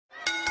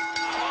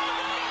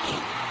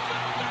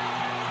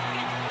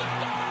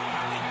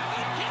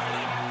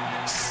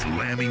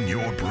slamming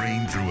your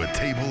brain through a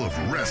table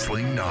of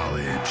wrestling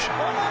knowledge.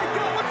 Oh my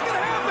God, what's going to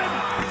happen?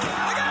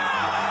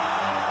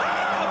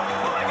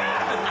 Oh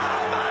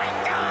my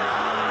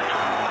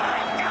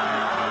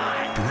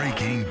God!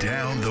 Breaking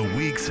down the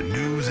week's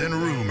news and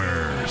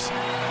rumors.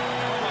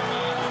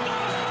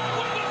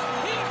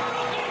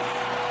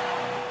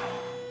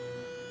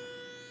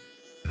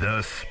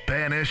 The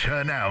Spanish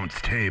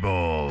Announce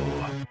Table.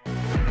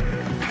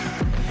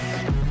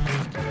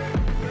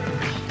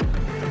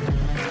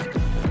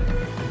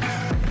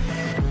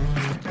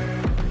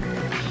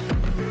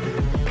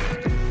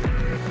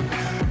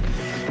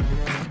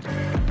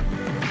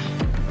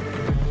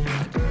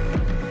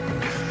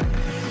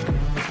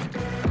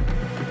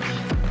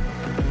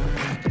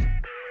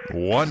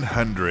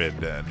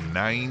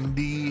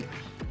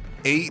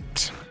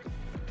 $198.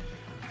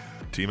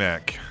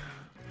 T-Mac.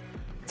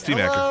 It's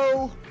T-Mac.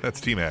 Hello. That's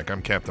T-Mac.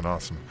 I'm Captain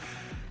Awesome.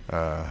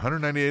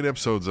 198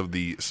 episodes of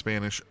the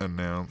Spanish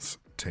Announce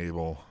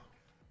Table.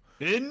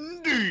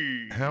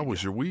 Indeed. How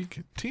was your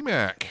week,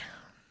 T-Mac?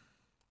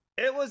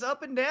 It was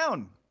up and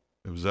down.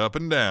 It was up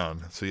and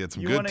down. So you had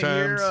some You good want to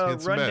times. hear You a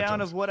had some bad rundown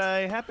times. of what I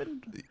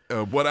happened?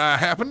 What I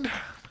happened?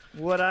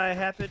 What I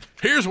happened?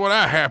 Here's what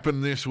I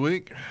happened this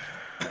week.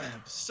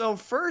 So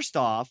first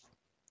off,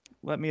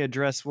 let me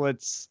address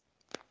what's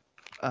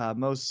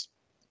most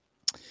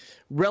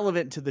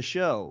relevant to the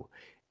show.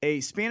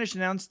 A Spanish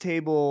Announce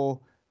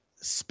Table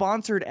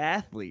sponsored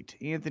athlete,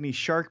 Anthony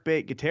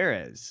Sharkbait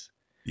Gutierrez,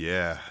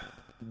 Yeah.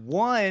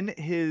 won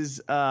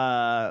his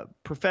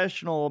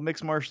professional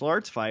mixed martial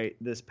arts fight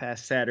this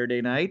past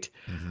Saturday night,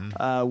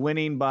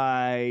 winning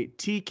by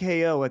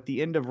TKO at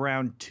the end of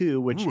round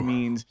 2, which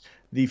means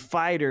the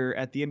fighter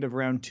at the end of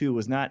round 2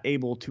 was not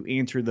able to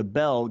answer the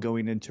bell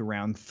going into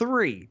round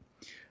 3.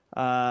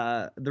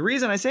 The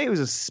reason I say it was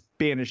a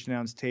Spanish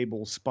Announce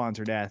Table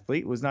sponsored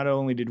athlete was not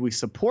only did we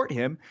support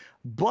him,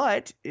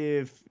 but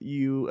if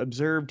you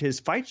observed his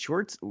fight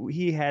shorts,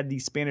 he had the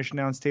Spanish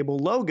Announce Table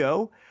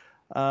logo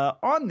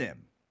on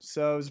them.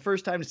 So it was the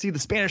first time to see the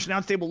Spanish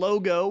Announce Table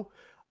logo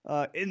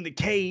in the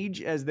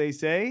cage, as they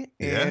say,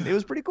 and it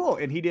was pretty cool.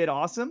 And he did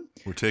awesome.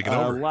 We're taking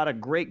over. A lot of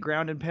great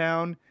ground and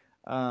pound.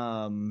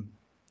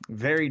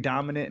 Very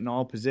dominant in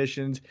all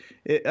positions.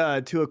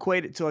 To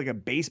equate it to like a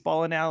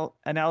baseball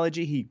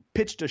analogy, he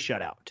pitched a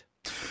shutout.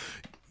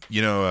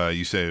 You know,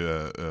 you say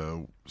it's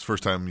the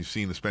first time you've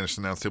seen the Spanish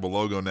Announce Table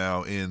logo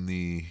now in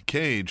the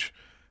cage,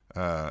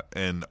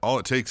 and all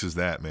it takes is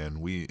that,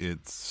 man.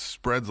 It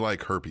spreads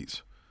like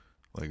herpes,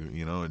 like,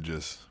 you know, it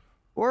just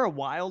Or a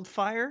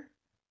wildfire.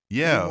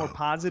 yeah, More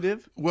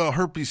positive. Well,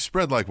 herpes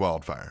spread like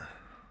wildfire.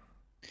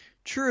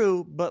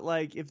 True, but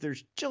like if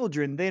there's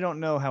children, they don't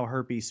know how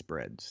herpes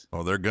spreads.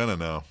 Oh, they're gonna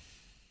know.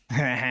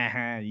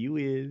 You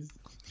is.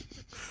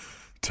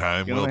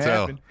 Time Gonna will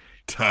tell. happen.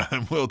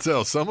 Time will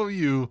tell. Some of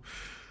you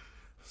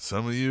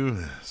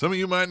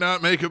might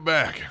not make it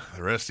back.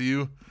 The rest of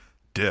you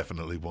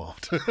definitely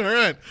won't. All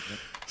right.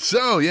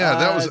 So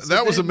yeah,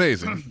 that was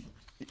amazing.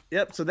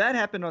 Yep. So that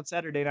happened on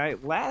Saturday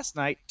night. Last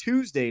night,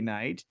 Tuesday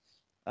night,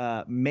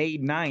 May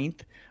 9th,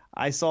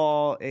 I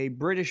saw a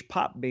British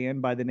pop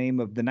band by the name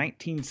of the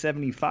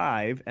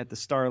 1975 at the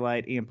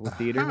Starlight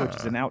Amphitheater, which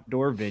is an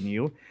outdoor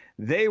venue.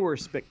 They were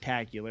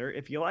spectacular.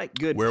 If you like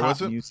good Where pop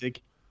was it?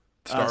 music,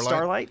 Starlight?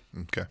 Starlight.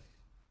 Okay.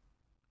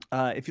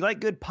 If you like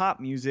good pop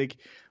music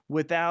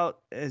without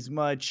as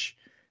much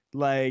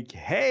like,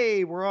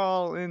 hey, we're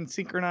all in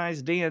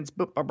synchronized dance,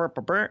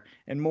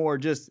 and more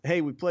just,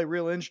 hey, we play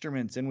real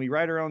instruments and we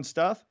write our own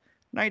stuff.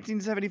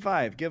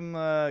 1975, give them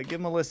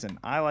a listen.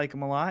 I like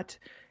them a lot,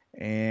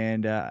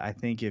 and I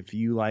think if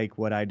you like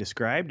what I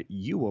described,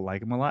 you will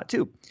like them a lot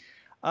too.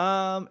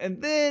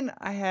 And then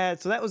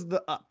so that was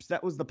the ups,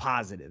 that was the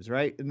positives,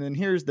 right? And then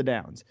here's the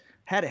downs.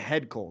 Had a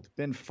head cold,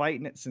 been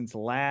fighting it since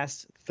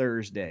last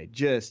Thursday,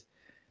 just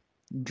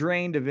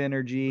drained of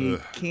energy.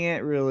 Ugh.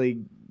 Can't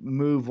really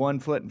move one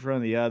foot in front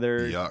of the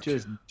other. Yuck.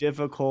 Just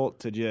difficult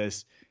to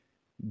just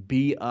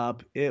be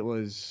up. It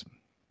was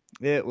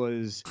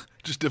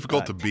Just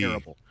difficult to be.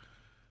 terrible.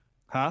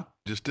 Huh?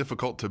 Just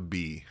difficult to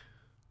be.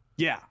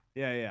 Yeah.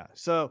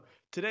 So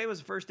today was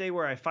the first day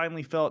where I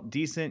finally felt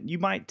decent. You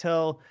might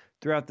tell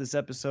throughout this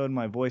episode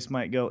my voice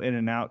might go in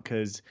and out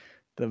because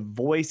the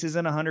voice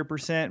isn't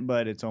 100%,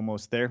 but it's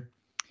almost there.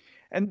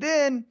 And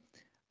then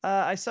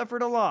I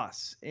suffered a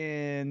loss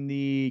in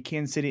the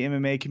Kansas City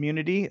MMA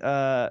community.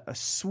 A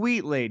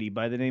sweet lady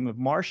by the name of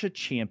Marsha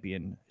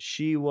Champion.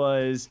 She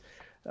was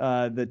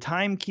the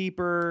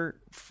timekeeper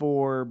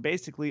for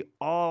basically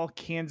all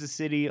Kansas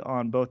City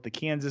on both the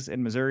Kansas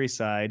and Missouri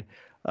side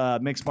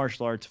mixed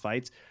martial arts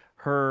fights.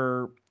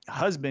 Her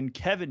husband,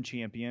 Kevin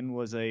Champion,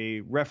 was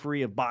a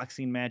referee of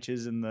boxing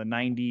matches in the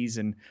 90s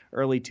and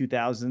early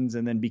 2000s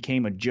and then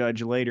became a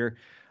judge later.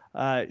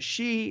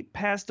 She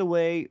passed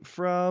away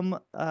from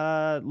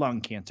lung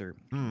cancer.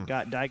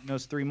 Got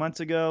diagnosed 3 months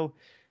ago.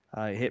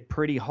 It hit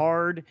pretty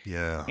hard.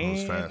 Yeah, it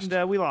was fast.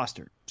 And we lost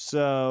her.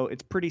 So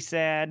it's pretty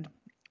sad.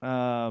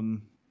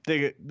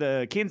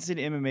 The Kansas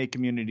City MMA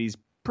community is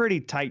pretty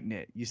tight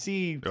knit. You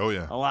see Oh,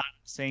 yeah. a lot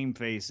of same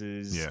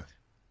faces Yeah.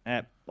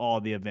 at all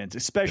the events,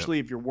 especially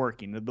if you're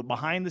working. The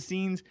behind the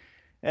scenes,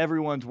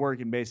 everyone's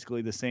working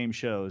basically the same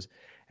shows.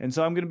 And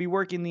so I'm going to be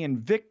working the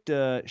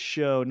Invicta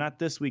show, not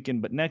this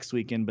weekend, but next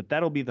weekend. But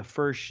that'll be the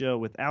first show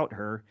without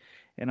her.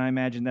 And I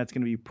imagine that's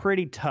going to be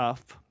pretty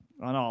tough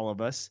on all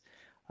of us,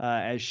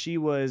 as she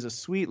was a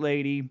sweet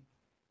lady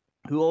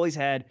who always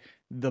had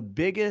the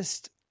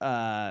biggest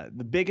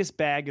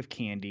bag of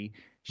candy.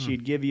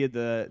 She'd give you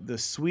the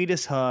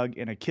sweetest hug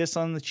and a kiss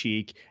on the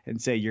cheek and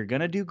say, "You're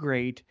going to do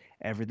great.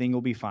 Everything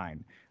will be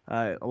fine."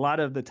 A lot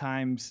of the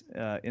times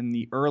in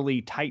the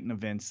early Titan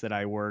events that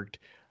I worked,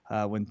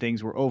 when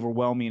things were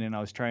overwhelming and I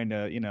was trying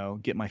to,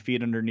 get my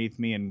feet underneath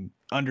me and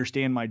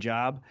understand my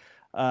job,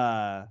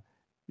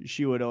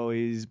 she would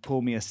always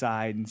pull me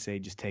aside and say,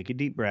 "Just take a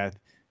deep breath.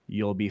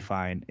 You'll be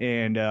fine."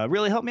 And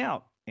really helped me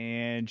out.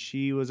 And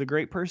she was a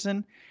great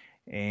person,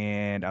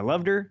 and I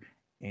loved her.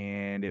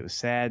 And it was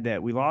sad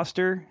that we lost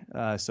her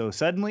so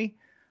suddenly.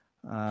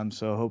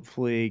 So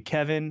hopefully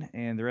Kevin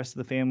and the rest of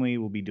the family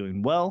will be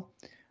doing well.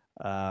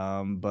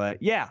 But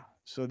yeah,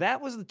 so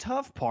that was the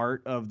tough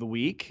part of the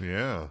week.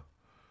 Yeah.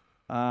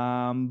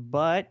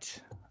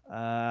 But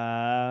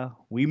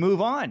we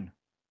move on,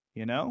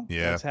 Yeah.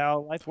 That's how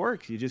life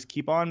works. You just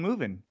keep on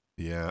moving.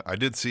 Yeah. I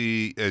did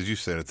see, as you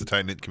said, it's a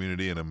tight-knit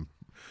community, and I'm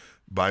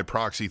by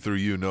proxy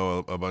through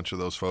know a bunch of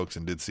those folks,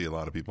 and did see a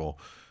lot of people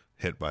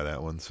hit by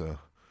that one. So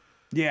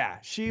yeah,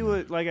 she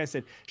was, like I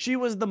said, she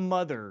was the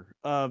mother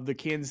of the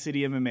Kansas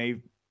City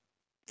MMA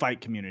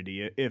fight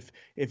community. If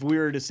we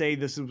were to say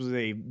this was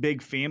a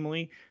big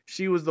family,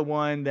 she was the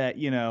one that,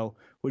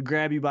 would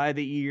grab you by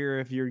the ear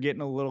if you're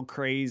getting a little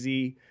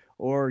crazy,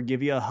 or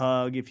give you a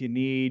hug if you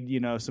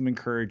need, some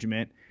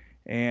encouragement.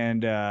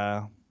 And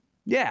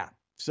yeah,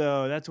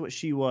 so that's what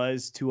she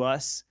was to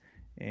us.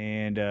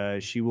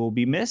 And she will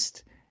be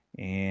missed.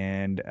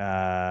 And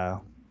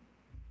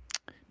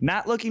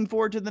not looking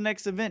forward to the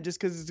next event just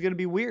because it's going to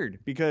be weird.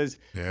 Because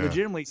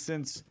legitimately,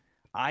 since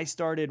I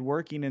started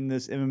working in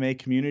this MMA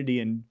community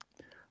in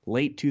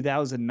late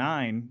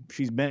 2009,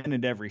 she's been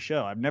at every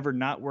show. I've never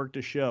not worked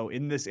a show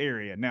in this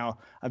area. Now,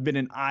 I've been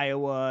in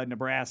Iowa,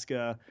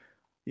 Nebraska,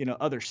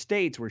 other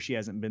states where she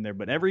hasn't been there.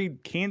 But every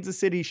Kansas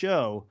City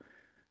show,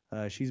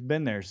 she's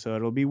been there. So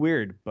it'll be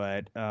weird.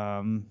 But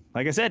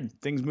like I said,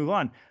 things move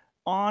on.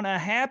 On a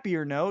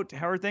happier note,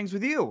 how are things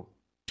with you?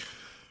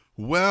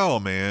 Well,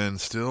 man,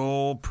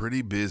 still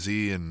pretty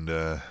busy, and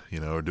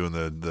we're doing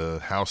the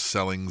house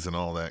sellings and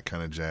all that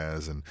kind of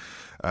jazz, and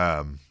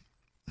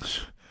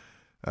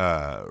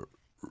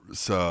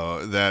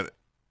so that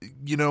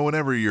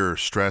whenever you're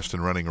stressed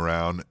and running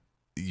around,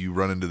 you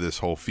run into this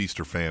whole feast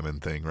or famine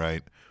thing,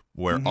 right?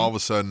 Where all of a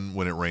sudden,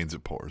 when it rains,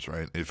 it pours,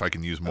 right? If I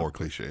can use more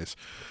cliches,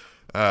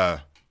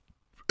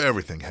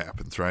 everything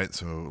happens, right?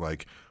 So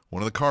like,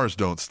 one of the cars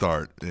don't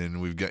start,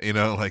 and we've got,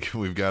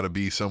 we've got to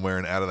be somewhere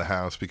and out of the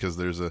house because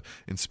there's a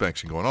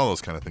inspection going, all those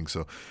kind of things.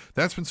 So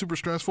that's been super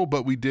stressful,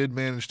 but we did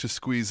manage to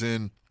squeeze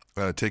in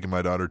taking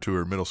my daughter to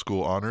her middle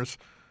school honors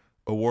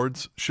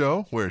awards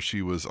show, where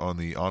she was on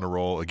the honor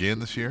roll again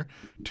this year,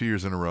 2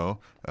 years in a row,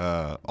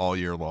 all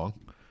year long.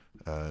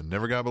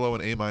 Never got below an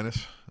A-.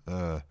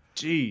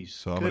 Jeez.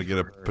 So I'm going to get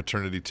a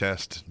paternity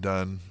test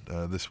done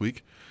this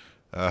week.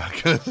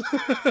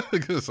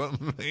 Because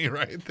something ain't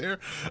right there.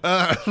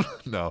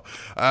 No.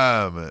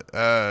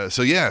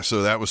 So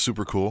that was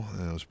super cool.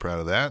 I was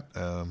proud of that.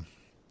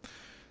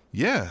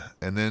 Yeah.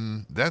 And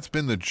then that's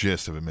been the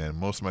gist of it, man.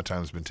 Most of my time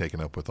has been taken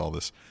up with all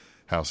this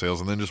house sales,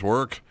 and then just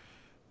work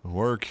and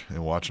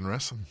watching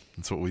wrestling.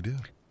 That's what we do.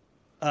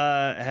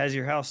 Has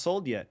your house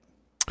sold yet?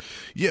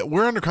 Yeah,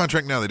 we're under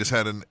contract now. They just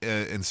had an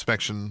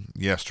inspection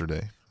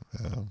yesterday.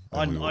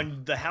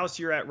 On the house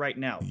you're at right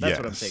now. That's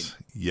what I'm saying.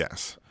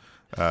 Yes.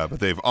 But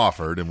they've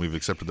offered, and we've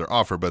accepted their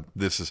offer. But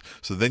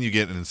so then you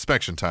get an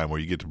inspection time where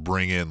you get to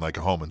bring in like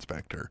a home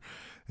inspector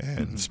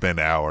and spend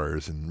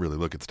hours and really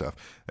look at stuff.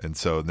 And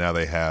so now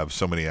they have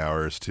so many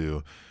hours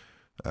to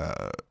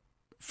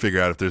figure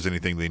out if there's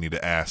anything they need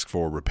to ask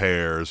for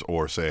repairs,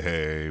 or say,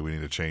 hey, we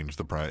need to change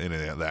the price, and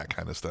that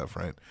kind of stuff,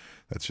 right?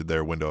 That's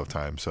their window of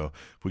time. So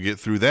if we get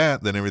through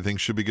that, then everything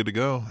should be good to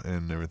go,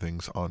 and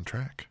everything's on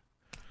track.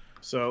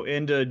 So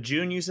end of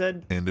June, you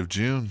said? End of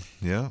June,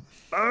 yeah.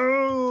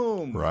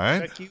 Boom!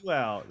 Right? Check you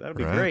out. That'll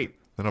be great.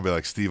 Then I'll be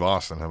like Steve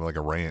Austin, have like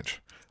a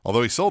ranch.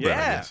 Although he sold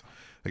that,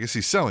 I guess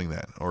he's selling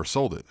that, or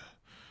sold it.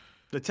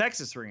 The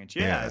Texas Ranch,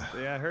 yeah,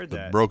 I heard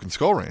that. Broken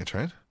Skull Ranch,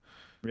 right?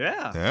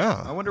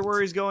 Yeah. I wonder where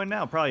he's going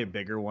now. Probably a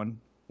bigger one.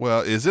 Well,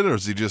 is it, or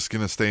is he just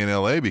going to stay in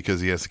L.A. because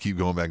he has to keep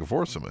going back and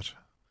forth so much?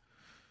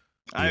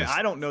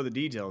 I don't know the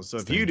details, so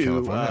if you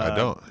do, I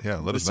don't. Yeah,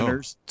 let us know.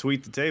 Listeners,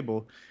 tweet the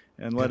table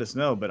and let us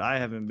know. But I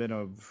haven't been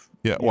of.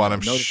 Yeah, well, and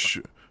I'm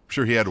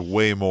sure he had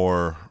way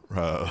more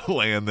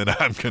land than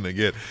I'm going to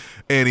get,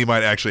 and he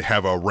might actually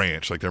have a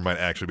ranch. Like there might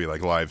actually be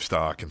like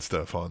livestock and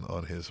stuff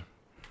on his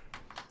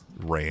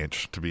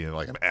ranch to be in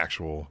like an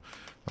actual.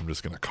 I'm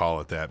just going to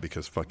call it that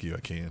because fuck you, I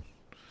can.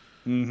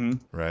 Mm-hmm.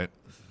 Right.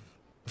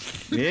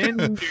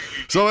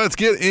 So let's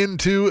get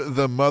into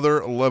the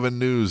mother loving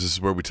news. This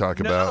is where we talk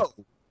about.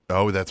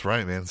 Oh, that's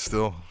right, man.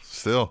 Still.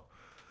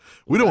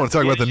 We don't want to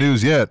talk about the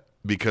news yet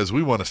because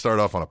we want to start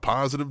off on a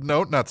positive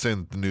note. Not saying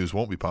that the news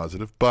won't be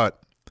positive, but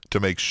to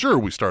make sure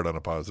we start on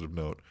a positive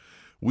note,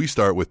 we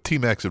start with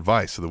T-Mac's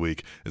advice of the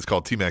week. It's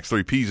called T-Mac's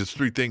 3 Ps. It's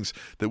 3 things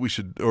that we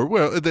should,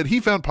 that he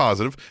found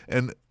positive,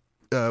 and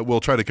will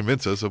try to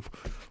convince us of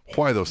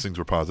why those things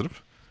were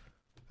positive.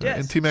 Yes,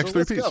 and T-Mac's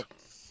 3 Ps. Go.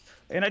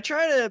 And I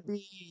try to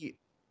be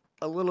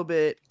a little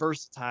bit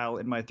versatile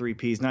in my 3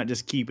 Ps, not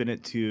just keeping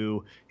it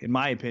to, in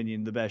my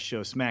opinion, the best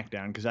show,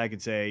 SmackDown, because I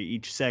could say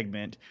each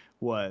segment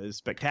was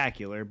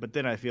spectacular, but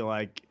then I feel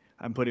like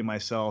I'm putting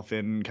myself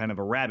in kind of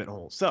a rabbit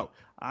hole. So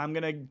I'm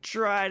going to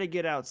try to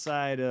get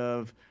outside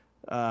of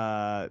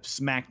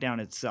SmackDown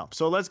itself.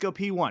 So let's go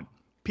P1.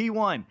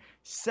 P1,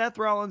 Seth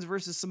Rollins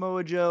versus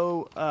Samoa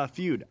Joe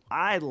feud.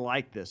 I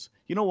like this.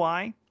 You know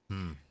why?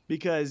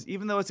 Because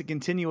even though it's a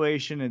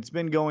continuation, it's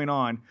been going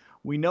on,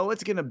 we know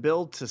it's going to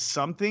build to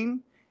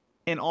something,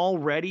 and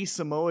already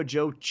Samoa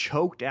Joe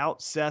choked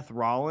out Seth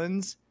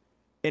Rollins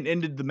and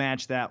ended the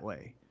match that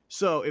way.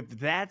 So if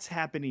that's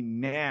happening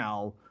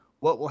now,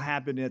 what will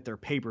happen at their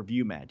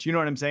pay-per-view match? You know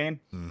what I'm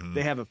saying? Mm-hmm.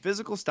 They have a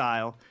physical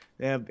style.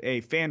 They have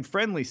a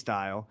fan-friendly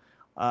style.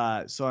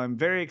 So I'm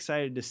very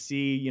excited to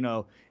see,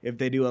 if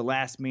they do a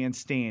last man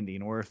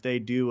standing, or if they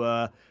do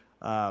a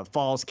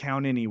falls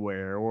count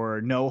anywhere,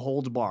 or no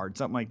holds barred,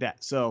 something like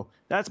that. So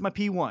that's my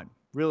P1.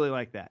 Really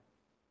like that.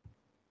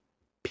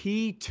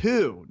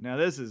 P2. Now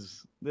this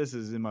is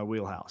in my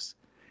wheelhouse.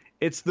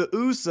 It's the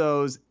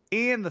Usos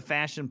and the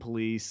Fashion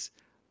Police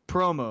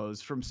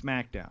promos from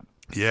SmackDown.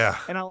 Yeah.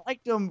 And I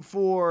liked them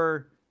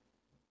for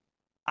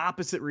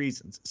opposite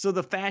reasons. So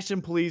the Fashion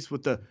Police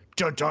with the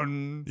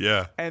dun-dun.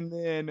 Yeah. And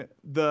then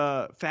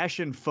the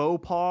Fashion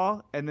Faux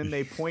Pas, and then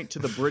they point to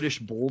the British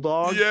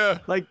Bulldog. Yeah.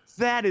 Like,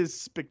 that is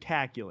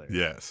spectacular.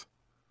 Yes.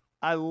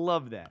 I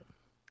love that.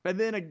 And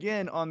then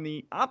again, on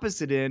the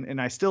opposite end, and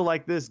I still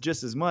like this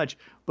just as much,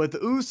 but the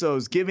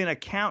Usos giving a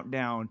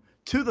countdown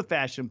to the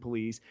Fashion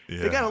Police.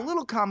 Yeah. They got a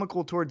little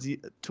comical towards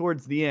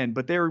the end,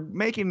 but they're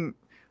making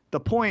the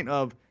point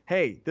of,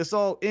 hey, this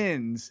all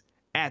ends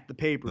at the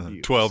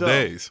pay-per-view. 12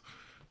 days.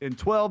 In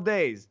 12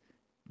 days,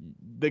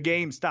 the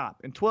game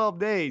stopped. In 12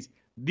 days,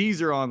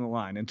 these are on the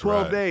line. In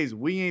 12 days,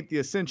 we ain't the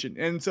Ascension.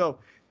 And so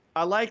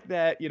I like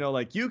that,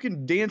 like you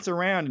can dance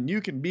around and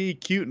you can be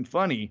cute and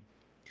funny,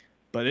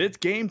 but it's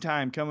game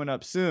time coming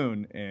up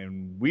soon,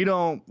 and we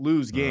don't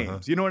lose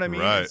games. You know what I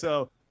mean? Right.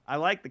 So I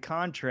like the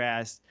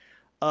contrast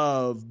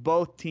of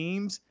both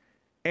teams,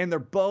 and they're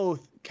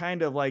both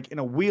kind of like in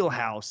a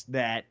wheelhouse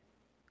that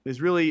is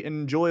really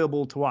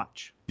enjoyable to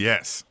watch.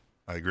 Yes,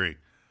 I agree.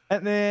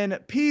 And then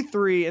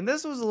P3, and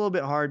this was a little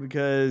bit hard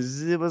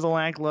because it was a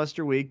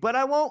lackluster week, but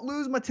I won't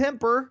lose my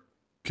temper.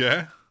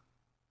 Okay.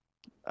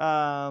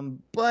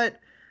 But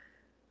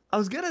I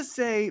was going to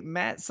say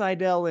Matt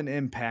Sydal in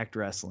Impact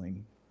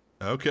Wrestling.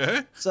 Okay.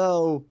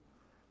 So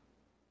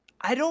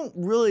I don't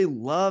really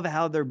love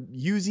how they're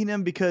using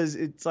him, because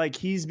it's like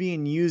he's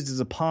being used as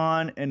a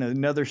pawn in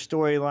another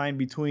storyline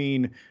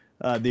between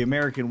the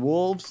American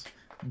Wolves.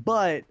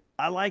 But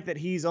I like that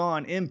he's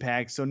on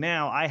Impact, so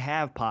now I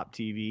have Pop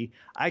TV.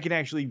 I can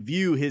actually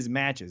view his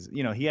matches.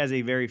 He has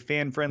a very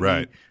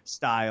fan-friendly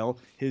style.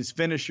 His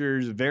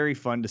finisher's very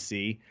fun to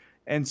see.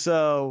 And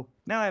so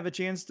now I have a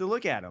chance to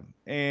look at him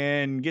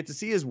and get to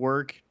see his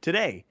work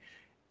today.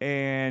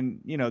 And,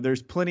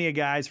 there's plenty of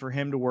guys for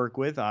him to work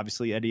with.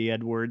 Obviously, Eddie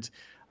Edwards,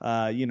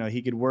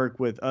 he could work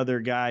with other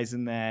guys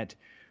in that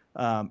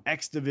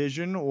X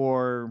division,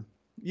 or,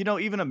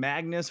 even a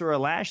Magnus or a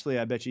Lashley,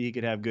 I bet you he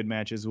could have good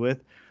matches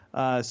with.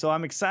 So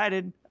I'm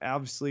excited.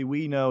 Obviously,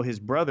 we know his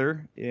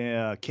brother,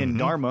 Ken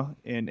Dharma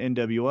in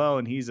NWO,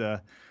 and he's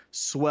a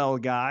swell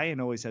guy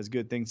and always has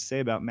good things to say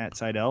about Matt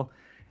Sydal.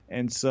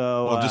 And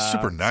so just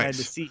super nice.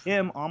 Excited to see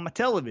him on my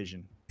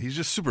television. He's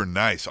just super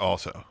nice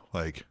also.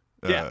 Like,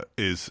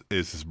 is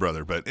his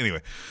brother. But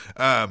anyway,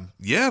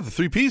 the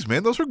 3 Ps,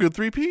 man. Those were good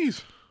 3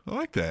 Ps. I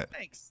like that.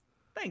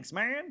 Thanks,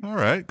 man. All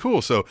right,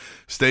 cool. So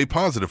stay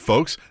positive,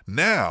 folks.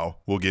 Now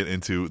we'll get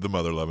into the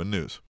mother-loving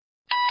news.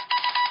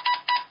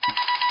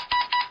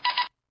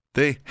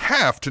 They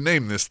have to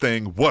name this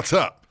thing What's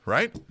Up,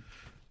 right?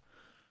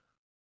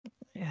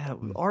 Yeah,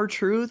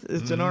 R-Truth.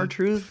 It's an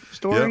R-Truth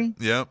story.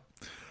 Yep.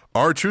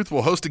 R-Truth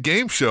will host a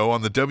game show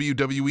on the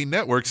WWE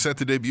Network set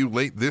to debut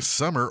late this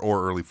summer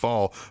or early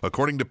fall,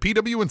 according to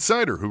PW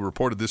Insider, who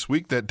reported this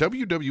week that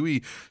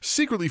WWE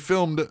secretly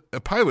filmed a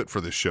pilot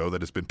for this show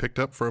that has been picked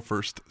up for a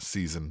first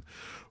season.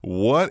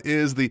 What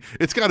is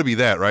it's got to be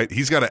that, right?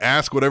 He's got to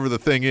ask whatever the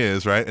thing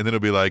is, right? And then it'll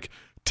be like,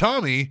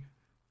 Tommy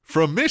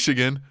from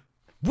Michigan,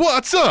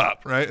 what's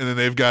up? Right? And then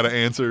they've got to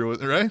answer,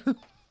 right?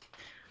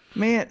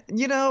 Man,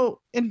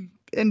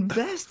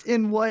 invest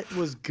in what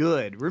was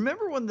good.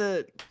 Remember when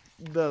the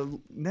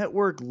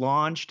network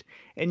launched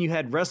and you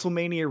had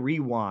WrestleMania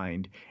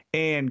Rewind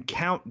and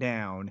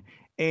Countdown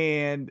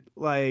and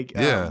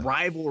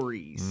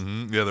rivalries?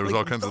 Mm-hmm. Yeah, there was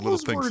all kinds of little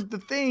things. Those were the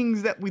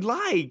things that we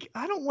like.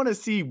 I don't want to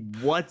see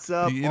What's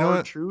Up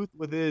R-Truth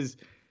with his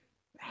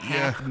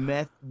half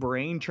meth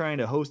brain trying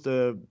to host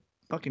a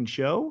fucking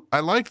show.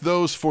 I like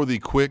those for the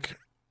quick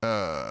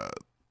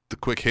the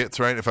quick hits,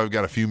 right? If I've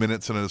got a few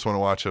minutes and I just want to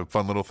watch a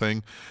fun little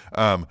thing.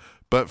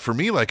 But for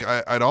me, like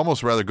I'd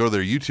almost rather go to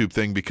their YouTube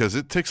thing because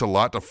it takes a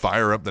lot to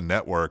fire up the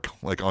network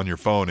like on your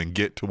phone and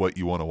get to what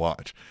you want to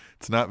watch.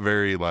 It's not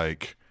very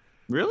like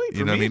Really?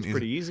 For me, it's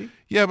pretty easy.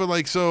 Yeah, but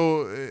like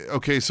so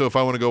if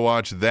I want to go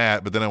watch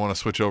that, but then I want to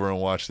switch over and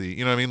watch the,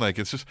 you know what I mean? Like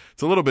it's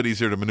a little bit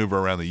easier to maneuver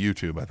around the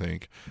YouTube, I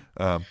think.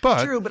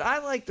 But true, but I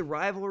like the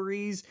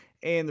rivalries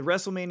and the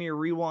WrestleMania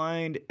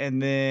Rewind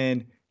and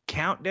then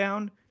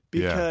Countdown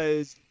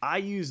because I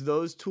use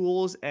those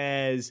tools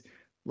as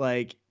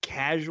like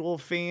casual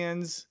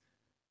fans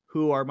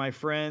who are my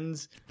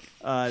friends.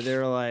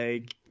 They're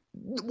like,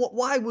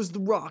 why was The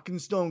Rock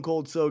and Stone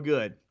Cold so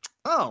good?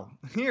 Oh,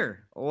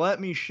 here,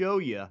 let me show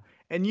you.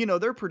 And,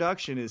 their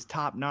production is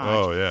top notch.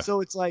 Oh, yeah.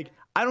 So it's like,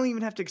 I don't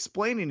even have to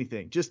explain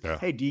anything. Just,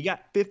 hey, do you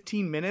got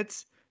 15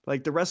 minutes?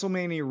 Like the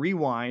WrestleMania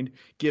Rewind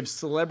gives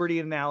celebrity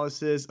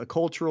analysis, a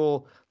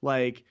cultural,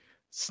 like,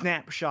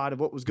 snapshot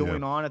of what was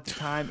going on at the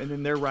time, and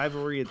then their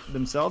rivalry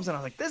themselves. And I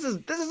was like, this is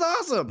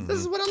awesome. Mm-hmm. This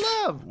is what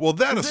I love. Well,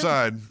 that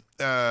aside,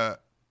 I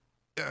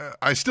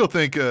still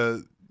think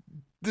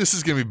this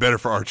is going to be better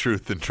for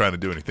R-Truth than trying to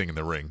do anything in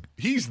the ring.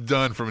 He's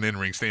done from an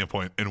in-ring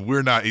standpoint, and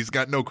we're not. He's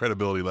got no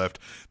credibility left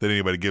that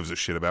anybody gives a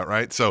shit about,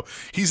 right? So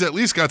he's at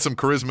least got some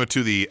charisma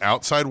to the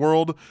outside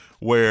world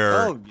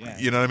where,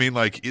 you know what I mean?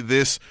 Like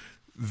this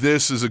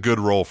is a good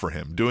role for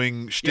him.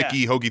 Doing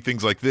shticky, hokey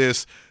things like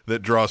this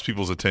that draws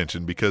people's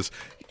attention because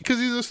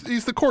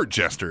he's the court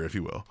jester, if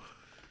you will.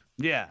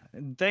 Yeah,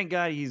 and thank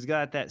God he's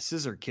got that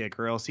scissor kick,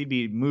 or else he'd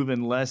be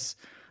moving less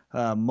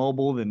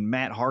mobile than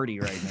Matt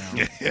Hardy right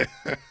now.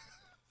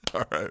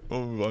 All right,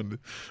 we'll move on to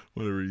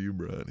whatever you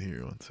brought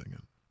here. 1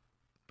 second.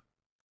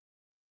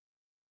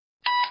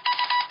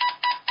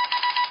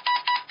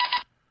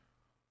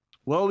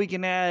 Well, we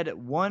can add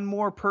one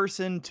more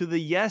person to the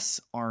Yes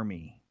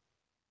Army.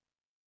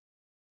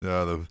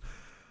 The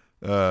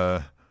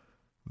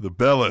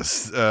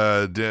Bellas,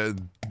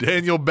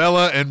 Daniel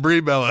Bella and Brie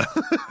Bella.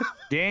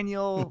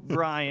 Daniel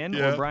Bryan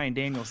or Bryan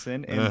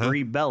Danielson and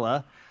Brie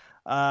Bella.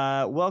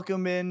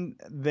 Welcome in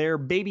their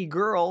baby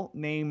girl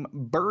named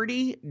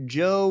Birdie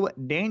Jo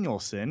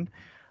Danielson.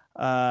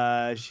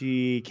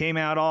 She came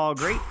out all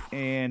great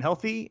and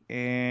healthy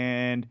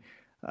and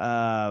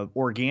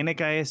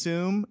organic, I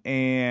assume,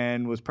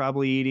 and was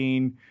probably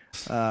eating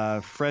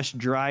fresh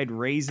dried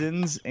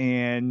raisins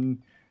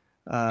and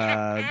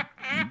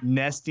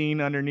nesting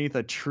underneath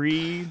a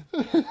tree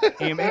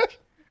hammock.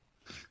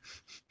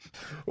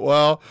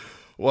 While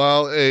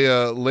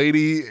a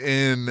lady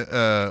in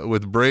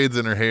with braids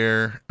in her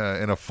hair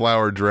in a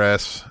flower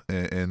dress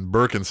and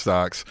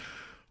Birkenstocks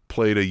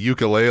played a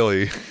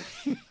ukulele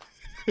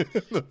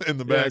in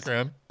the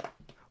background.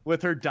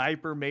 With her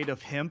diaper made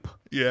of hemp.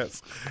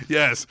 Yes.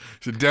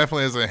 She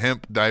definitely has a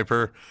hemp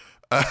diaper.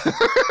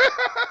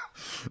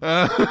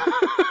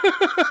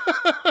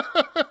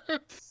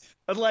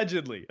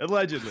 Allegedly.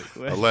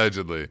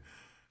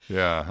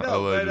 Yeah.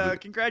 No,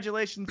 but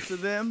congratulations to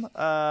them,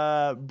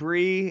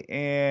 Brie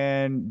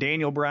and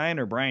Daniel Bryan,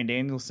 or Bryan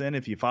Danielson,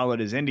 if you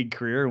followed his indie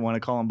career and want to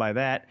call him by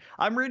that.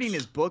 I'm reading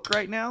his book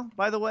right now,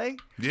 by the way.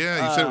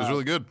 Yeah, you said it was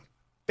really good.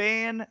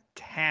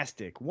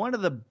 Fantastic. One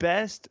of the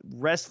best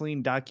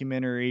wrestling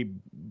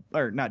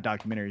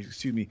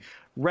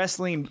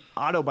wrestling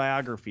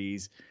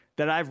autobiographies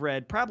that I've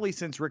read probably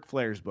since Ric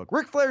Flair's book.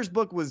 Ric Flair's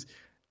book was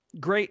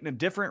great in a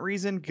different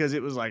reason because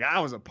it was like, I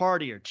was a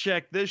partier,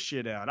 check this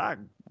shit out. I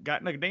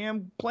got in a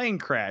damn plane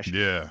crash.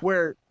 Yeah.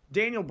 Where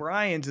Daniel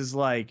Bryan's is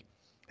like,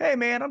 hey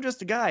man, I'm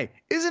just a guy.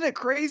 Isn't it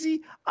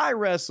crazy? I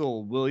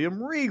wrestled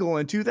William Regal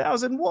in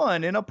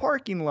 2001 in a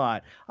parking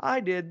lot. I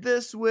did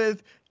this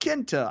with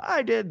Kenta.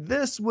 I did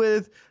this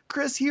with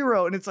Chris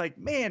Hero. And it's like,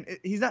 man,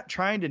 he's not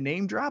trying to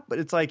name drop, but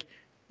it's like,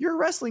 your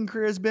wrestling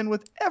career has been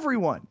with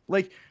everyone.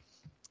 Like,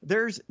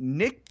 there's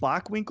Nick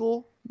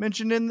Bockwinkel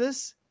mentioned in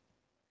this.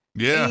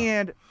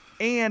 Yeah.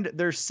 And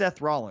there's Seth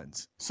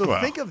Rollins. So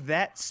think of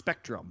that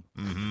spectrum.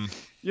 Mm-hmm.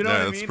 You know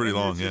what I mean? That's pretty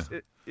long,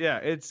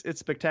 it's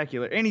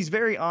spectacular. And he's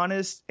very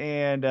honest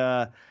and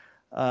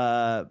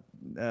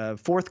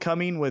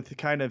forthcoming with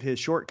kind of his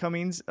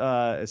shortcomings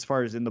as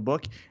far as in the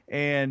book.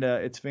 And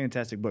it's a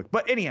fantastic book.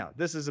 But anyhow,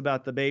 this is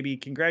about the baby.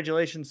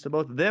 Congratulations to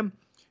both of them.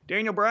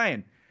 Daniel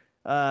Bryan,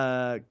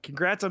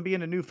 congrats on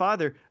being a new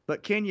father,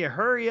 but can you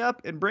hurry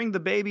up and bring the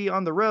baby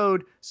on the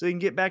road so you can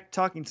get back to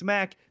talking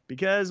smack,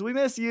 because we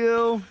miss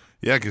you.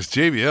 Yeah, because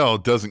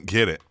JBL doesn't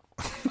get it.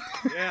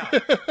 Yeah.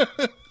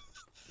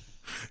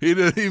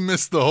 He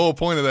missed the whole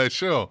point of that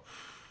show.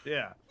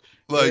 Yeah.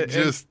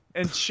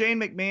 And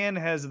Shane McMahon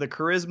has the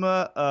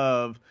charisma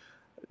of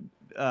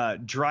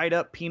dried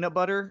up peanut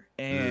butter,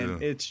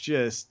 and it's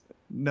just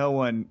no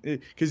one,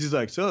 because he's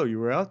like, so you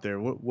were out there,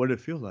 what did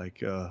it feel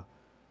like?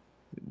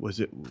 Was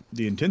it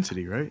the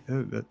intensity, right?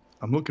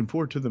 I'm looking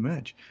forward to the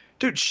match.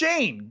 Dude,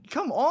 Shane,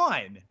 come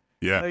on.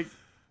 Yeah.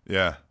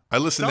 Yeah. I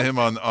listened to him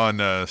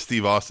on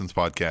Steve Austin's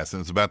podcast,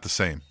 and it's about the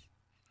same.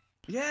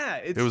 Yeah.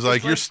 It was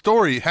like, your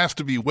story has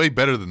to be way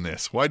better than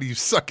this. Why do you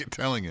suck at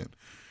telling it?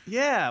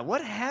 Yeah.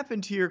 What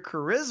happened to your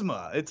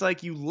charisma? It's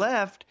like you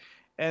left,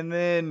 and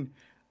then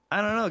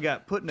I don't know,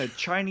 got put in a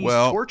Chinese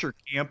Well, torture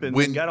camp and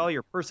when- then got all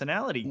your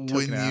personality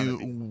taken out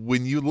of you.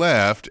 when you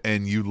left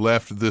and you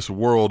left this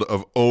world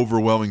of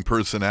overwhelming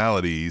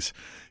personalities,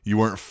 you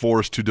weren't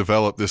forced to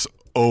develop this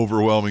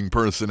overwhelming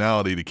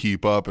personality to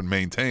keep up and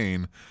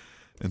maintain.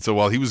 And so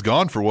while he was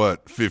gone for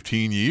what,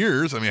 15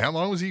 years? I mean, how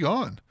long was he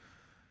gone?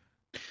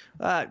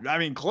 I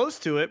mean, close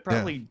to it,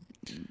 probably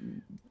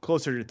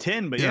closer to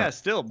 10, but yeah,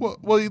 still. Well,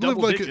 he lived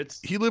double like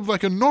digits. he lived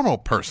like a normal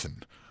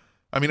person.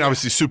 I mean,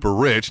 obviously super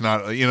rich,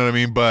 not, you know what I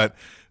mean, but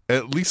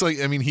at least like,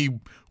 I mean,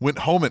 he went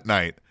home at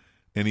night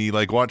and he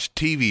like watched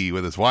TV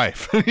with his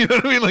wife. You know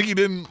what I mean? Like he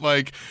didn't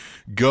like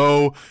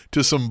go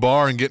to some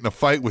bar and get in a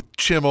fight with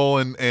Chimmel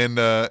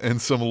and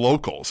some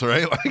locals,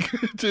 right? Like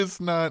just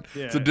not.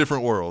 It's a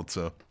different world.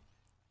 So.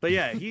 But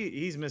yeah,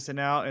 he's missing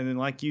out, and then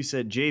like you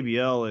said,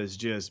 JBL has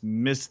just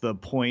missed the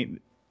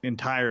point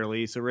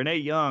entirely. So Renee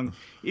Young,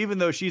 even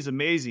though she's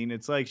amazing,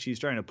 it's like she's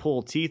trying to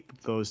pull teeth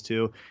with those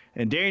two.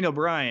 And Daniel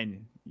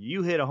Bryan,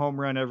 you hit a home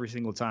run every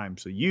single time.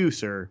 So you,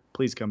 sir,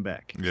 please come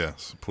back.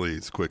 Yes,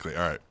 please, quickly.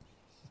 All right.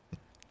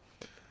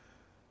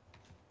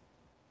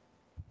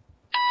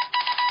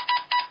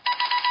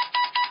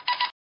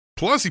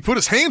 Plus, he put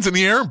his hands in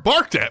the air and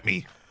barked at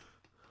me.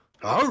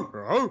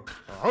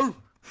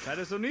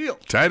 Titus O'Neil.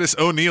 Titus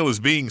O'Neil is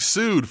being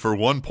sued for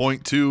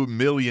 $1.2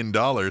 million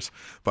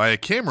by a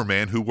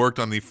cameraman who worked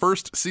on the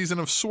first season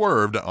of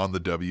Swerved on the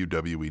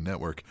WWE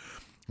Network.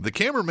 The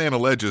cameraman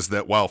alleges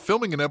that while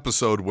filming an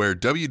episode where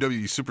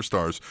WWE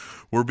superstars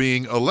were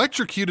being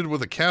electrocuted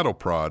with a cattle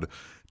prod,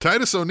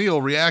 Titus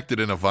O'Neil reacted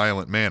in a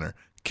violent manner,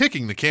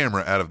 kicking the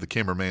camera out of the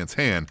cameraman's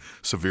hand,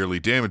 severely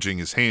damaging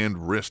his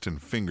hand, wrist,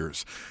 and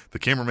fingers. The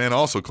cameraman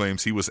also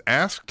claims he was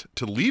asked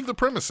to leave the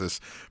premises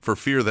for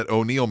fear that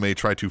O'Neil may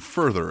try to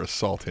further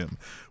assault him,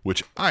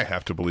 which I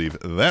have to believe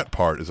that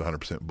part is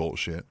 100%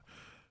 bullshit.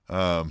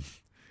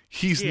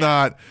 He's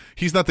not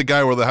the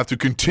guy where they'll have to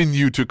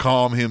continue to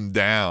calm him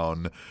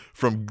down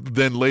from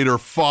then later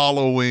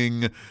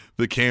following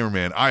the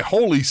cameraman. I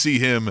wholly see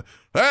him,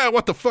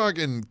 what the fuck,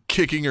 and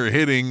kicking or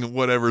hitting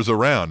whatever's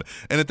around.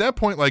 And at that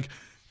point, like,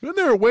 isn't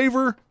there a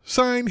waiver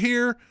signed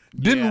here?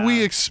 Didn't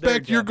we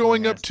expect you're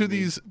going up to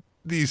these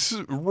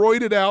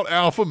roided out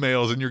alpha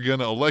males and you're going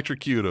to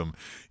electrocute them?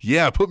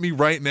 Yeah, put me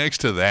right next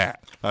to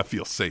that. I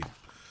feel safe.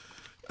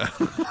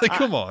 Like,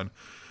 come on.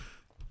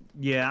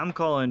 Yeah, I'm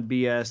calling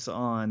BS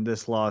on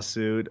this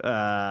lawsuit.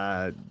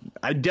 I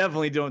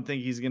definitely don't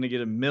think he's going to get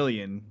 $1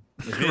 million,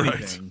 if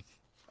anything.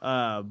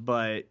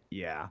 But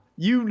yeah,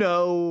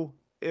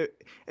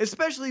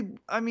 especially,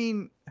 I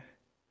mean,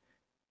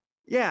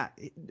 yeah,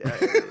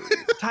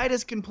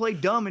 Titus can play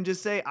dumb and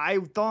just say, I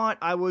thought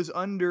I was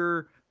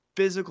under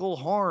physical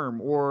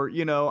harm, or,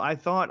 I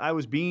thought I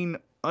was being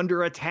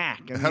under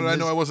attack. How did I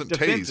know I wasn't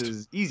tased?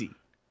 Is easy.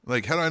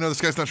 Like, how do I know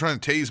this guy's not trying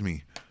to tase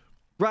me?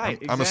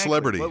 Right, I'm a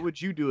celebrity. What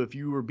would you do if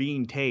you were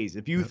being tased?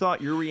 If you thought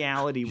your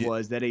reality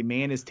was that a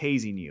man is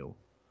tasing you?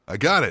 I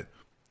got it.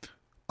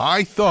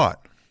 I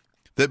thought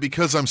that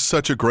because I'm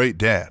such a great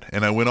dad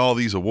and I win all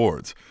these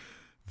awards,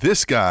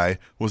 this guy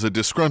was a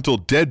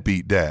disgruntled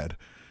deadbeat dad,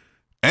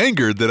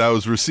 angered that I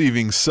was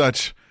receiving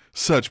such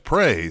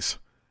praise,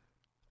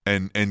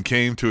 and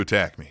came to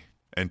attack me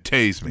and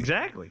tase me.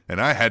 Exactly. And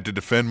I had to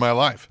defend my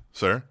life,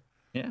 sir.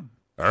 Yeah.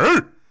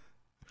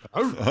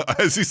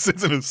 As he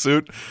sits in his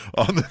suit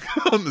on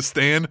the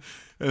stand,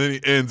 and then he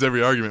ends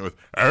every argument with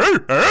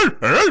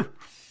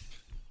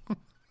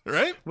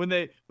right? When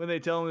they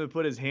tell him to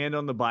put his hand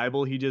on the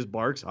Bible, he just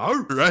barks.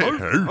 Right.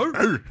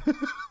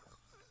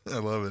 I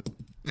love it.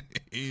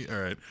 All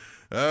right.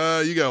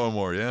 You got one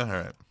more, yeah? All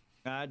right.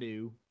 I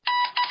do.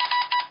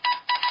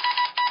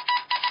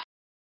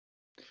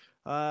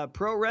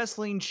 Pro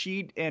Wrestling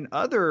Sheet and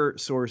other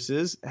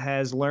sources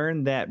has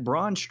learned that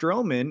Braun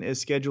Strowman is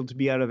scheduled to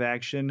be out of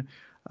action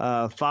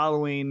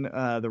following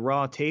the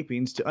Raw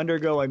tapings to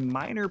undergo a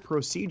minor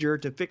procedure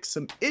to fix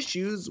some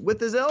issues with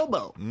his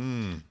elbow.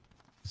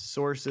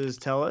 Sources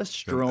tell us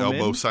Strowman...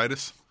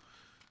 Elbow-citis?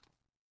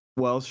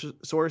 Well,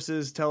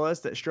 sources tell us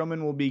that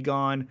Strowman will be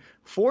gone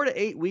 4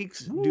 to 8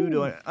 weeks due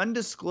to an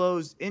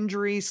undisclosed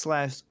injury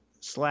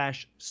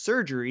slash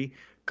surgery,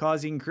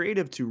 causing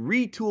creative to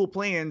retool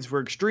plans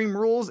for Extreme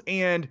Rules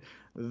and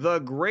the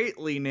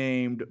greatly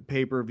named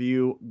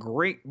pay-per-view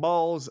Great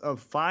Balls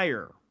of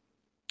Fire.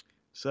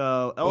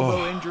 So,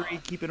 elbow injury,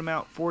 keeping him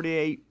out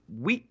 48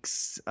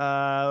 weeks.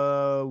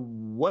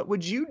 What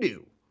would you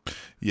do?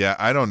 Yeah,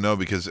 I don't know,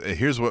 because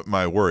here's what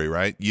my worry,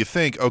 right? You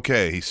think,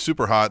 okay, he's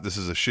super hot. This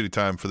is a shitty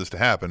time for this to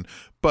happen.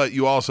 But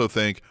you also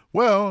think,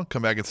 well,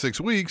 come back in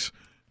 6 weeks,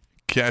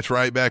 catch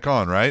right back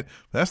on, right?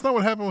 That's not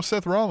what happened with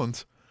Seth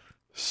Rollins.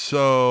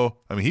 So,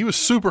 I mean, he was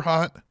super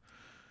hot.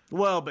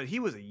 Well, but he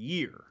was a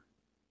year.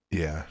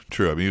 Yeah,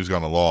 true. I mean, he was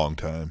gone a long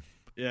time.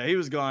 Yeah, he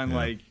was gone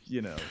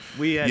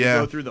we had to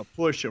go through the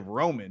push of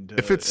Roman.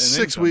 If it's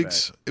 6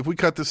 weeks, if we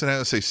cut this in half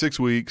and say 6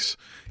 weeks,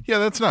 yeah,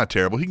 that's not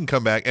terrible. He can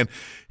come back. And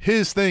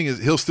his thing is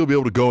he'll still be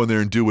able to go in there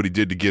and do what he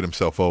did to get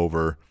himself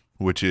over,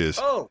 which is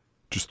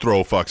just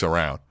throw fucks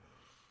around.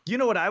 You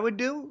know what I would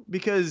do?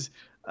 Because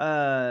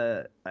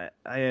I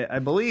I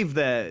believe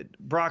that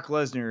Brock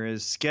Lesnar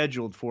is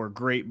scheduled for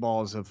Great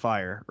Balls of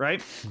Fire,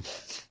 right?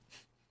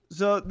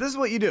 So this is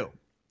what you do.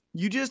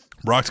 You just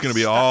Brock's going to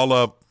be all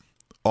up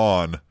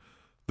on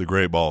the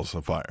Great Balls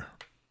of Fire.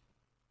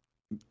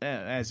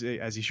 As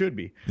he should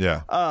be.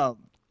 Yeah.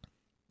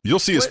 You'll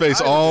see his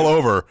face all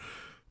over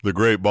the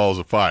Great Balls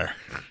of Fire.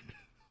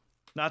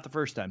 Not the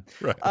first time.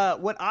 Right.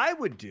 What I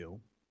would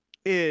do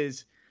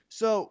is,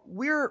 so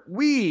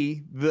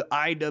the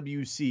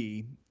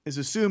IWC is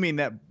assuming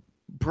that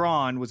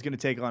Braun was going to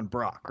take on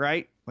Brock,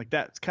 right? Like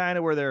that's kind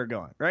of where they're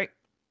going, right?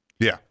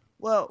 Yeah.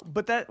 Well,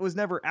 but that was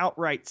never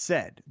outright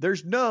said.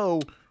 There's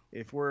no,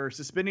 if we're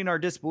suspending our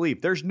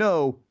disbelief, there's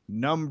no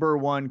number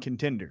one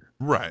contender.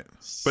 Right.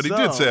 But he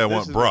did say, I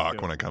want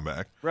Brock when I come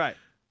back. Right.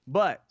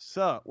 But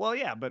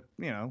but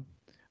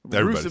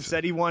Everybody Rusev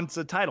said he wants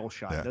a title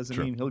shot. Yeah, Doesn't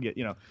true. mean he'll get,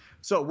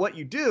 So what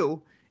you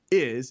do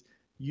is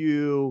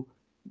you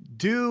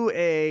do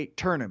a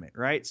tournament,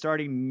 right?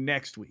 Starting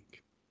next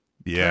week.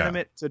 Yeah.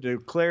 Tournament to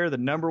declare the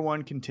number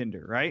one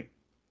contender, right?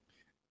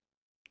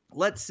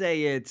 Let's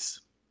say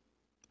it's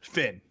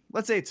Finn.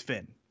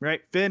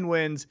 Right? Finn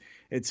wins.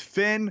 It's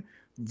Finn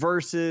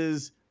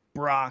versus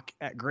Brock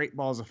at Great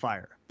Balls of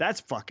Fire.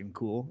 That's fucking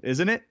cool,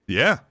 isn't it?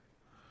 Yeah.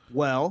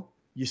 Well,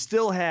 you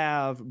still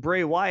have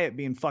Bray Wyatt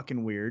being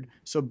fucking weird.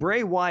 So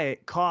Bray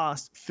Wyatt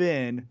cost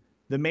Finn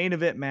the main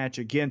event match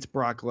against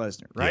Brock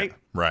Lesnar, right? Yeah,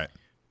 right.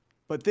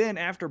 But then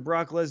after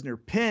Brock Lesnar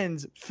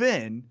pins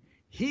Finn,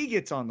 he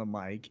gets on the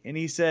mic and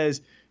he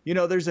says,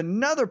 there's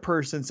another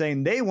person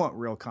saying they want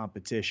real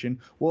competition.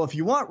 Well, if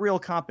you want real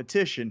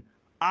competition,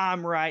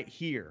 I'm right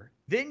here.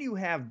 Then you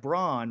have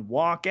Braun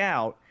walk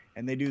out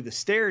and they do the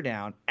stare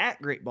down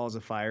at Great Balls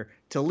of Fire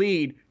to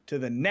lead to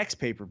the next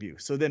pay-per-view.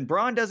 So then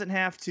Braun doesn't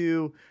have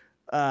to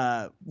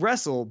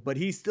wrestle, but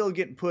he's still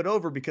getting put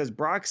over because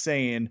Brock's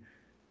saying,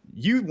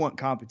 you want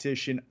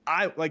competition.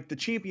 I like the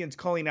champion's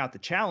calling out the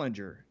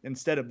challenger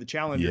instead of the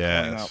challenger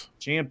calling out the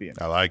champion.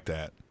 I like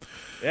that.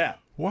 Yeah.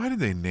 Why did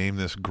they name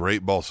this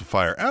Great Balls of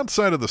Fire?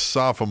 Outside of the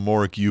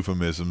sophomoric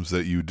euphemisms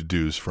that you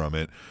deduce from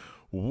it,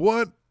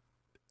 what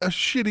a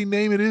shitty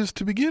name it is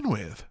to begin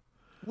with.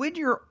 When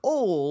you're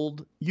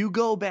old, you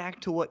go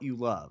back to what you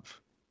love.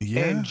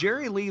 Yeah. And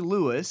Jerry Lee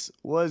Lewis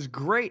was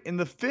great in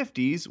the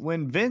 50s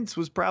when Vince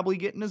was probably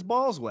getting his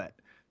balls wet.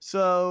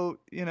 So,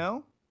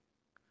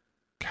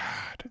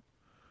 God.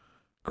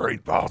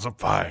 Great Balls of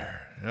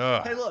Fire.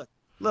 Ugh. Hey,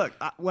 look,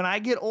 when I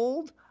get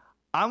old,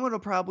 I'm going to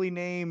probably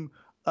name,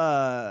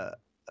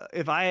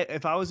 if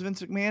I was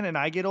Vince McMahon and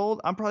I get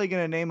old, I'm probably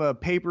going to name a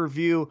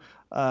pay-per-view,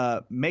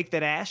 Make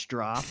That Ass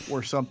Drop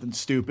or something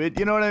stupid.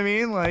 You know what I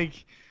mean?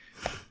 Like,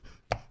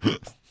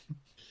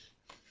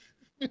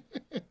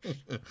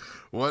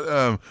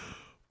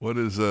 what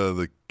is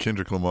the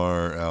Kendrick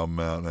Lamar album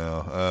out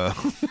now?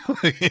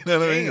 You know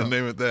what I mean? You'll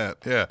name it that.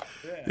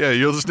 Yeah.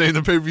 You'll just name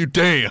the pay-per-view.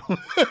 Damn.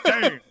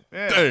 damn.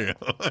 Yeah.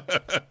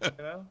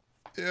 Damn.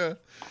 Yeah.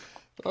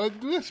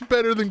 That's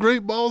better than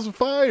Great Balls of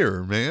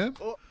Fire, man.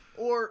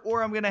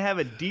 Or I'm gonna have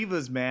a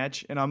Divas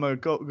match, and I'm gonna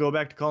go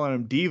back to calling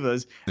them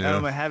Divas, and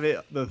I'm gonna have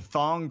it the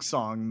Thong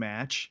Song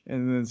match,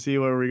 and then see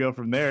where we go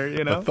from there.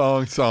 A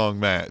Thong Song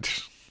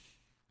match.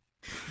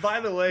 By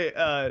the way,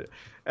 at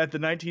the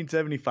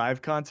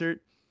 1975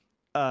 concert,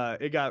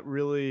 it got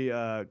really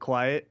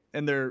quiet,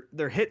 and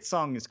their hit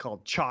song is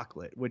called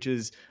 "Chocolate," which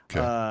has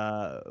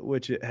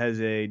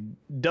a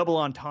double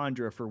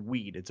entendre for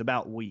weed. It's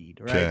about weed,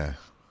 right? Okay.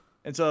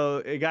 And so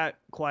it got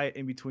quiet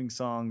in between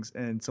songs,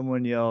 and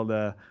someone yelled,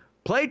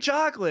 "Play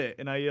Chocolate,"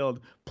 and I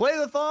yelled, "Play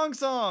the Thong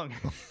Song."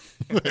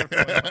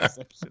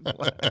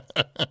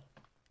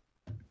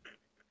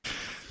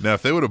 Now,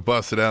 if they would have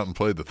busted out and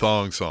played the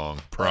Thong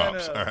Song,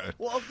 props. All right.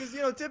 Well, because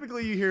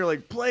typically you hear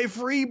like "Play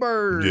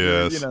Freebird,"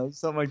 yes, or,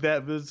 something like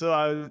that. But so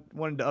I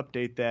wanted to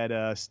update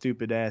that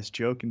stupid ass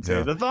joke and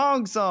say the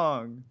Thong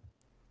Song.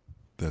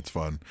 That's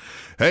fun.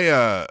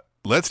 Hey,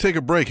 let's take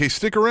a break. Hey,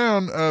 stick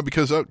around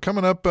because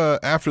coming up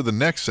after the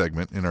next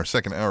segment in our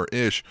second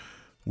hour-ish,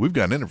 we've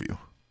got an interview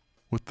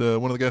with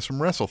one of the guys from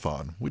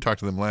WrestleThon. We talked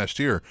to them last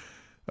year.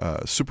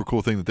 Super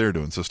cool thing that they're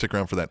doing, so stick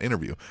around for that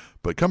interview.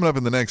 But coming up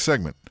in the next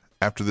segment,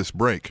 after this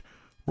break,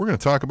 we're going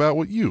to talk about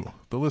what you,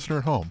 the listener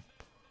at home,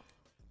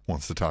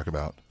 wants to talk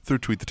about through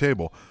Tweet the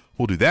Table.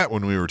 We'll do that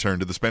when we return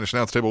to the Spanish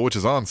Announce Table, which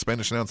is on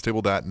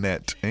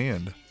SpanishAnnounceTable.net.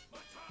 And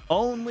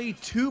only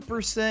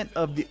 2%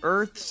 of the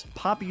Earth's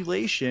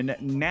population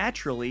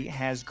naturally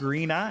has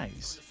green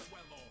eyes.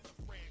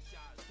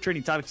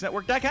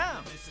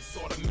 TrainingTopicsNetwork.com. This is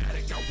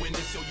automatic. I win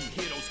this, so you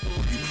hear those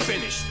you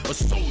finished a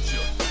soldier,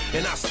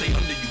 and I stay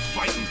under you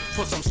fighting.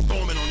 Plus I'm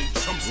storming on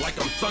these chumps like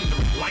I'm thunder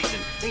and lightning.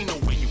 Ain't no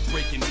way you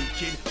breaking me,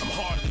 kid. I'm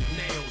harder than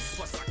nails.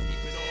 Plus I keep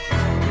it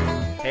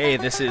on. Hey,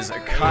 this is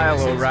Kyle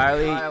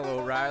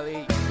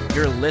O'Reilly.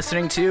 You're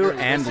listening to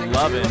and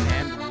loving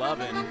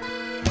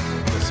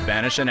the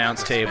Spanish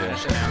Announce Table.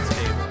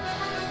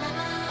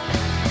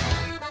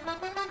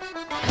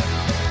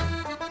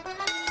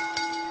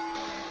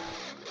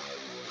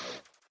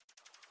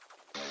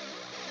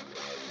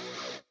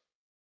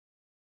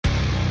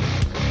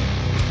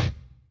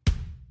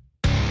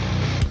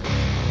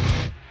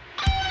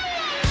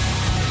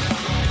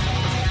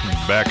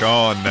 back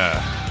on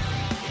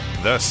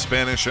the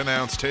Spanish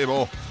Announce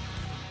Table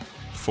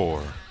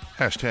for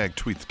hashtag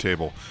Tweet the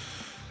Table.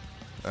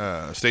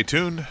 Stay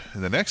tuned.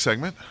 In the next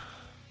segment,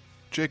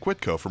 Jake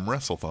Whitco from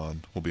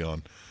WrestleThon will be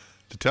on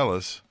to tell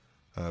us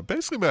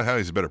basically about how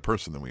he's a better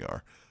person than we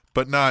are,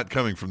 but not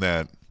coming from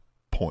that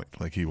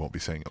point. Like, he won't be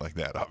saying it like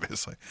that,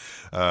 obviously.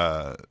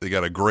 They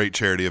got a great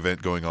charity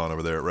event going on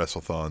over there at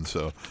WrestleThon,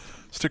 so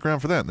stick around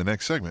for that in the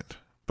next segment.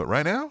 But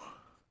right now,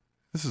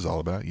 this is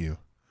all about you,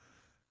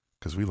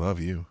 because we love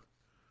you.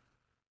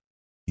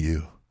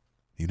 You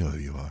know who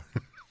you are.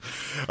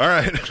 All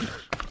right.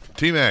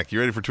 T-Mac, you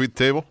ready for Tweet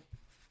the Table?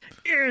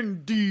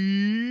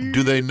 Indeed.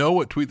 Do they know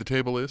what Tweet the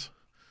Table is?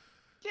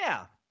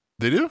 Yeah.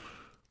 They do?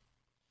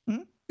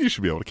 You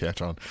should be able to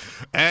catch on.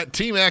 At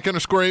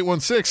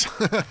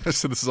TMac_816.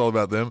 So this is all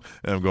about them,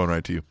 and I'm going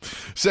right to you.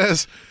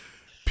 Says,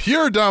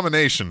 pure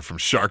domination from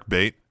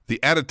Sharkbait.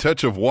 The added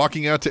touch of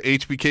walking out to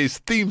HBK's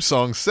theme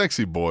song,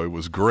 Sexy Boy,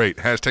 was great.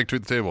 Hashtag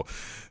Tweet the Table.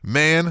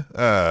 Man,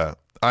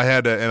 I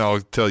had to, and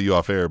I'll tell you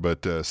off air,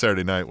 but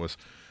Saturday night was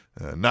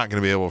not going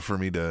to be able for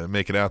me to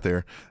make it out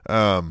there.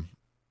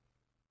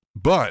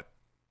 But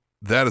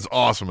that is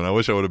awesome, and I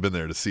wish I would have been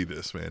there to see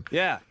this, man.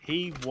 Yeah,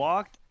 he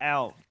walked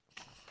out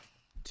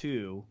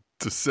to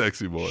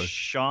Sexy Boy.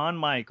 Shawn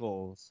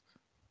Michaels,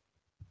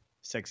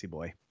 Sexy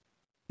Boy.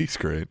 He's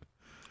great.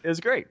 It was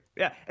great.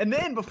 Yeah. And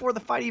then before the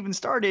fight even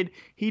started,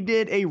 he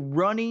did a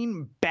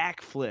running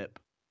backflip.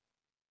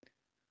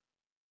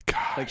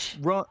 Gosh.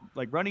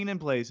 Like running in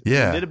place.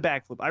 Yeah. He did a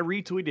backflip. I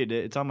retweeted it.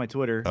 It's on my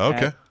Twitter.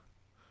 Okay.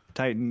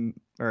 Titan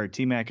or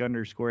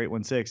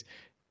TMac_816.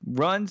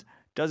 Runs,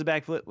 does a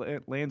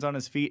backflip, lands on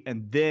his feet,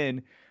 and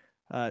then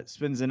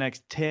spends the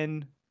next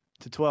 10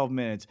 to 12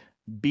 minutes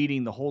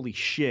beating the holy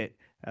shit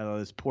out of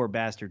this poor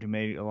bastard who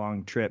made a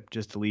long trip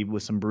just to leave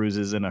with some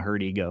bruises and a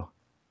hurt ego.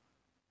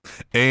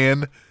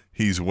 And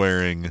he's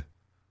wearing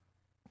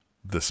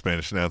the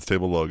Spanish Announce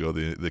Table logo,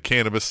 the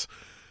cannabis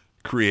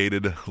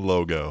created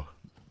logo,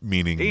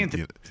 meaning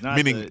not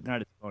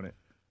his opponent.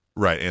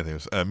 Right, Anthony,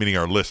 meaning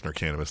our listener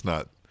cannabis,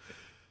 not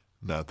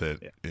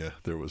that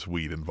there was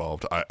weed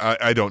involved.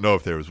 I don't know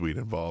if there was weed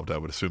involved. I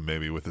would assume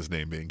maybe with his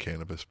name being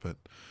cannabis, but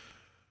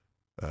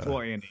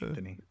Or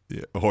Anthony.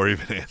 Yeah, or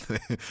even Anthony.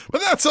 But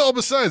that's all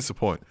besides the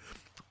point.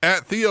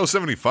 At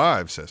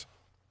Theo75 says,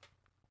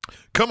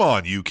 come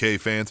on, UK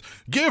fans.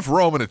 Give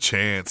Roman a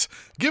chance.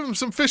 Give him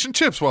some fish and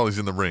chips while he's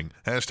in the ring.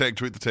 Hashtag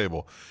Tweet the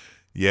Table.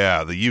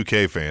 Yeah, the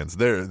UK fans,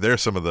 they're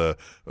some of the,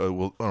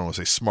 well, I don't want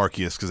to say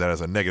smarkiest because that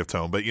has a negative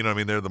tone, but you know what I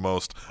mean? They're the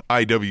most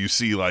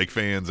IWC-like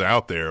fans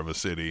out there of a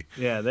city.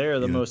 Yeah, they're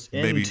the most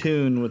in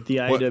tune with the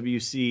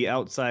IWC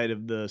outside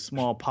of the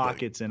small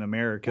pockets in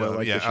America. Well,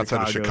 like the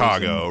outside of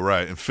Chicago,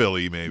 right, and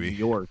Philly maybe. New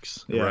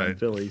York's, right. And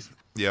Phillies.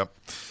 Yep.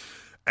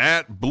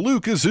 At Blue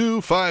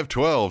Kazoo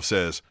 512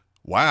 says,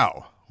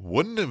 wow,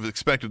 wouldn't have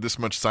expected this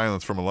much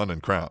silence from a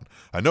London crowd.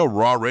 I know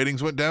Raw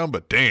ratings went down,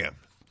 but damn,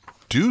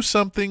 do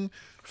something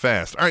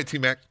fast. All right,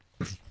 T-Mac.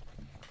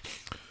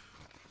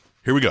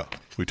 Here we go.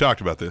 We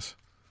talked about this.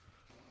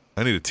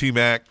 I need a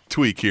T-Mac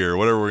tweak here,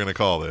 whatever we're going to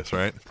call this,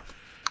 right?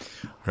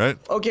 Right?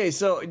 Okay,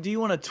 so do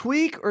you want a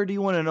tweak or do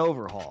you want an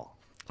overhaul?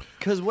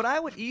 Because what I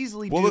would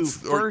easily do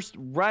first,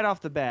 right off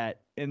the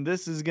bat, and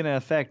this is going to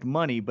affect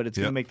money, but it's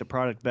going to make the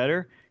product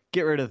better,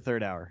 get rid of the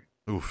third hour.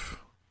 Oof.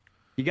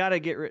 You got to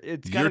get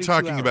rid. You're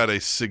talking about a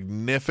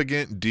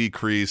significant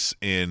decrease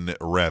in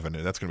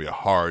revenue. That's going to be a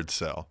hard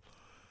sell.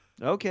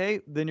 Okay,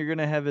 then you're going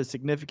to have a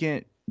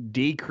significant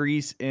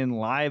decrease in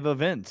live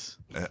events.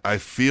 I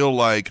feel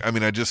like,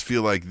 I just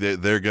feel like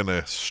they're going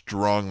to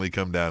strongly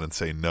come down and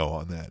say no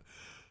on that.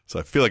 So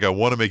I feel like I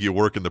want to make you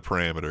work in the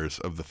parameters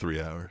of the 3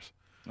 hours.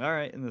 All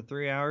right, in the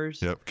 3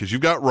 hours. Yep, because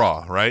you've got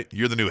Raw, right?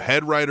 You're the new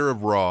head writer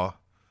of Raw.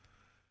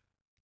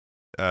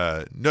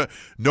 No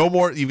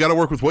more. You've got to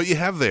work with what you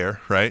have there,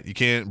 right? You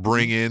can't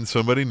bring in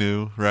somebody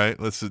new, right?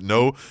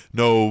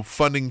 No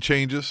funding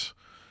changes,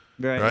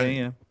 right?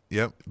 Yeah.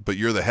 Yep, but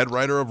you're the head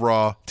writer of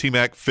Raw.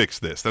 T-Mac, fix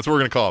this. That's what we're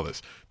going to call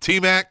this.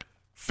 T-Mac,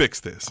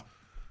 fix this.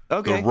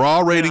 Okay. The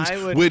Raw ratings,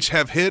 which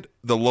have hit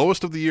the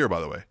lowest of the year,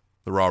 by the way.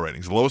 The Raw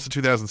ratings, the lowest of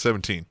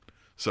 2017.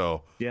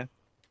 So, yeah.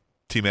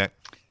 T-Mac,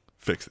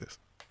 fix this.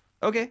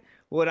 Okay.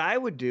 What I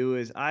would do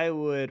is I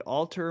would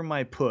alter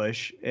my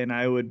push, and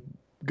I would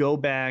go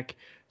back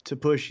to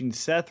pushing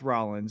Seth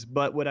Rollins.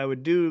 But what I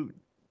would do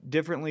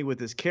differently with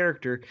this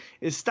character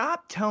is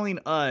stop telling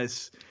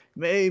us,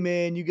 hey,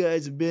 man, you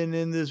guys have been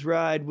in this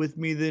ride with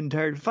me the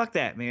entire... Fuck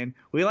that, man.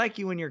 We like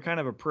you when you're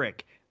kind of a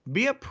prick.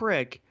 Be a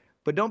prick,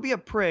 but don't be a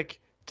prick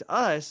to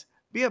us.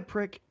 Be a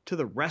prick to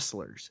the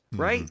wrestlers,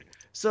 right? Mm-hmm.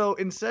 So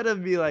instead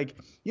of be like,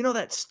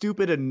 that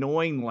stupid,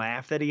 annoying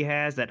laugh that he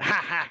has, that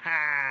ha, ha,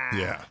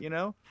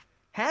 ha,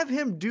 have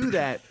him do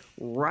that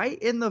right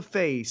in the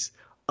face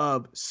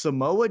of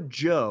Samoa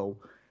Joe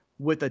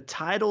with a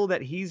title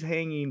that he's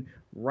hanging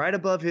right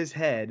above his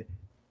head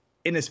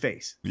in his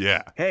face.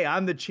 Yeah. Hey,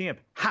 I'm the champ.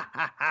 Ha,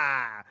 ha,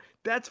 ha.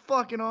 That's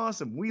fucking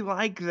awesome. We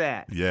like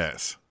that.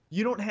 Yes.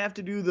 You don't have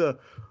to do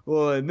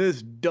in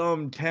this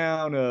dumb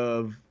town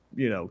of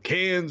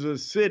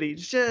Kansas City.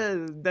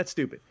 That's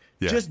stupid.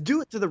 Yeah. Just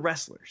do it to the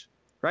wrestlers,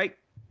 right?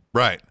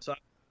 Right. So I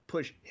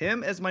push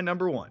him as my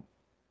number one.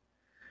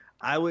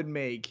 I would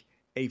make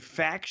a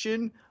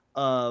faction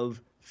of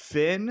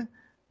Finn,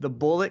 the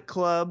Bullet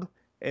Club,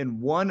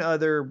 and one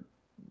other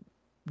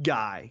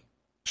guy,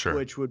 Sure.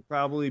 which would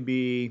probably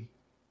be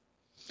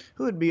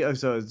who would be? Oh,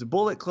 so it's the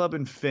Bullet Club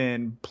and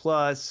Finn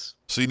plus.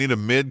 So you need a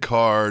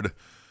mid-card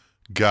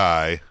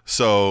guy.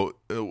 So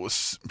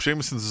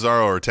Sheamus and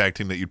Cesaro are a tag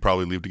team that you'd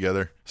probably leave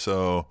together.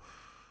 So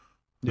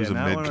who's Yeah, a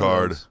not one of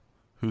mid-card? those.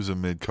 Who's a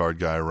mid-card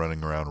guy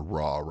running around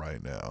Raw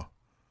right now?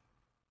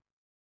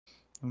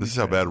 Let me This is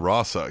how think. bad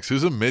Raw sucks.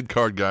 Who's a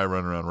mid-card guy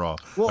running around Raw?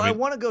 Well, I mean,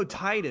 want to go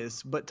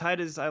Titus, but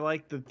Titus, I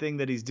like the thing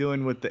that he's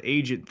doing with the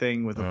agent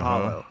thing with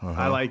Apollo.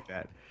 I like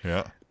that.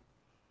 yeah.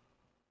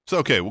 So,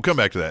 okay, we'll come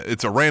back to that.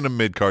 It's a random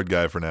mid-card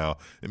guy for now.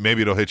 And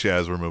maybe it'll hit you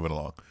as we're moving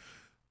along.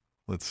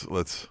 Let's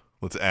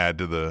add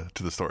to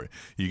the story.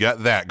 You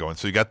got that going.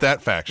 So you got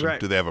that faction. Right.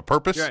 Do they have a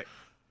purpose? Right.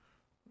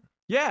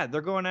 Yeah,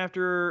 they're going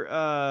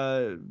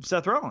after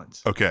Seth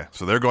Rollins. Okay,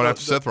 so they're going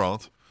after Seth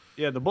Rollins.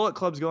 Yeah, the Bullet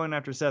Club's going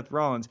after Seth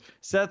Rollins.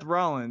 Seth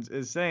Rollins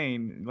is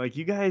saying, like,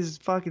 you guys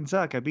fucking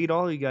suck. I beat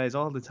all you guys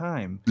all the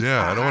time.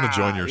 Yeah, I don't want to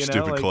join your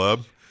stupid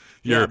club.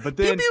 Your but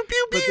then, pew, pew,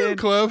 pew, but pew then-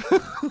 club.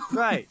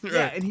 Right.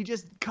 Yeah, and he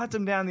just cuts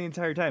him down the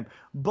entire time.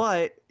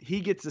 But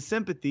he gets the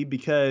sympathy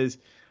because,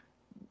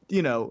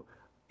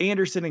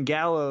 Anderson and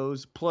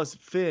Gallows plus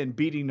Finn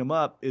beating him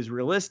up is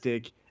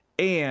realistic,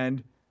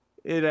 and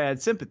it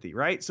adds sympathy,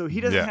 right? So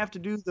he doesn't have to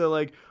do the,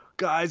 like,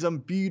 guys, I'm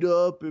beat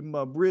up and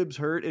my ribs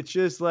hurt. It's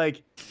just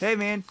like, hey,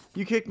 man,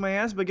 you kicked my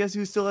ass, but guess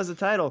who still has a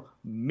title?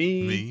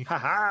 Me.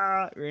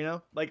 Ha-ha.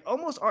 Like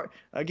almost,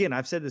 again,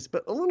 I've said this,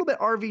 but a little bit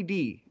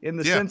RVD in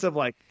the sense of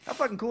like, how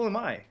fucking cool am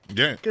I?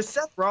 Yeah. Because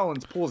Seth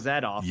Rollins pulls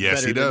that off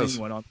Yes, better he than does.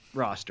 anyone on the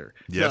roster.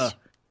 Yes. So,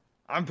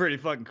 I'm pretty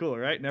fucking cool,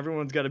 right? And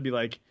everyone's got to be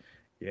like,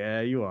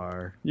 yeah, you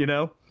are,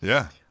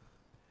 Yeah.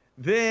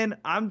 Then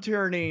I'm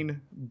turning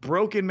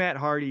broken Matt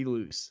Hardy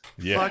loose.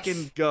 Yes.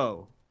 Fucking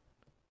go.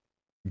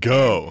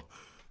 Go.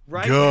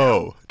 Right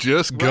Go.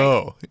 Just Right.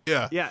 go.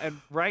 Yeah. Yeah, and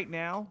right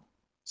now,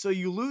 so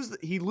he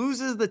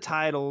loses the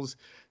titles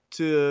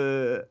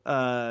to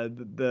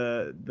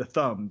the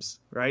thumbs,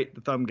 right?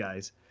 The thumb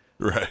guys.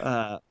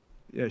 Right.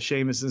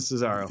 Sheamus and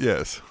Cesaro.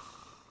 Yes.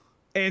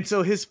 And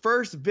so his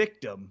first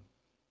victim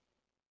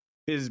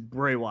is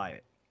Bray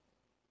Wyatt.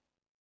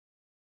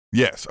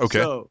 Yes. Okay.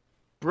 So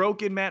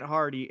broken Matt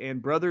Hardy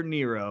and Brother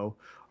Nero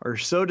are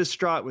so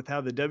distraught with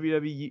how the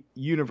WWE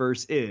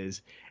universe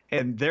is,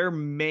 and their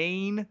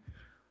main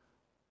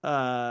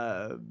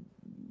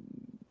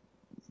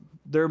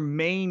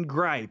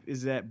gripe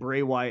is that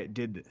Bray Wyatt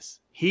did this.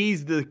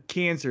 He's the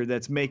cancer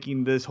that's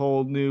making this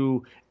whole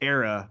new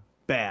era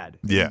bad.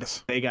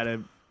 Yes. They got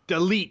to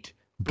delete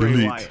Bray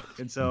Delete. Wyatt.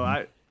 And so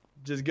I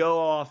just go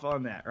off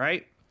on that,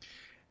 right?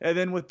 And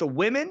then with the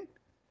women,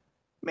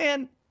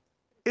 man,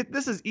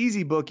 this is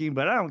easy booking,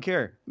 but I don't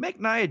care. Make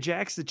Nia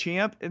Jax the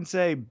champ and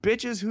say,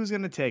 bitches, who's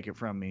going to take it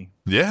from me?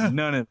 Yeah.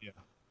 None of you.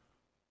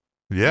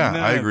 Yeah. No.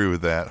 I agree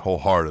with that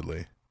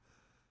wholeheartedly.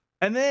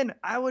 And then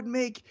I would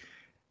make,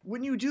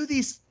 when you do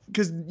these,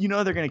 because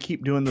they're going to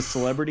keep doing the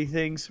celebrity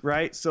things,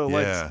 right? So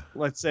Yeah.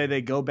 let's say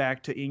they go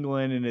back to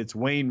England and it's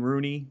Wayne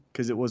Rooney,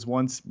 because it was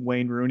once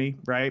Wayne Rooney,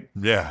 right?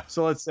 Yeah.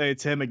 So let's say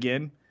it's him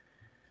again.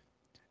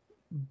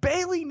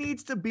 Bailey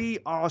needs to be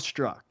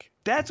awestruck.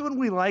 That's when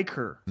we like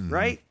her,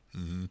 right?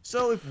 Mm-hmm.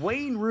 So if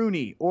Wayne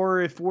Rooney,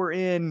 or if we're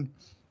in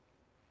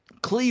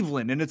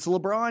Cleveland and it's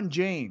LeBron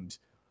James,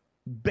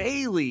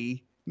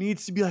 Bailey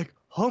needs to be like,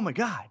 oh my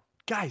God,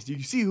 guys, do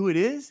you see who it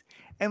is?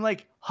 And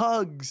like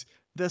hugs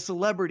the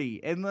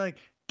celebrity and like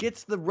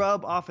gets the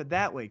rub off it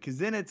that way. Cause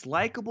then it's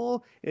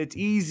likable. It's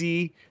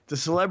easy. The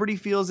celebrity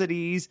feels at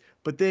ease,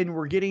 but then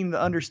we're getting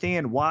to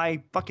understand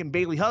why fucking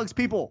Bailey hugs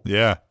people.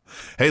 Yeah.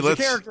 Hey, It's a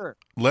character.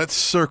 let's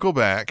circle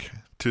back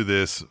to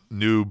this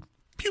new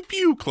pew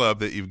pew club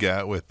that you've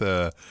got with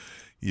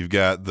you've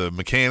got the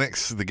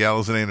mechanics, the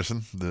Gallows and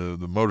Anderson, the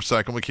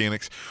motorcycle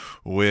mechanics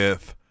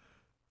with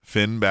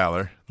Finn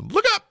Balor.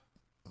 Look up.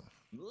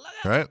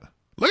 Right?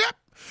 Look up.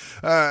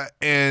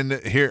 And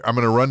here I'm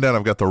going to run down.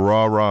 I've got the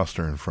Raw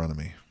roster in front of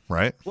me,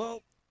 right?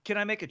 Well, can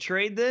I make a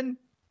trade then?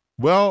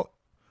 Well,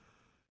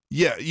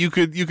 yeah, you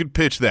could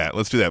pitch that.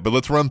 Let's do that. But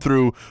let's run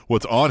through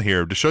what's on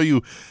here to show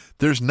you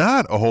there's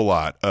not a whole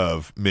lot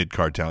of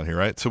mid-card talent here,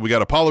 right? So we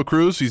got Apollo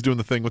Crews. He's doing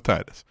the thing with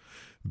Titus.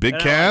 Big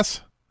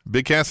Cass and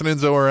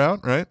Enzo are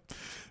out, right?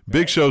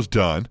 Big Show's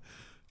done.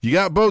 You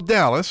got Bo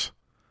Dallas,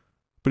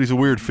 but he's a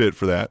weird fit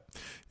for that.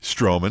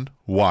 Strowman,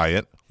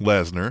 Wyatt,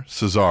 Lesnar,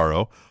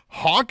 Cesaro,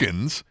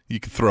 Hawkins,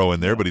 you could throw in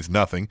there, but he's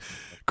nothing.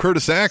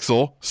 Curtis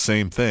Axel,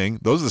 same thing.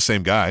 Those are the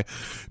same guy.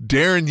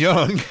 Darren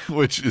Young,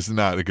 which is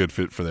not a good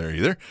fit for there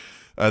either.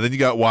 Then you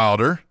got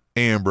Wilder,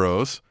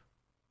 Ambrose,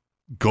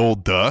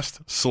 Gold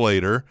Dust,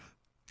 Slater,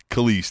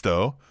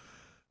 Kalisto,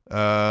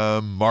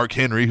 Mark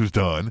Henry, who's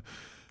done.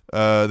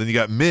 Then you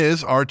got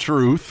Miz,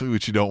 R-Truth,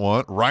 which you don't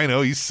want.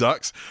 Rhino, he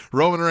sucks.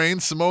 Roman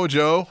Reigns, Samoa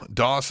Joe,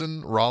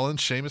 Dawson, Rollins,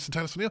 Sheamus, and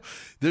Titus O'Neil.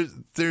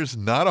 There's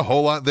not a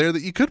whole lot there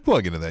that you could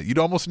plug into that. You'd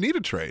almost need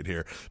a trade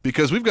here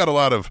because we've got a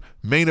lot of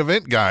main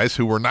event guys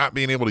who we're not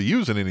being able to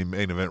use in any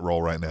main event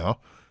role right now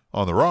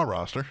on the Raw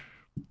roster.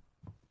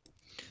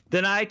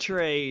 Then I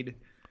trade,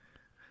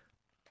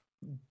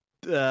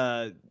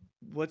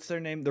 what's their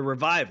name? The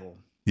Revival.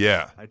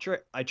 Yeah.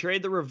 I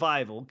trade the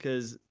Revival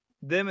because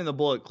them and the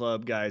Bullet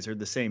Club guys are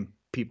the same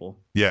people.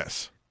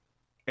 Yes.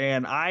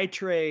 And I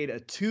trade a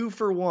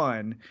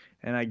 2-for-1,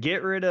 and I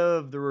get rid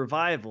of the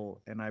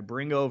Revival, and I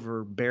bring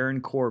over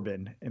Baron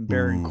Corbin, and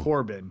Baron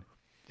Corbin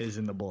is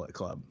in the Bullet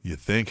Club. You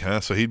think,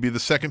 huh? So he'd be the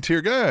second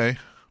tier guy.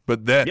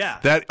 But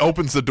that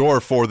opens the door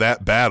for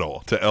that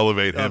battle to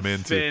elevate him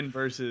into Finn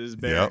versus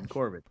Baron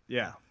Corbin.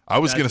 Yeah. I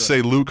was going to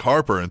say Luke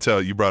Harper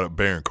until you brought up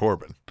Baron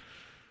Corbin.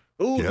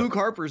 Ooh, Luke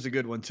Harper's a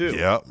good one too.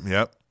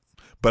 Yep.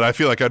 But I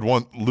feel like I'd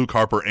want Luke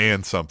Harper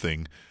and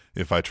something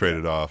if I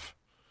traded off.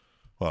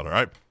 Well, all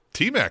right.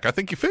 T-Mac, I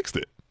think you fixed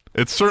it.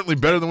 It's certainly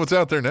better than what's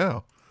out there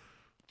now.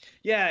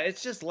 Yeah,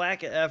 it's just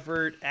lack of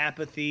effort,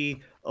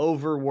 apathy,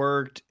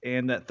 overworked,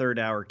 and that third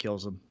hour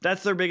kills them.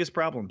 That's their biggest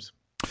problems.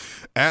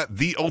 At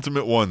The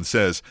Ultimate One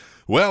says,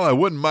 well, I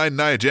wouldn't mind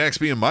Nia Jax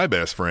being my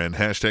best friend.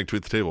 Hashtag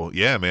tweet the table.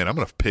 Yeah, man, I'm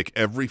going to pick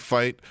every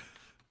fight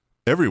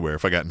everywhere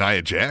if I got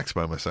Nia Jax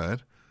by my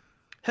side.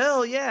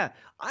 Hell yeah.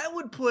 I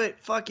would put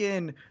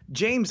fucking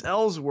James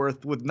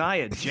Ellsworth with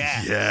Nia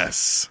Jax.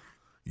 Yes.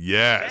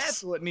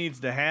 That's what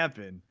needs to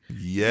happen.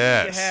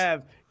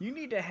 Yes. You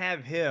need to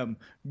have him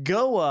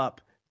go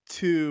up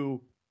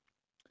to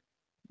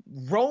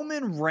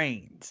Roman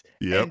Reigns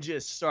and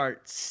just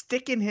start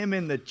sticking him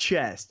in the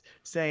chest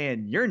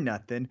saying, you're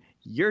nothing.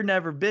 You're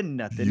never been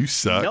nothing. You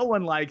suck. No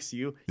one likes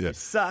you. Yeah. You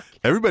suck.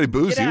 Everybody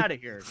boos you. Get out of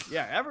here.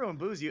 Yeah, everyone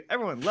boos you.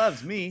 Everyone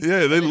loves me.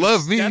 Yeah, they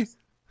love me.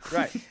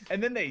 Right.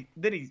 And then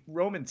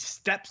Roman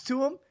steps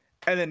to him,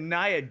 and then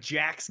Nia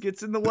Jax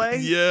gets in the way.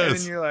 Yes. And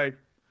then you're like,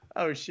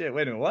 oh shit,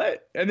 wait a minute,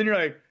 what? And then you're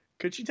like,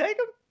 could she take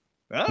him?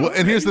 Oh, well,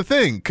 and here's the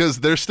thing, because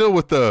they're still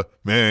with the,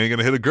 man, I ain't going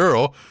to hit a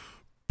girl,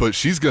 but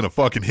she's going to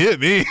fucking hit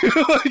me.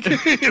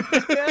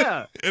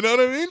 Yeah. You know what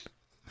I mean?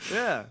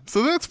 Yeah.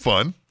 So that's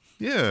fun.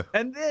 Yeah.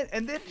 And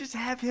then just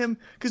have him,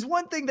 because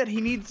one thing that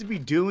he needs to be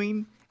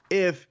doing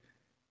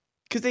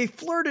because they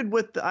flirted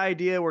with the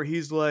idea where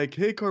he's like,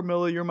 hey,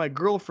 Carmella, you're my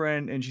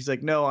girlfriend. And she's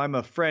like, no, I'm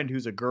a friend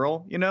who's a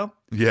girl, you know?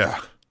 Yeah.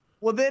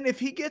 Well, then if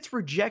he gets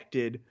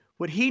rejected,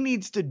 what he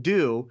needs to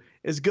do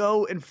is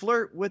go and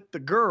flirt with the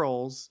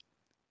girls.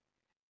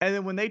 And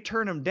then when they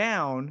turn him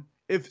down,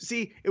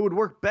 it would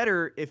work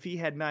better if he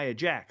had Nia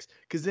Jax,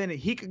 because then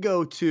he could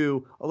go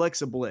to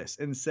Alexa Bliss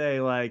and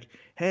say like,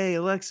 hey,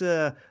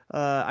 Alexa,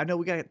 I know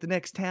we got the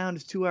next town.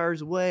 It's 2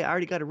 hours away. I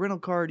already got a rental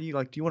car. Do you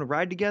want to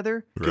ride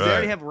together? Because they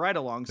already have a ride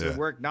along. So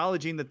we're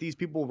acknowledging that these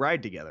people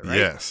ride together, right?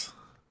 Yes.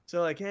 So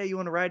like, hey, you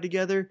want to ride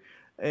together?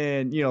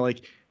 And,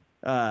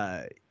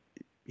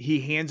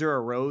 he hands her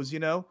a rose,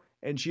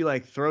 and she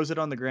like throws it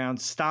on the ground,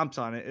 stomps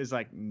on it, is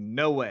like,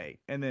 no way.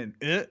 And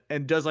then,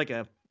 and does like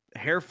a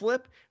hair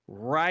flip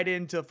right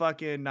into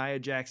fucking Nia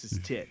Jax's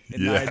tit.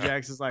 And Nia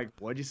Jax is like,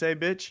 what'd you say,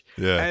 bitch?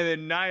 Yeah. And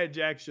then Nia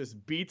Jax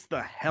just beats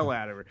the hell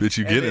out of her. Bitch,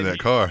 you get in that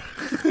car.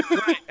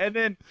 Right. And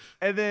then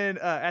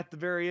at the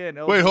very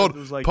end, wait, hold,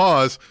 was like,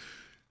 pause.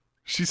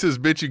 She says,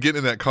 bitch, you get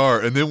in that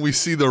car. And then we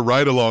see the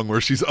ride along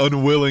where she's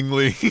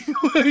unwillingly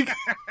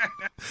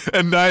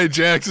and Nia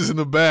Jax is in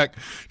the back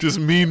just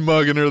mean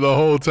mugging her the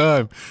whole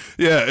time.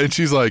 Yeah. And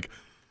she's like,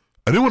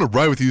 I didn't want to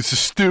ride with you. This is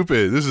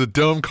stupid. This is a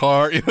dumb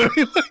car. You know what I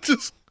mean? Like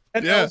just.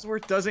 And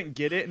Ellsworth doesn't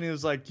get it, and he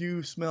was like,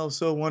 you smell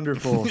so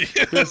wonderful.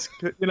 Yes.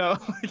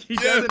 He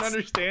doesn't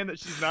understand that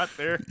she's not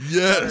there.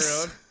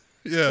 Yes. On her own.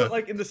 Yeah. But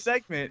like in the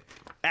segment,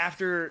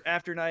 after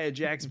Nia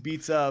Jax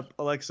beats up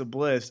Alexa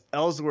Bliss,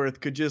 Ellsworth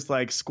could just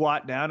like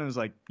squat down and was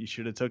like, you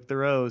should have took the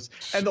rose.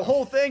 And the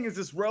whole thing is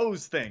this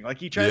rose thing. Like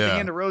he tries to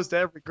hand a rose to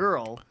every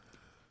girl.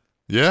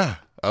 Yeah.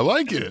 I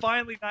like it. And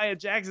finally, Nia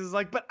Jax is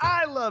like, but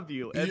I love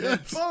you. And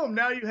then boom,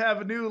 now you have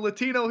a new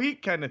Latino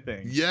heat kind of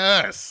thing.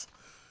 Yes.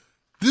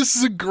 This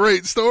is a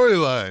great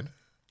storyline.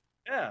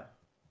 Yeah.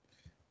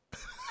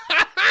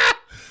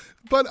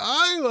 But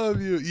I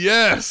love you.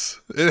 Yes.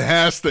 It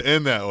has to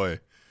end that way.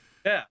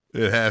 Yeah.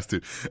 It has to.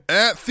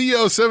 At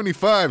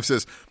Theo75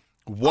 says,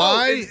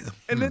 why?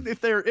 And then if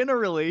they're in a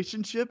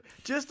relationship,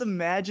 just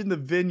imagine the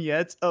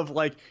vignettes of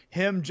like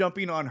him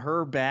jumping on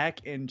her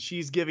back and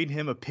she's giving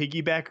him a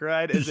piggyback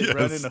ride as they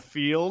run in a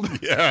field.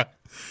 Yeah.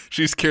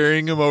 She's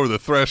carrying him over the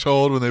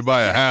threshold when they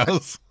buy a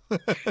house.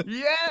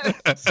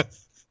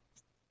 Yes.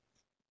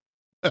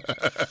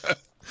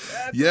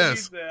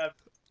 Yes.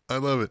 I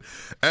love it.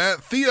 At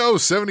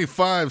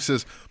Theo75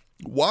 says,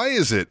 why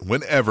is it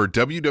whenever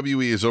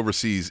WWE is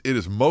overseas, it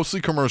is mostly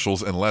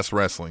commercials and less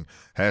wrestling?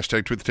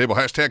 Hashtag tweet the table.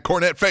 Hashtag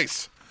Cornette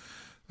face.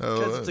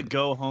 Because it's a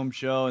go-home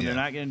show, and they're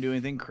not going to do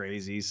anything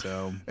crazy.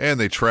 So, and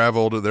they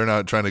traveled. They're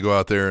not trying to go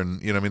out there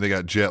and, they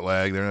got jet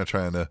lag. They're not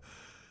trying to,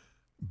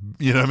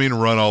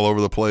 run all over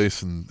the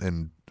place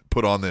and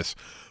put on this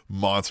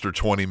monster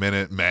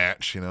 20-minute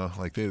match.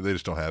 Like they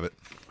just don't have it.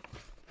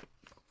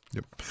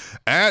 Yep.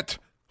 At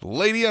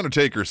Lady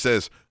Undertaker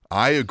says,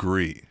 I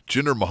agree.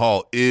 Jinder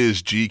Mahal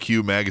is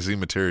GQ magazine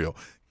material.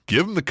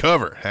 Give him the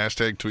cover. #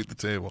 tweet the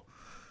table.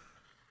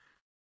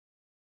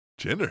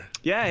 Jinder.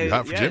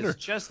 Yeah, Jinder. his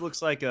chest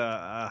looks like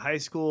a high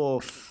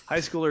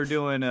schooler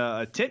doing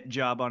a tint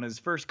job on his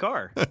first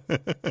car.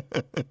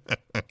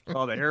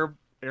 All the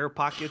air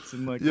pockets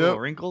and like little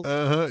wrinkles.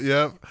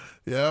 Yep.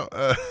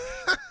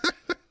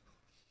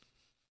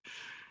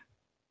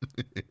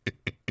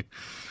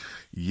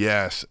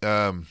 Yes.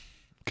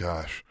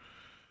 Gosh,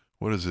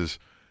 what is this?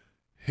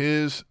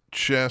 His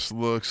chest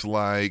looks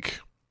like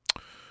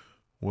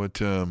what?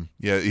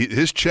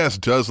 His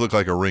chest does look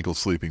like a wrinkled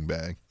sleeping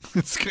bag.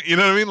 You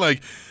know what I mean?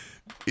 Like,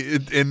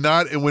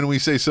 and when we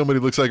say somebody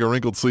looks like a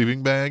wrinkled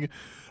sleeping bag,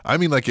 I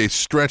mean like a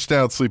stretched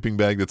out sleeping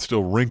bag that's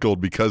still wrinkled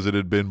because it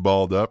had been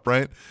balled up,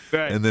 right?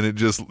 Right. And then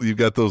you've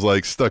got those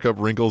like stuck up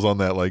wrinkles on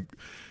that like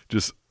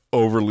just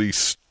overly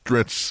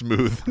stretched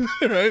smooth,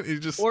 right?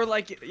 Or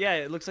like,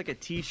 it looks like a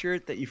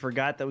T-shirt that you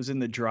forgot that was in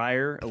the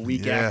dryer a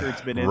week Yeah, after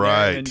it's been in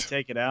right. there, and you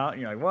take it out,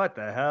 and you're like, "What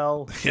the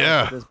hell?"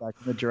 Yeah. Put this back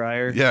in the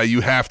dryer. Yeah,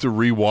 you have to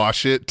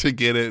rewash it to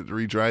get it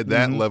redried.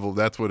 That level,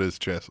 that's what his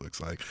chest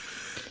looks like.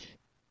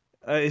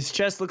 His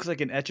chest looks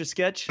like an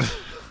Etch-a-Sketch,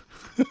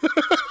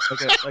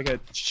 like a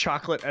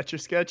chocolate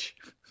Etch-a-Sketch.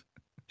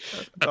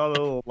 All the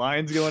little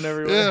lines going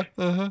everywhere.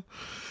 Yeah.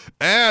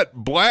 At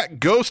Black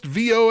Ghost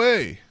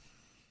VOA.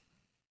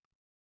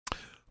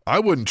 I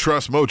wouldn't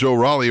trust Mojo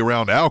Rawley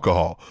around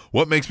alcohol.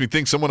 What makes me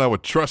think someone I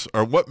would trust,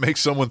 or what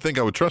makes someone think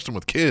I would trust him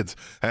with kids?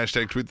 # tweet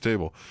the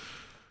table.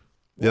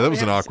 Yeah, that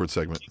was an awkward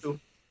segment. Yeah, Do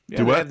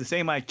they what? have the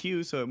same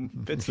IQ, so it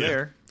fits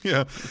there.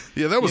 Yeah,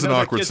 that was an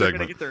awkward kids are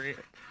gonna segment.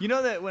 get you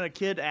know that when a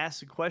kid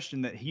asks a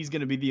question that he's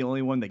going to be the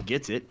only one that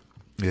gets it.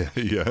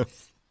 Yeah.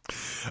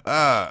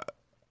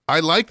 I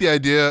like the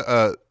idea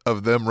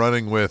of them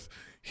running with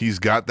he's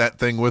got that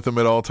thing with him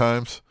at all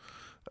times.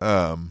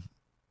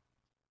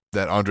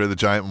 That Andre the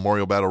Giant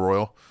Memorial Battle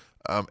Royal.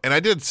 And I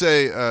did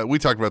say, we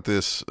talked about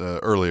this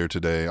earlier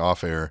today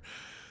off air,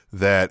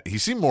 that he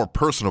seemed more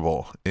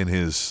personable in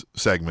his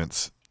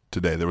segments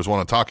today. There was one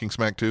on Talking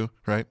Smack too,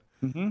 right?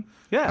 Mm-hmm.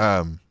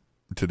 Yeah.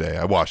 Today.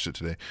 I watched it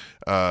today.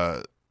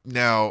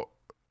 Now,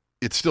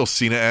 it's still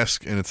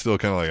Cena-esque, and it's still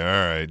kind of like, all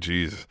right,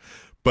 Jesus.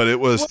 But it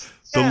was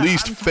the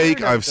least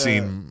fake I've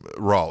seen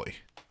Raleigh.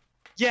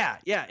 Yeah,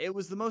 it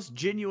was the most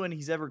genuine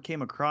he's ever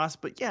came across.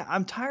 But yeah,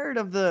 I'm tired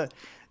of the...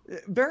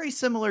 Very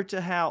similar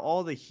to how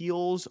all the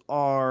heels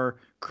are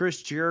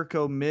Chris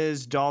Jericho,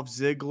 Miz, Dolph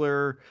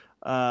Ziggler,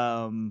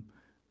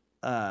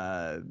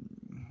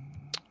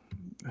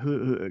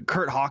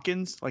 Kurt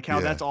Hawkins, like how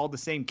that's all the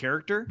same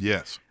character.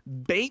 Yes.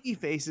 Baby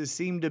faces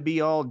seem to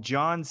be all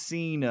John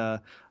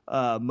Cena,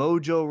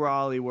 Mojo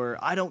Rawley, where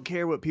I don't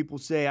care what people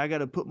say. I got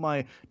to put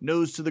my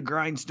nose to the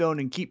grindstone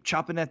and keep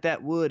chopping at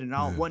that wood, and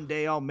one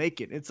day I'll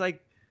make it. It's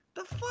like,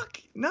 the fuck?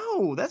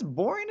 No, that's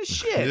boring as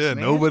shit. Yeah,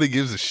 man. nobody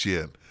gives a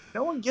shit.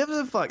 No one gives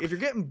a fuck. If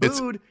you're getting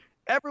booed,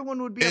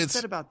 everyone would be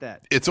upset about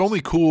that. It's only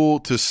cool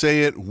to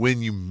say it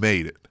when you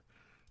made it,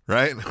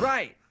 right?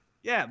 Right.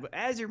 Yeah, but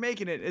as you're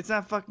making it, it's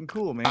not fucking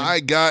cool, man. I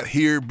got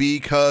here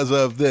because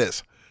of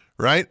this,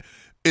 right?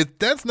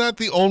 That's not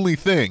the only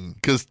thing,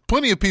 because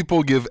plenty of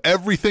people give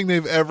everything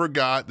they've ever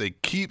got. They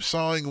keep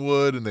sawing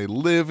wood, and they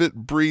live it,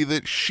 breathe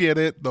it, shit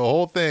it, the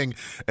whole thing,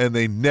 and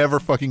they never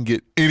fucking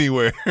get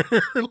anywhere,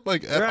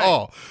 like at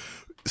all.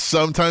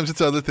 Sometimes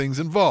it's other things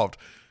involved.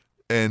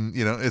 And,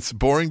 it's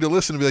boring to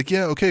listen and be like,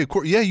 yeah, okay, of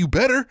course, yeah, you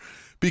better,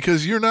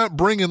 because you're not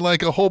bringing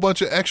like a whole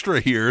bunch of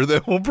extra here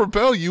that will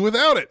propel you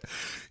without it.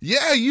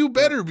 Yeah, you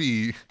better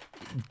be,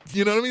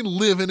 you know what I mean,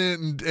 living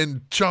it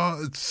and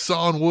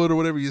sawing wood or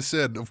whatever you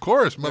said. Of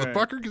course,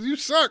 motherfucker, because you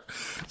suck.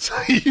 So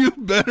you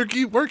better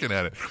keep working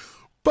at it.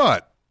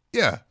 But,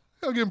 yeah,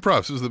 I'll give him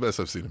props. This is the best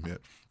I've seen him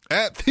yet.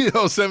 At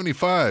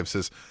Theo75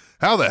 says,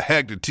 how the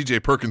heck did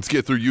TJ Perkins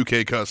get through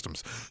UK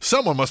customs?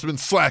 Someone must have been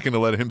slacking to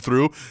let him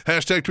through. #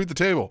 tweet the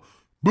table.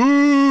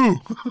 Boo!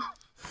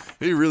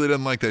 He really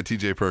doesn't like that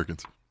TJ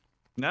Perkins.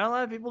 Not a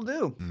lot of people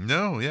do.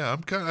 No, yeah,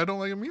 I don't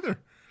like him either.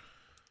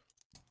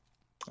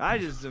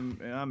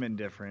 I'm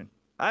indifferent.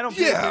 I don't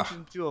pay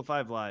attention to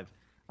 205 Live.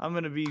 I'm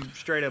going to be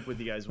straight up with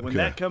you guys. When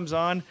that comes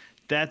on,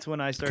 that's when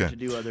I start to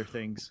do other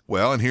things.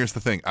 Well, and here's the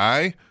thing.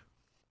 I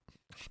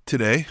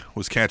today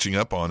was catching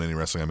up on any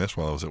wrestling I missed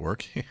while I was at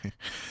work.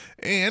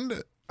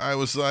 And I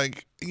was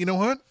like, you know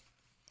what?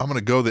 I'm going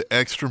to go the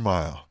extra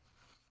mile.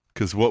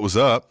 Because what was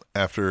up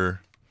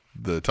after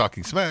the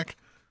Talking Smack?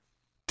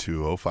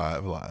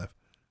 205 Live.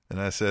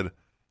 And I said,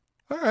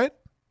 all right.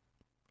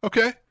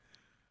 Okay.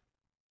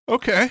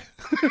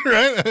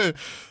 Right?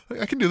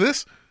 I can do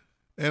this.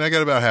 And I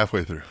got about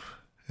halfway through.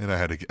 And I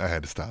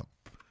had to stop.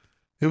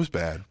 It was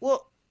bad.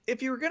 Well,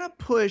 if you were going to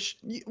push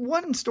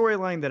one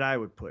storyline that I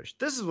would push,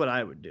 this is what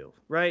I would do,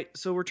 right?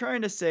 So we're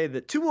trying to say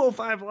that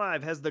 205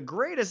 Live has the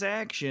greatest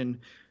action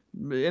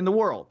in the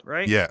world,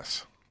 right?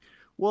 Yes.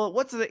 Well,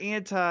 what's the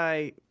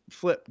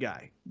anti-flip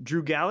guy?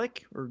 Drew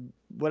Gallagher or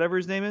whatever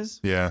his name is?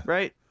 Yeah.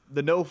 Right?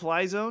 the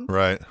no-fly zone.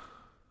 Right.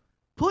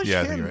 Push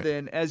Yeah, I think him you're right.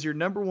 then as your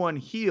number one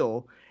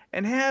heel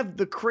and have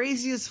the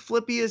craziest,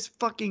 flippiest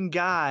fucking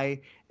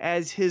guy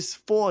as his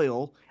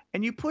foil,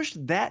 and you push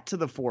that to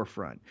the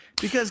forefront.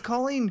 Because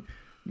calling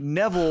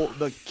Neville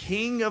the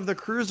king of the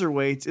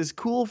cruiserweights is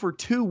cool for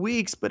 2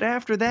 weeks, but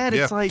after that,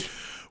 it's Yeah. like,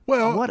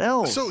 Well, what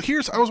else? So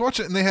I was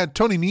watching it, and they had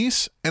Tony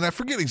Nese, and I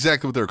forget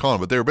exactly what they were calling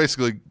him, but they were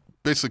basically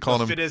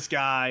calling him fittest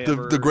guy the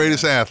ever.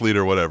 greatest athlete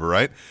or whatever,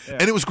 right? Yeah.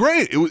 And it was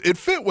great. It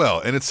fit well,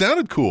 and it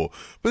sounded cool.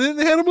 But then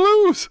they had him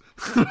lose.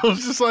 I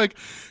was just like,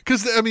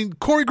 because, I mean,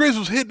 Corey Graves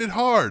was hitting it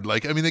hard.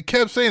 Like, I mean, they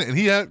kept saying it, and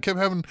he kept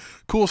having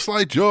cool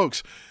slight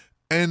jokes,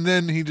 and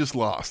then he just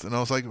lost. And I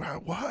was like,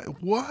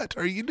 what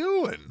are you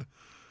doing?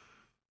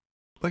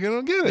 Like, I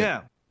don't get it.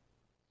 Yeah.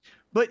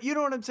 But you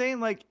know what I'm saying?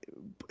 Like,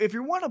 if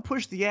you want to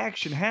push the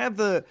action, have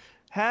the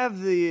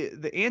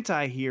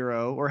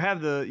anti-hero, or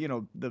have the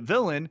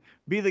villain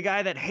be the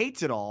guy that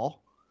hates it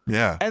all.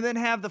 Yeah. And then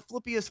have the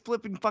flippiest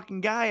flipping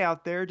fucking guy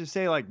out there to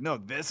say, like, no,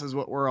 this is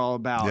what we're all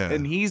about. Yeah.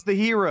 And he's the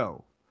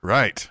hero.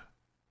 Right.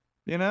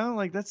 You know,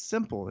 like, that's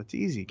simple. It's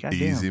easy.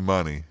 Goddamn. Easy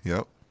money.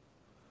 Yep.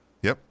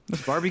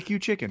 That's barbecue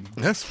chicken.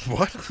 That's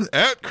what?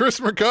 At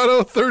Chris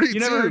Mercado 32. You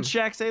never heard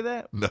Shaq say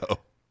that? No.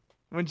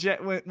 When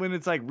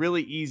it's like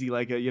really easy,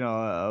 like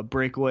a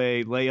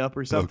breakaway layup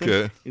or something.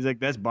 Okay. He's like,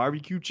 that's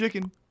barbecue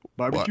chicken.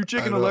 Barbecue What?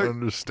 chicken I alert. don't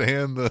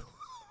understand the...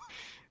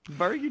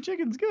 Barbecue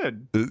chicken's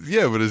good.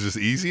 Yeah, but it's just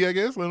easy, I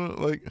guess. I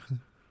don't like...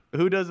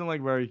 Who doesn't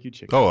like barbecue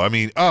chicken? Oh, I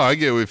mean, I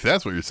get if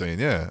that's what you're saying.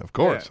 Yeah, of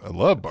course. Yeah. I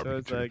love So barbecue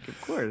it's chicken. like,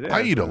 of course. Yeah,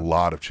 I eat a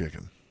lot of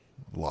chicken.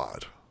 A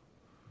lot.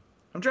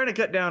 I'm trying to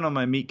cut down on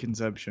my meat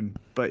consumption,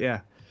 but yeah.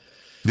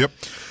 Yep.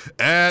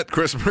 At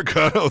Chris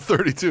Mercado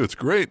 32. It's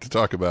great to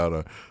talk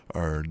about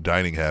our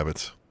dining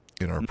habits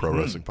in our pro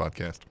wrestling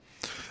podcast.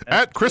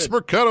 At Chris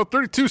Mercado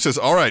 32 says,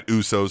 all right,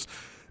 Usos,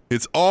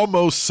 it's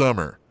almost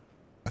summer.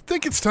 I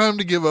think it's time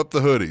to give up the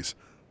hoodies.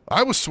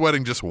 I was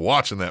sweating just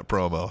watching that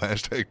promo.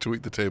 Hashtag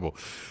tweet the table.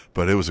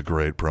 But it was a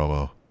great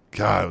promo.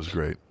 God, it was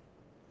great.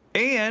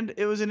 And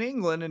it was in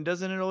England, and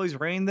doesn't it always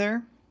rain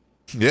there?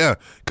 Yeah.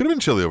 Could have been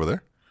chilly over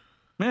there.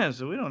 Yeah,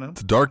 so we don't know.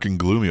 It's dark and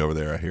gloomy over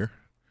there, I hear.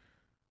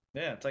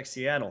 Yeah, it's like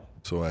Seattle.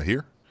 So I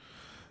hear.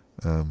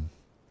 God,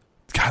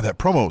 that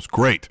promo was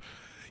great.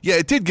 Yeah,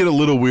 it did get a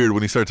little weird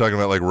when he started talking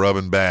about like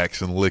rubbing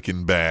backs and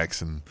licking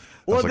backs, and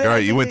I was like, all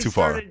right, you went too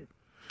far.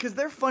 Because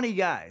they're funny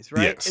guys,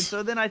 right? Yes. And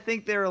so then I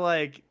think they were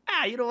like,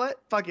 you know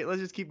what? Fuck it.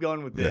 Let's just keep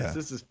going with this. Yeah.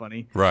 This is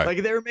funny. Right.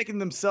 Like they were making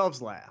themselves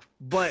laugh.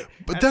 But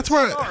that's the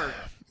where start,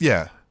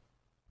 yeah.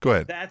 Go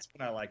ahead. that's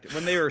when I liked it.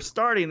 When they were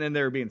starting and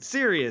they were being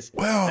serious.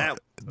 Well,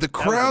 the that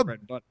was crowd bread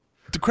and butter.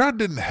 the crowd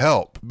didn't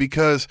help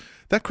because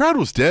that crowd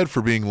was dead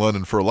for being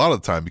London for a lot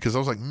of the time, because I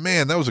was like,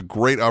 man, that was a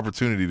great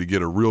opportunity to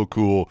get a real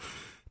cool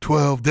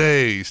 12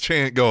 days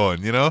chant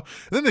going, you know? And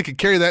then they could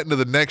carry that into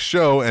the next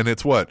show, and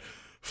it's what?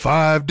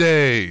 5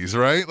 days,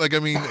 right? Like, I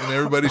mean, and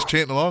everybody's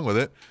chanting along with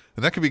it.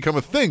 And that could become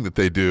a thing that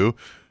they do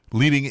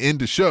leading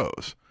into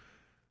shows.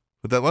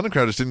 But that London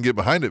crowd just didn't get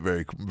behind it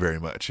very, very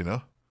much, you know?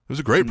 It was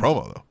a great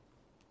promo, though.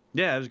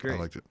 Yeah, it was great. I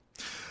liked it.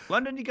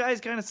 London, you guys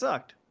kind of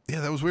sucked.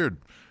 Yeah, that was weird.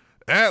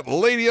 At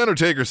Lady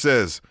Undertaker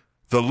says,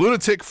 the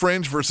Lunatic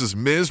Fringe versus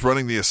Miz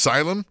running the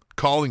Asylum,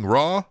 calling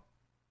Raw.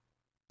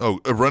 Oh,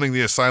 running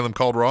the Asylum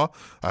called Raw.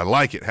 I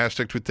like it.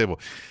 Hashtag tweet table.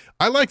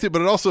 I liked it,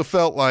 but it also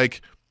felt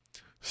like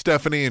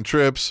Stephanie and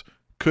Trips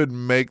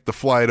couldn't make the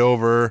flight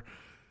over,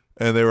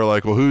 and they were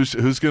like, well, who's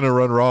going to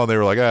run Raw? And they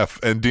were like,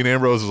 and Dean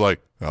Ambrose was like,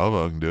 I'll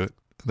fucking do it.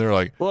 And they were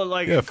like, Well,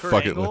 like yeah, Kurt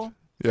fuck Angle.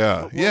 it.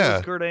 Yeah, What yeah.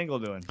 was Kurt Angle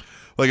doing?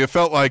 Like, it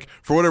felt like,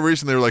 for whatever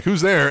reason, they were like,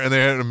 who's there? And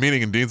they had a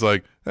meeting, and Dean's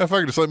like, fuck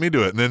it, just let me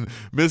do it. And then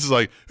Miz is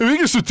like, if he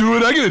gets to do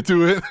it, I get to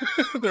do it.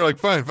 They're like,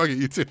 fine, fuck it,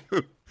 you too.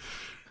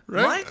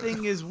 Right? My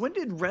thing is, when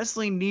did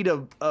wrestling need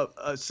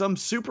some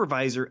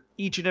supervisor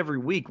each and every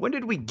week? When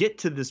did we get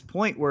to this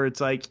point where it's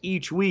like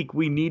each week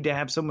we need to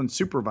have someone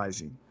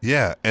supervising?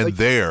 Yeah, and Like,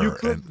 there. you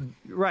couldn't- And,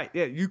 right,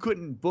 yeah, you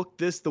couldn't book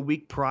this the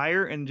week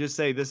prior and just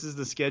say, this is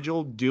the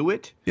schedule, do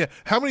it. yeah,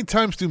 how many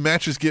times do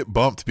matches get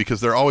bumped because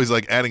they're always,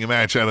 like, adding a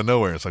match out of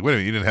nowhere? It's like, wait a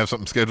minute, you didn't have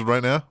something scheduled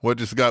right now? What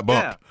just got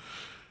bumped?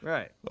 Yeah,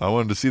 right. I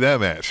wanted to see that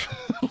match.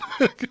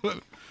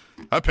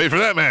 I paid for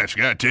that match.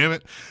 God damn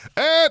it.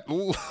 At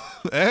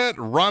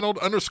Ronald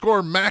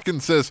 _Mackin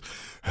says,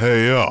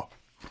 hey, yo.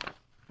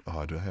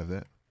 Oh, do I have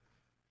that?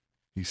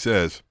 He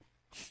says,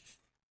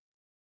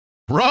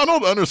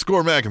 Ronald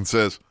 _Mackin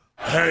says,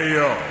 hey,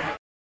 yo.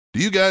 Do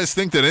you guys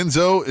think that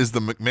Enzo is the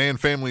McMahon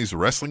family's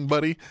wrestling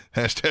buddy?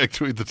 Hashtag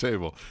tweet the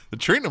table. They're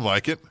treating him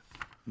like it.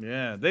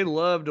 Yeah, they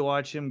love to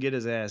watch him get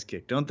his ass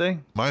kicked, don't they?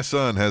 My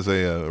son has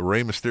a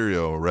Rey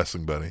Mysterio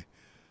wrestling buddy.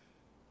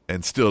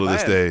 And still to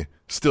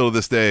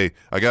this day,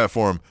 I got it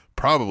for him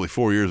probably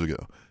 4 years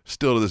ago.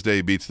 Still to this day,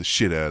 he beats the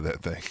shit out of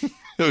that thing.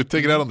 He would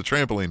take it out on the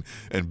trampoline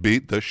and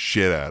beat the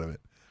shit out of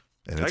it.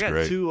 And it's I got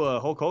great. 2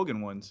 Hulk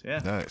Hogan ones, yeah.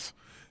 Nice.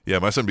 Yeah,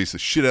 my son beats the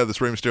shit out of this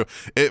Rey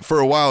Mysterio. For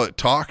a while, it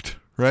talked,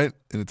 right?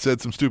 And it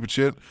said some stupid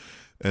shit.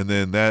 And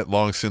then that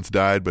long since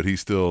died, but he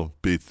still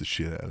beats the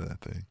shit out of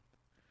that thing.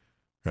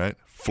 Right?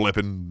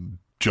 Flipping,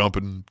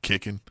 jumping,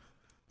 kicking.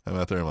 I'm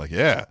out there. I'm like,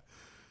 yeah.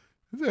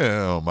 I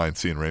don't mind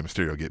seeing Rey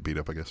Mysterio get beat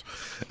up, I guess.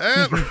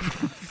 And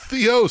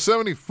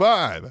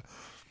Theo75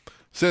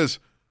 says,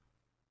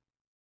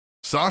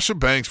 Sasha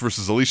Banks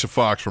versus Alicia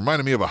Fox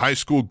reminded me of a high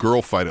school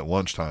girl fight at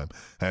lunchtime.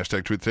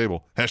 Hashtag tweet the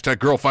table. Hashtag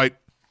girl fight.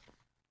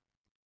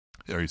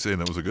 Are you saying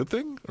that was a good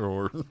thing?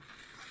 Or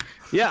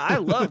Yeah, I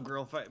love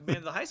girl fight.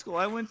 Man, the high school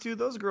I went to,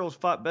 those girls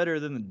fought better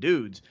than the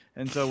dudes.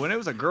 And so when it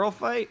was a girl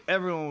fight,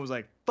 everyone was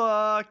like,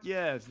 fuck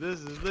yes,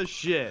 this is the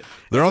shit.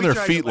 they're And on we their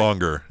tried feet to, like,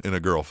 longer in a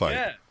girl fight.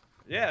 Yeah.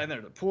 Yeah, and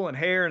they're pulling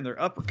hair and they're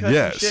uppercutting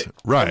Yes, and shit.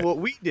 right. And what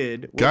we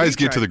did. what Guys we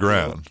get to tried the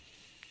ground.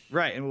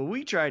 Right, and what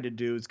we tried to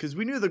do is because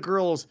we knew the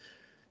girls,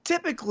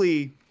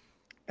 typically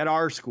at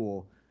our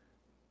school,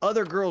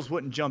 other girls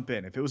wouldn't jump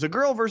in. If it was a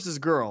girl versus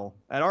girl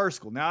at our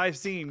school, now I've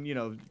seen,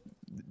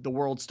 the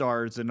World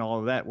Stars and all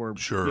of that where,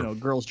 Sure.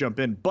 girls jump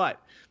in. But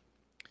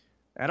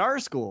at our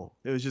school,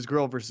 it was just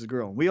girl versus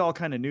girl. And we all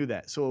kind of knew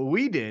that. So what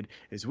we did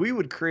is we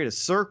would create a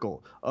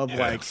circle of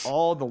like Yes.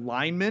 all the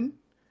linemen.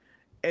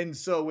 And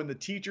so when the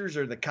teachers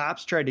or the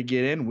cops tried to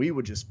get in, we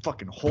would just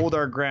fucking hold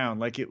our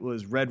ground like it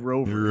was Red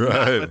Rover. You're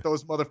Not right. let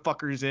those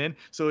motherfuckers in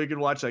so we could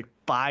watch like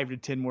 5 to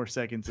 10 more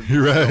seconds of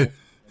You're the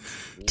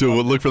right.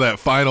 To look for that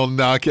final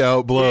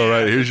knockout blow, Yeah,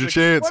 right? Here's your it's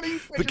chance. like, what are you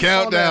The bitches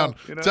countdown.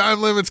 all about,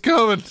 Time limit's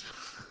coming.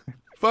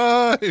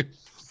 5,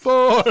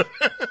 4.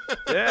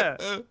 Yeah.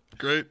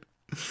 Great.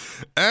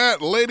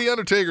 At Lady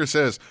Undertaker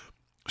says,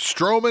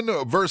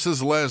 Strowman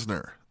versus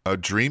Lesnar. A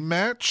dream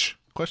match?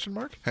 Question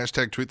mark.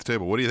 Hashtag tweet the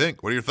table. What do you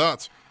think? What are your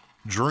thoughts?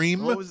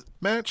 Dream What was-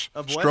 match?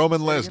 of what? Strowman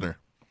Say again? Lesnar.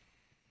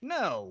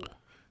 No.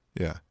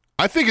 Yeah.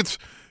 I think it's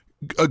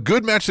a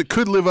good match that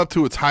could live up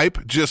to its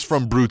hype just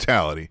from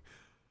brutality.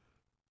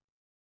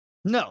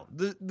 No.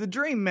 The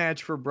dream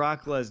match for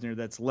Brock Lesnar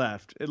that's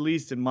left, at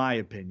least in my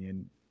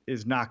opinion,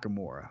 is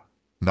Nakamura.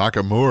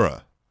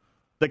 Nakamura.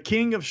 The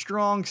king of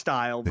strong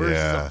style versus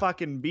Yeah. a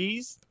fucking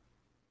beast.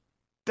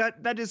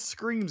 That just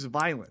screams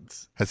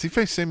violence. Has he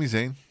faced Sami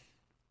Zayn?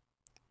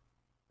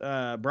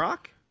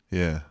 Brock?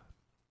 Yeah.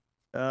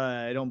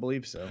 I don't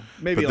believe so.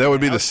 Maybe But that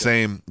would be the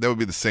same. That would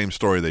be the same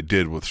story they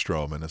did with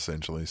Strowman,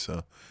 essentially.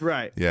 So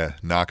Right. yeah,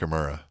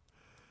 Nakamura,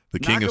 the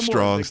king of Nakamura,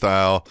 strong the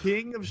style,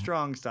 King of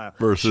strong style.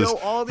 versus Show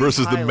all these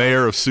versus the highlights.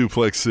 mayor of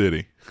Suplex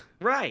City.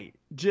 Right.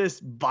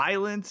 Just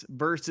violence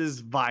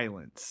versus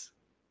violence.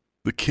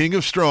 The king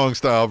of strong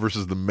style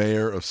versus the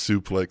mayor of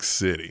Suplex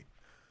City.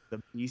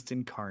 The beast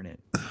incarnate.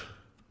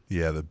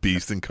 Yeah, the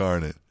beast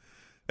incarnate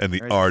and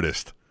the Right.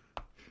 artist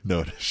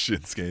known as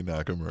Shinsuke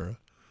Nakamura.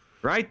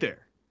 Right there.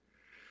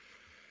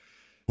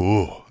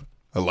 Ooh,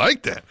 I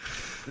like that.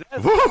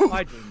 That's Woo!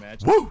 my dream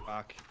match. Woo!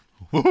 Brock.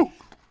 Woo!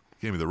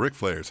 Gave me the Ric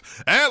Flairs.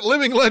 At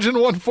Living Legend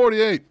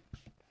 148.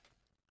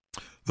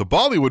 The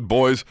Bollywood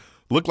boys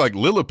look like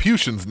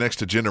Lilliputians next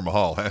to Jinder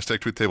Mahal. Hashtag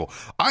tweet table.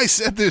 I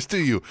said this to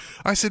you.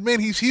 I said, man,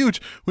 he's huge.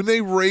 When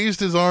they raised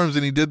his arms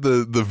and he did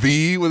the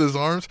V with his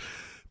arms,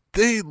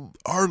 they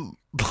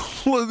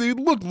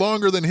look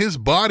longer than his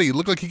body.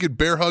 Look like he could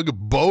bear hug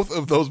both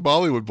of those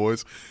Bollywood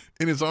boys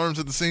in his arms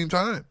at the same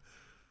time.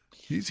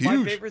 He's huge.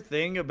 My favorite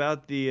thing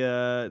about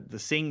the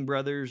Singh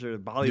brothers or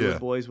the Bollywood Yeah.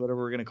 boys, whatever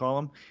we're gonna call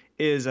them,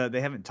 is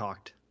they haven't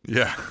talked.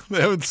 Yeah, they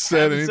haven't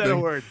said Haven't said a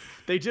anything. word.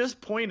 They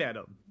just point at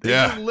them.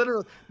 Yeah.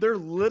 They're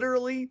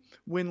literally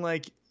when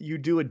like you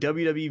do a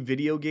WWE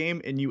video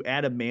game and you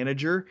add a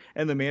manager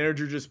and the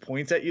manager just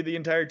points at you the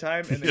entire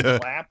time and then Yeah.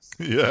 claps.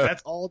 Yeah.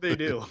 That's all they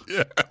do.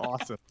 Yeah.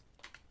 Awesome.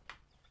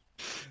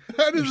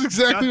 That is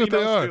exactly what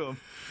Nothing they else are. to 'em.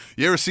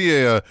 You ever see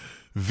a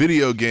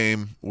video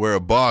game where a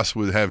boss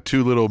would have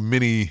two little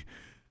mini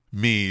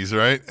me's,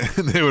 right?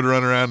 And they would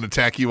run around and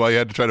attack you while you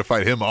had to try to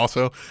fight him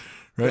also,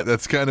 right?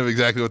 That's kind of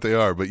exactly what they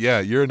are. But yeah,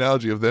 your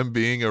analogy of them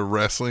being a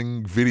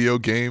wrestling video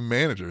game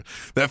manager,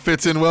 that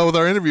fits in well with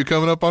our interview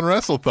coming up on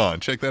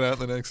WrestleThon. Check that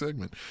out in the next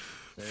segment.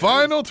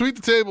 Final tweet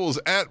the tables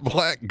at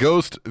Black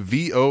Ghost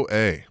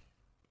VOA.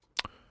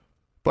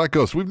 Black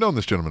Ghost, we've known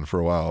this gentleman for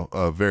a while,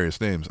 various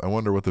names. I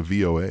wonder what the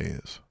VOA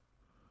is.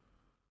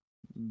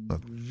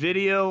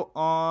 Video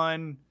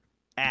on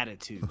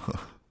attitude.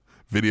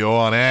 Video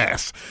on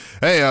ass.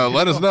 Hey,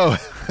 let us know.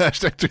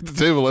 Hashtag tweet the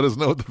table. Let us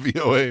know what the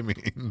VOA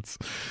means.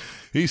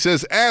 He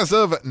says, as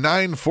of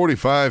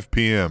 9:45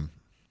 p.m.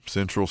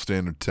 Central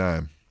Standard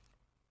Time,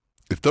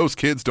 if those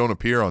kids don't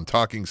appear on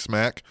Talking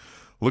Smack,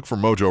 look for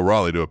Mojo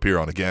Rawley to appear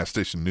on a gas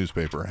station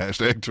newspaper.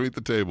 Hashtag tweet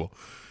the table.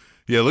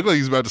 Yeah, it looked like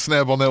he's about to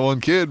snap on that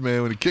one kid,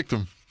 man, when he kicked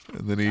him.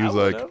 And then he was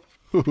like,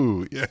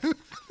 ooh, yeah.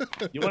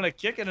 You want to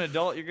kick an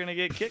adult, you're gonna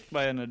get kicked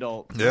by an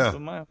adult. Yeah.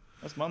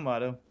 That's my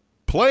motto.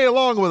 Play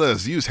along with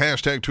us. Use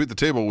hashtag tweet the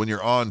table when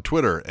you're on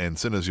Twitter and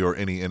send us your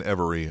any and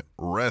every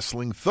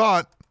wrestling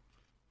thought.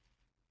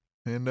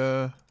 And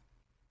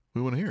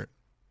we want to hear it.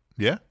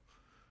 Yeah?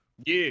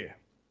 Yeah.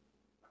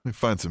 Let me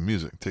find some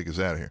music. Take us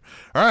out of here.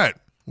 All right.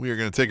 We are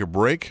going to take a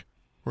break.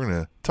 We're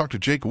going to talk to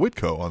Jake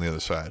Whitco on the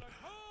other side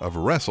of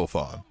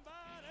WrestleThon.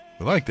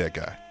 We like that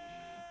guy.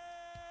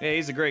 Yeah,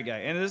 he's a great guy.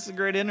 And this is a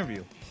great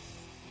interview.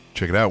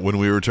 Check it out when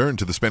we return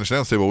to the Spanish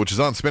Announce Table, which is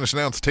on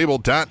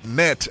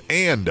SpanishAnnounceTable.net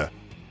and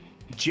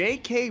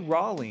J.K.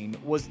 Rowling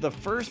was the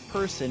first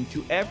person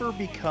to ever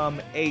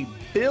become a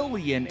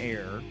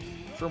billionaire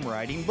from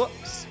writing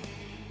books.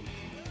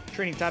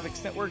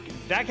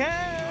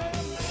 TrainingTopicsNetwork.com.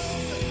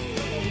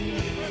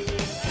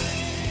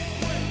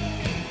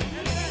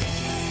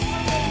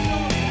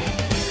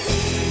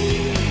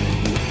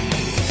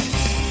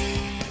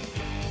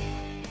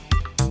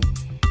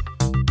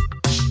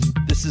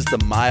 This is the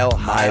Mile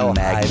High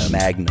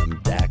Magnum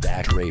Dak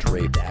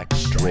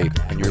Drape,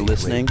 and you're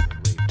listening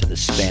to the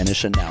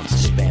Spanish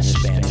Announce Table.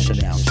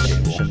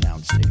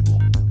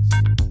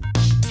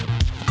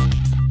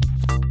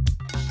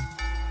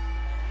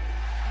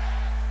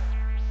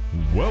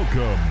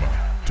 Welcome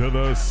to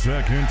the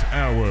second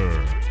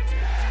hour-ish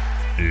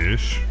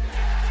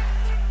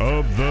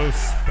of the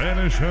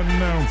Spanish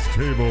Announce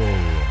Table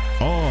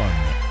on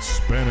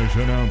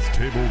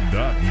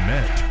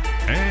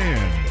SpanishAnnounceTable.net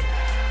and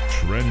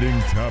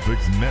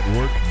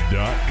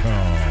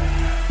TrendingTopicsNetwork.com.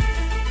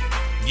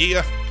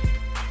 Yeah.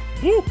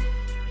 Woo.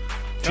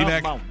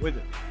 T-Mac, Come on with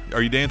it.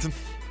 are you dancing?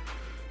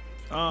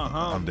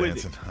 I'm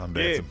dancing. I'm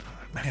dancing.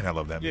 Man, I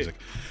love that music.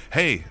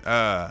 Hey,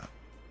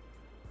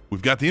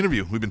 we've got the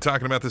interview. We've been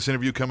talking about this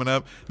interview coming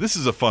up. This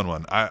is a fun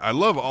one. I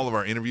love all of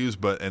our interviews,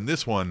 and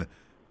this one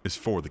is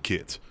for the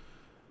kids.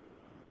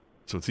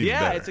 So it's even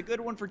better. It's a good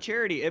one for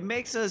charity. It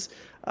makes us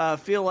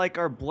feel like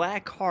our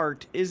black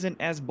heart isn't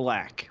as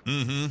black.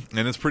 Mm-hmm.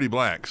 And it's pretty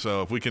black.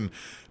 So if we can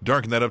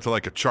darken that up to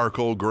like a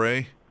charcoal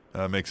gray,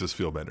 makes us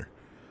feel better.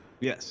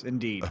 Yes,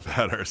 indeed.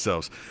 About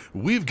ourselves.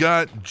 We've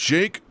got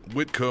Jake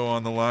Whitko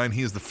on the line.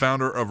 He is the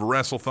founder of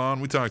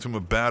WrestleThon. We talked to him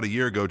about a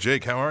year ago.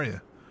 Jake, how are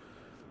you?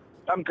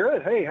 I'm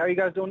good. Hey, how are you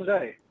guys doing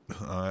today?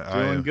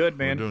 Doing good,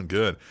 man. We're doing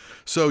good.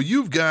 So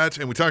you've got,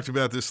 and we talked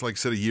about this, like I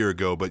said, a year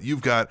ago, but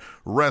you've got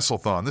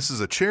WrestleThon. This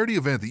is a charity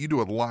event that you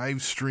do a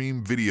live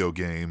stream video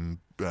game,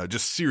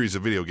 just series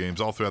of video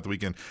games all throughout the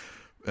weekend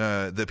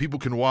that people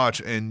can watch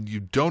and you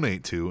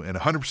donate to, and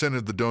 100%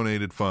 of the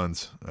donated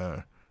funds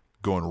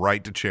going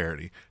right to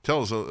charity.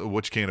 Tell us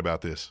what you can about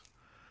this.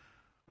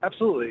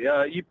 Absolutely.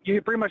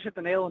 You pretty much hit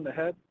the nail on the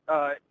head.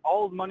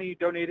 All money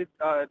donated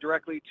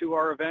directly to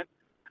our event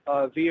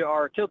via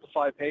our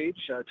Tiltify page,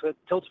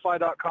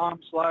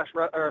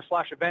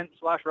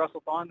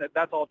 tiltify.com/event/WrestleThon.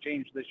 That's all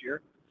changed this year.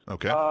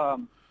 Okay.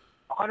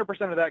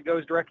 100% of that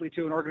goes directly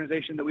to an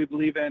organization that we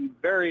believe in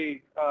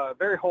very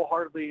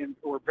wholeheartedly, and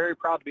we're very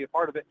proud to be a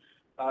part of it.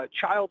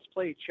 Child's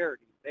Play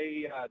Charity.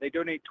 They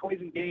donate toys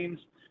and games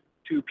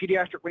to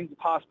pediatric wings of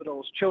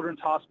hospitals, children's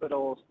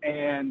hospitals,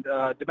 and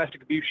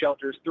domestic abuse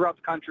shelters throughout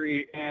the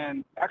country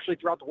and actually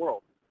throughout the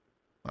world.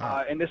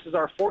 Wow. And this is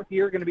our fourth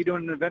year going to be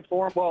doing an event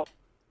for them. Well,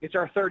 it's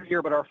our third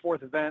year, but our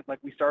fourth event. Like,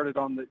 we started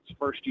on the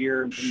first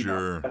year. And,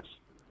 Sure. That's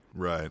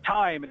Right.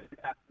 time and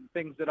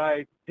things that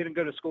I didn't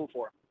go to school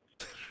for.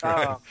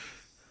 Right.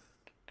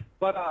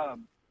 But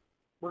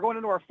we're going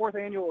into our fourth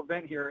annual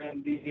event here,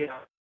 and the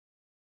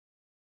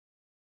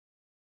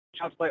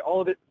Child's Play,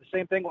 all of it, the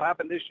same thing will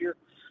happen this year.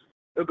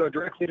 It'll go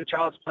directly to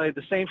Child's Play.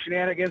 The same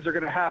shenanigans are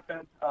going to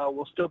happen.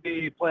 We'll still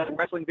be playing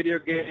wrestling video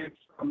games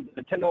from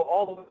Nintendo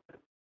all the way.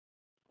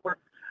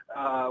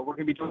 We're going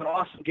to be doing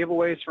awesome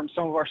giveaways from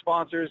some of our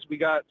sponsors. We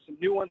got some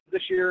new ones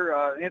this year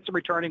and some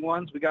returning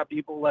ones. We got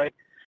people like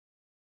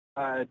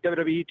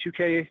WWE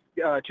 2K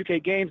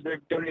Games.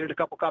 They've donated a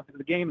couple copies of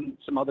the game and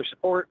some other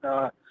support.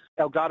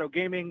 Elgato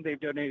Gaming, they've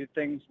donated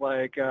things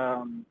like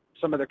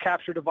some of their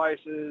capture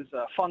devices,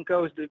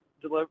 Funkos.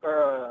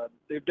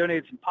 They've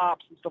donated some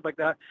pops and stuff like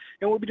that.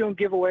 And we'll be doing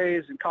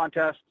giveaways and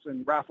contests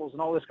and raffles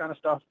and all this kind of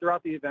stuff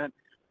throughout the event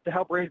to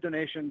help raise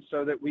donations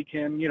so that we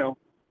can,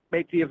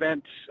 make the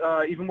event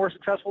even more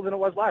successful than it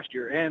was last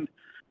year. And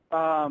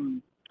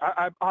I'm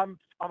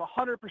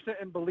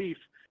 100% in belief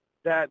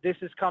that this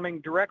is coming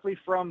directly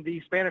from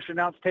the Spanish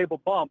Announce Table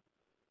bump.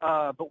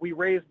 But we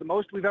raised the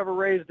most we've ever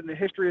raised in the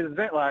history of the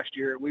event last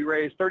year. We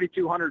raised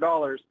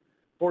 $3,200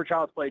 for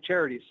Child's Play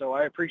charity. So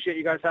I appreciate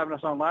you guys having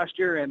us on last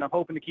year, and I'm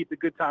hoping to keep the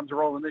good times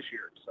rolling this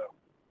year. So.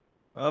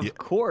 Of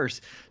course.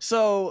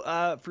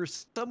 So for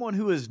someone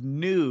who is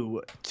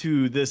new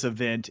to this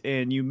event,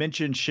 and you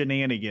mentioned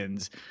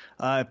shenanigans,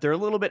 if they're a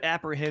little bit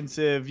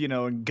apprehensive,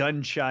 and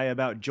gun shy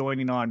about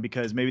joining on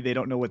because maybe they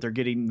don't know what they're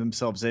getting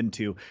themselves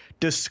into,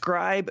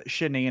 describe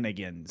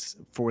shenanigans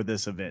for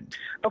this event.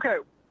 Okay.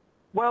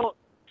 Well,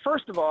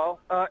 first of all,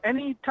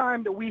 any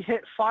time that we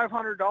hit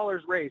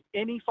 $500 raised,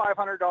 any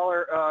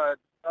 $500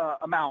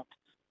 amount,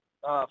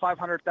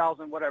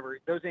 500,000, whatever,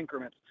 those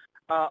increments,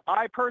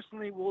 I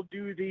personally will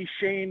do the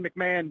Shane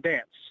McMahon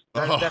dance.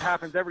 That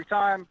happens every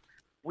time.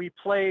 We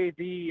play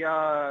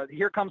the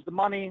Here Comes the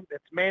Money.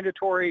 It's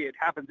mandatory. It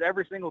happens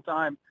every single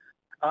time.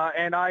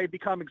 And I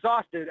become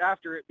exhausted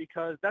after it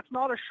because that's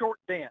not a short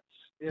dance,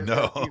 if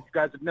you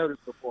guys have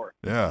noticed before.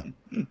 Yeah.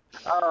 And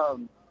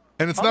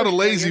it's not a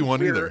lazy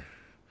one either.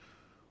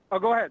 Oh,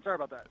 go ahead. Sorry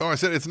about that. Oh, I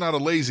said it's not a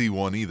lazy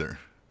one either.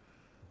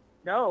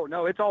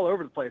 No, it's all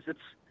over the place.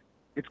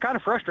 It's kind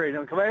of frustrating.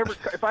 Like,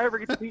 if I ever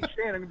get to beat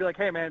Shane, I'm gonna be like,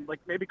 hey man, like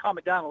maybe calm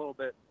it down a little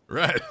bit.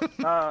 Right.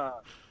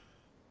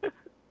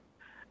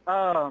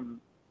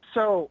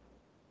 So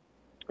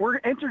we're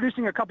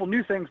introducing a couple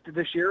new things to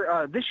this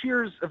year. This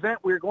year's event,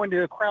 we're going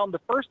to crown the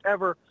first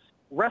ever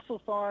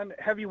WrestleThon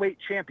heavyweight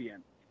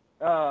champion.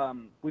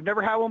 We've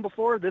never had one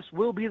before. This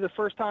will be the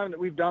first time that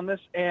we've done this,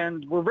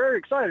 and we're very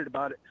excited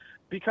about it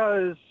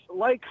because,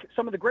 like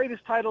some of the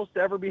greatest titles to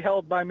ever be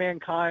held by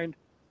mankind,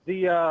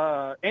 the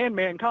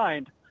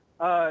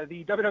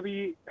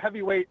WWE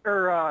heavyweight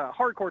or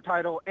hardcore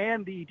title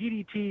and the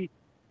DDT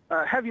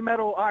heavy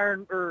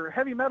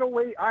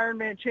metalweight Iron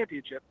Man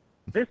championship,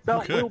 this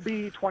belt will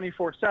be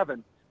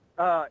 24/7.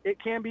 It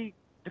can be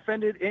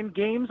defended in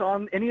games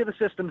on any of the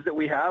systems that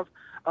we have,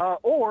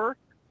 or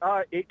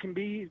it can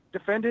be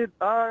defended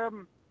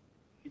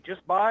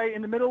just by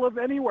in the middle of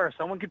anywhere.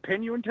 Someone could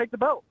pin you and take the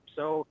belt.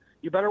 So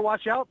you better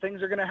watch out.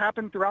 Things are going to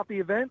happen throughout the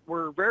event.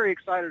 We're very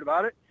excited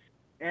about it,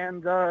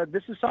 and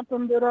this is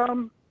something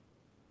that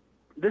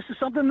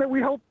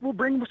we hope will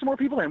bring some more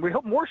people in. We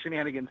hope more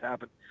shenanigans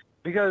happen,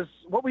 because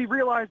what we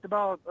realized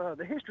about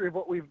the history of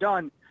what we've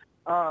done,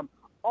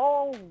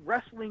 all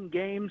wrestling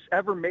games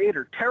ever made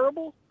are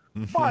terrible,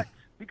 but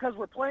because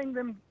we're playing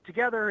them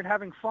together and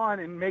having fun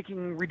and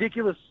making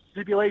ridiculous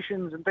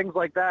stipulations and things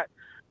like that,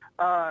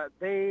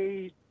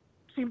 they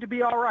seem to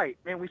be all right.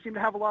 And we seem to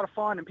have a lot of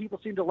fun, and people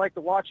seem to like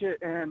to watch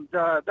it, and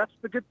that's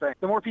the good thing.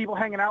 The more people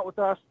hanging out with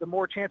us, the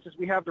more chances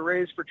we have to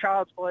raise for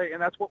Child's Play, and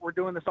that's what we're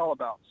doing this all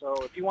about. So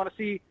if you want to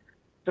see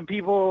some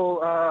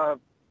people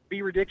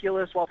be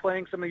ridiculous while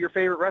playing some of your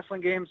favorite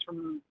wrestling games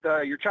from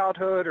your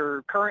childhood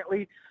or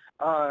currently,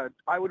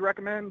 I would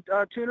recommend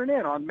tuning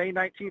in on May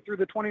 19th through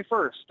the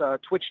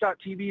 21st,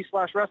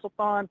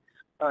 twitch.tv/WrestleThon,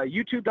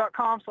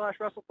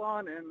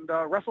 youtube.com/WrestleThon, and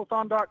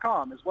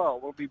WrestleThon.com as well.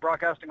 We'll be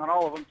broadcasting on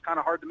all of them. It's kind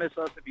of hard to miss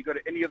us if you go to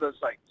any of those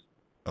sites.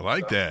 I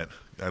like that.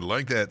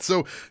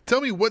 So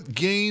tell me what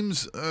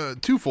games,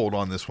 twofold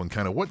on this one,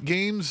 kind of what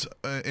games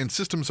and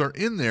systems are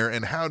in there,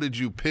 and how did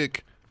you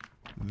pick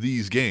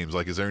these games?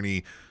 Like, is there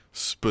any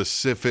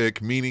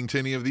specific meaning to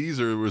any of these,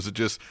 or was it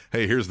just,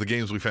 hey, here's the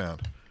games we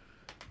found?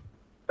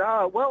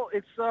 Well,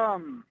 it's a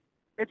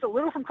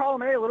little from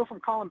column A, a little from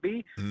column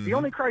B. Mm-hmm. The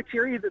only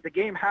criteria that the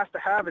game has to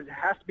have is it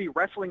has to be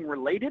wrestling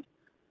related.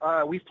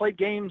 We've played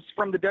games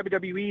from the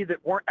WWE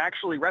that weren't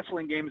actually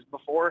wrestling games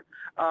before.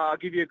 I'll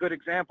give you a good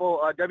example.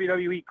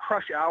 WWE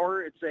Crush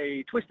Hour. It's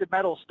a Twisted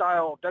Metal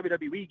style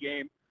WWE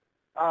game.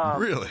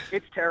 Really?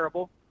 It's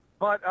terrible,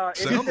 but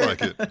sounds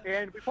like it.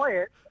 And we play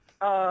it.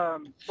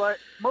 But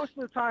most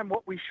of the time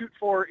what we shoot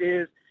for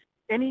is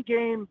any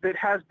game that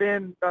has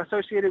been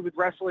associated with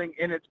wrestling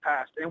in its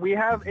past. And we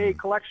have a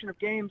collection of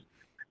games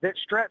that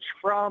stretch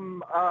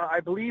from, I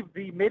believe,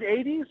 the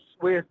mid-'80s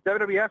with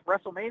WWF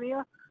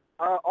WrestleMania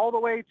all the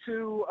way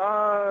to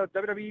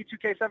WWE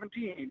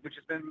 2K17, which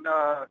has been,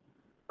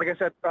 like I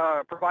said,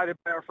 provided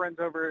by our friends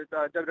over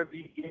at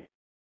WWE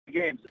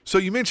Games. So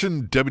you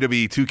mentioned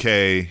WWE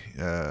 2K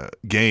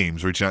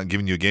games, reaching out and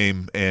giving you a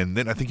game, and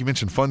then I think you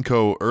mentioned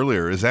Funko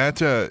earlier. Is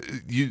that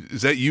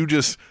you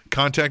just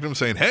contacting them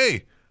saying,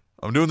 hey,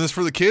 I'm doing this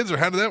for the kids, or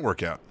how did that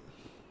work out?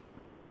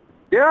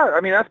 Yeah,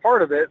 I mean, that's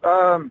part of it.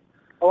 A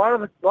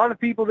lot of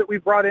people that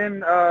we've brought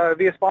in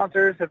via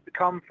sponsors have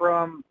come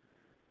from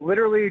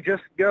literally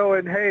just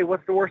going, hey,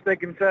 what's the worst they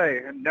can say?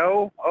 And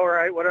no, all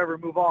right, whatever,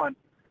 move on.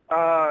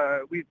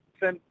 We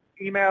sent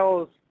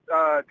emails,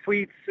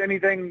 tweets,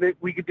 anything that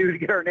we could do to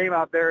get our name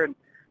out there, and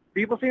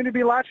people seem to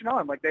be latching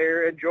on. Like,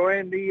 they're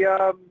enjoying the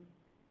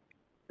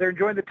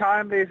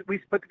time we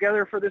put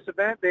together for this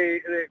event.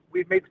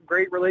 We've made some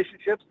great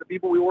relationships. The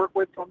people we work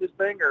with on this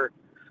thing are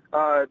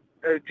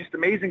just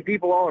amazing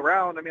people all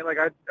around. I mean, like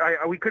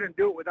we couldn't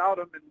do it without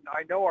them, and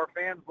I know our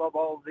fans love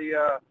all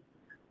the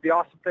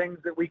awesome things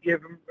that we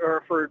give them,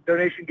 or for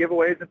donation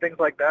giveaways and things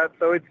like that.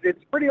 So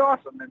it's pretty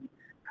awesome. And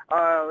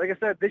like I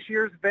said, this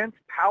year's event's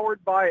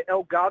powered by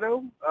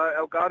Elgato.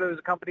 Elgato is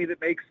a company that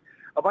makes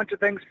a bunch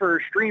of things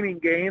for streaming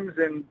games,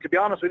 and to be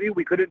honest with you,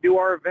 we couldn't do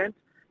our event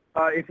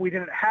if we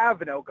didn't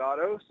have an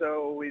Elgato,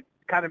 so it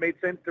kind of made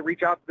sense to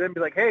reach out to them and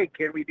be like, hey,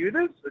 can we do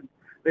this? And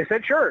they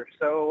said sure.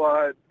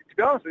 So to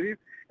be honest with you,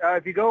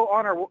 if you go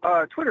on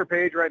our Twitter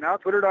page right now,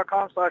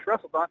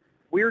 twitter.com/WrestleThon,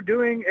 we're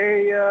doing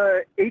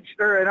an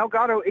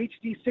Elgato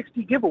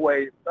HD60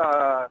 giveaway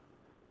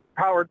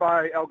powered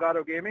by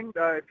Elgato Gaming.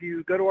 If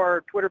you go to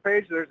our Twitter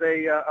page, there's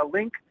a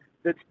link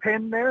that's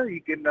pinned there.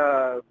 You can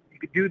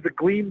do the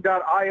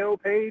Gleam.io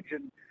page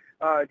and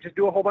just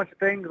do a whole bunch of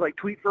things like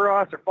tweet for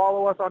us or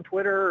follow us on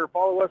Twitter or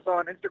follow us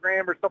on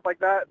Instagram or stuff like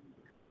that.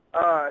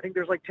 I think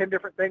there's like 10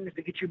 different things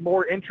to get you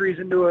more entries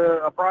into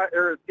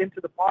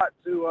into the pot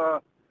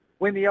to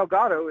win the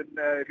Elgato. And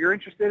if you're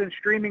interested in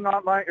streaming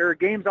online or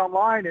games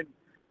online and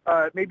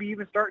maybe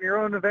even starting your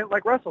own event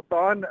like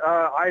WrestleThon,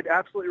 I'd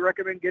absolutely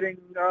recommend getting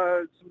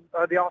the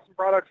awesome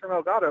products from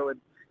Elgato. And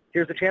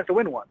here's a chance to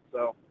win one.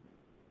 So.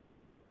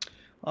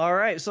 All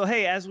right. So,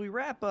 hey, as we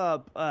wrap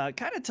up,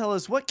 kind of tell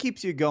us what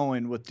keeps you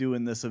going with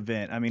doing this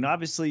event. I mean,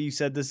 obviously, you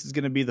said this is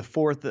going to be the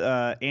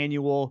 4th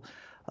annual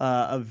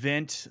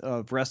event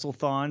of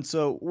WrestleThon.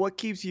 So what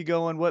keeps you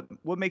going?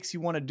 What makes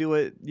you want to do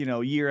it,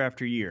 year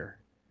after year?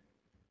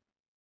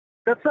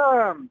 That's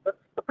a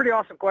pretty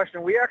awesome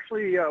question. We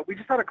actually we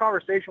just had a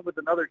conversation with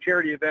another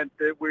charity event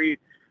that we're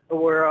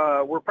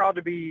proud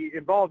to be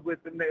involved with,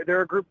 and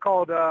they're a group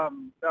called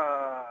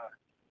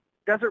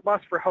Desert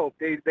Bus for Hope.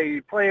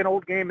 They play an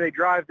old game. They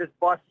drive this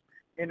bus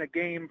in a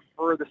game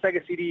for the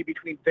Sega CD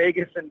between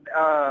Vegas and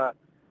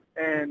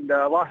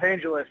Los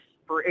Angeles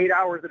for 8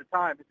 hours at a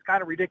time. It's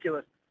kind of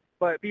ridiculous,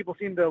 but people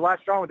seem to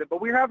latch on with it.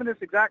 But we're having this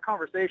exact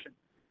conversation,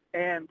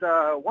 and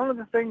one of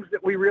the things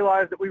that we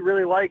realized that we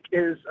really like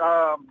is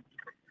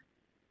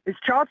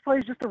Child's Play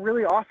is just a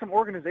really awesome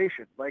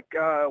organization. Like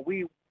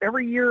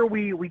every year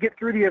we get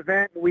through the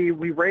event, we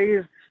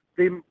raise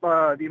the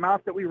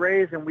amount that we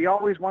raise, and we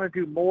always want to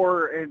do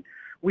more. And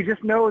we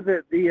just know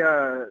that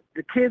the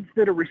kids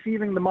that are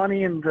receiving the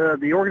money and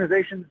the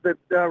organizations that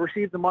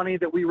receive the money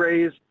that we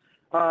raise,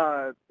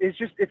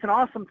 it's an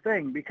awesome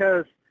thing,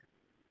 because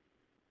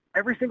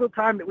every single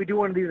time that we do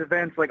one of these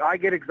events, like, I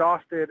get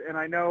exhausted, and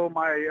I know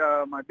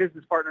my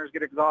business partners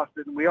get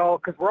exhausted, and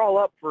because we're all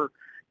up for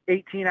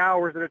 18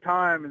 hours at a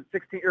time, and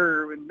 16,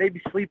 or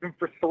maybe sleeping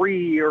for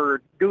 3, or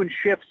doing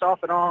shifts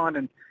off and on,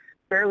 and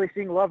barely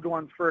seeing loved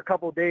ones for a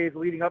couple of days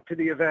leading up to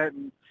the event.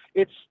 And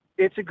it's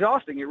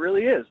exhausting. It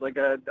really is. Like,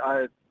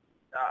 I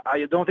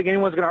don't think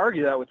anyone's going to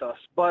argue that with us.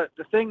 But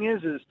the thing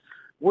is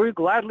we'd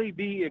gladly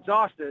be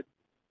exhausted.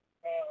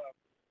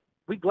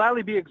 We'd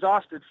gladly be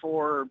exhausted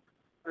for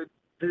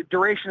the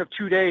duration of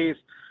 2 days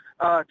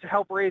to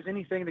help raise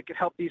anything that could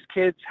help these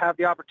kids have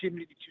the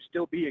opportunity to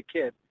still be a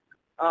kid.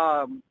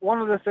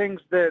 One of the things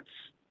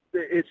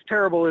it's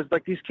terrible is,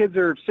 like, these kids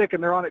are sick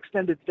and they're on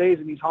extended stays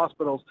in these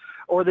hospitals,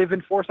 or they've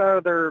been forced out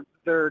of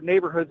their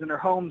neighborhoods and their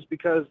homes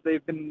because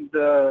they've been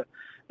the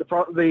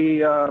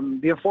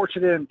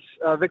unfortunate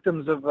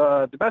victims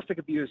of domestic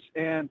abuse.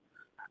 And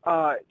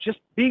just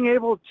being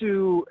able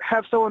to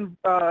have someone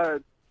go,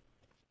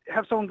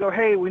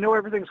 hey, we know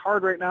everything's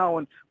hard right now,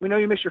 and we know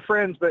you miss your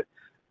friends, but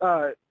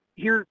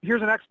here's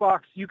an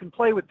Xbox, you can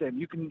play with them.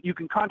 You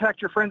can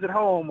contact your friends at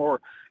home,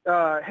 or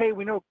hey,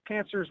 we know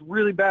cancer is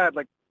really bad.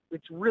 Like,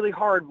 it's really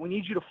hard. We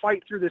need you to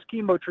fight through this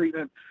chemo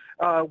treatment.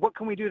 What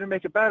can we do to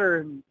make it better?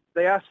 And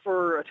they ask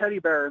for a teddy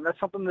bear, and that's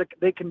something that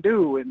they can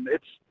do. And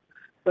it's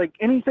like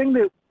anything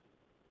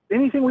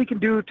we can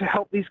do to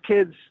help these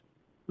kids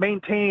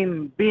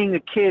maintain being a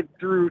kid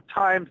through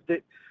times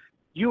that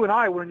you and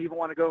I wouldn't even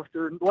want to go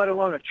through, let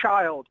alone a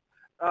child,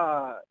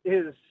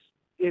 is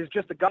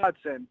just a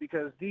godsend,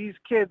 because these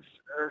kids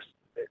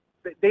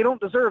they don't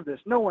deserve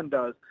this. No one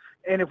does.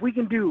 And if we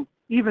can do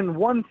even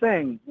one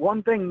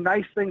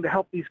nice thing to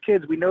help these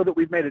kids, we know that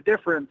we've made a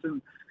difference.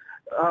 And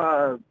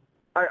I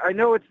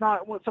know it's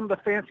not some of the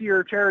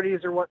fancier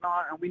charities or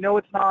whatnot, and we know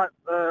it's not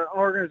an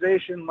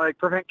organization like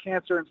Prevent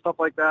Cancer and stuff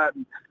like that.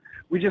 And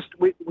we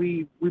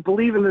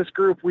believe in this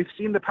group. We've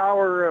seen the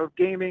power of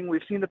gaming.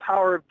 We've seen the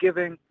power of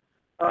giving.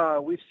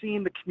 We've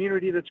seen the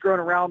community that's grown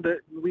around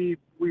it. We're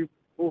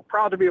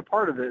proud to be a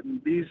part of it.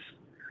 And these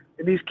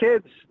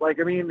kids, like,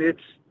 I mean,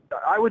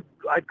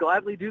 I'd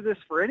gladly do this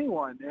for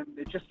anyone. And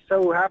it just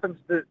so happens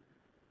that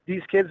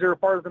these kids are a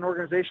part of an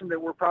organization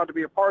that we're proud to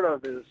be a part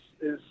of. It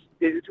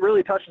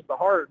really touches the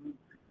heart. And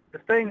the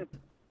thing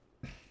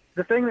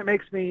that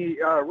makes me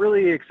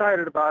really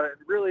excited about it,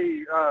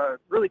 really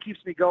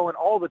keeps me going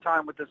all the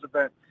time with this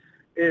event,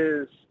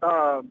 is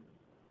I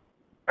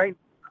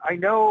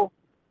know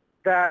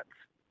that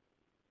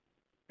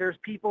there's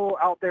people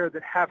out there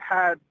that have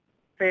had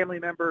family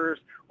members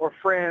or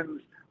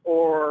friends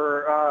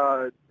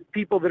or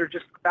people that are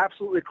just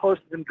absolutely close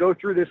to them go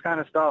through this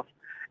kind of stuff,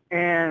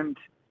 and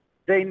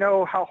they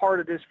know how hard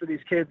it is for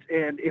these kids.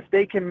 And if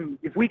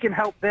we can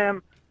help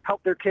them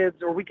help their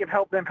kids, or we can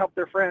help them help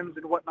their friends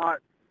and whatnot,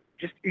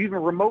 just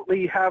even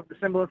remotely have the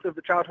semblance of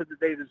the childhood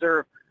that they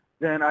deserve,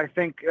 then I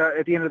think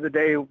at the end of the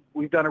day,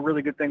 we've done a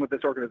really good thing with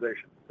this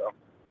organization. So.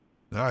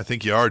 No, I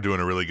think you are doing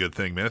a really good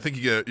thing, man. I think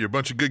you're a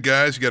bunch of good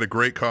guys. You got a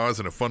great cause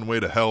and a fun way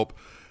to help.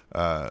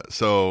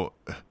 So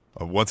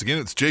once again,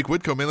 it's Jake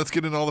Whitco, man. Let's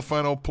get into all the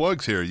final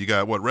plugs here. You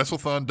got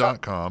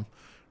WrestleThon.com,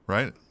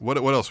 right? What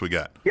else we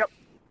got? Yep.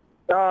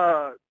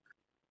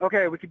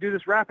 Okay, we can do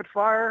this rapid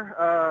fire.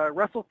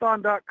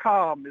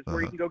 WrestleThon.com is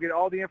where you can go get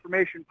all the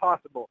information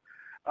possible.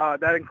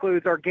 That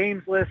includes our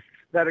games list.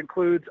 That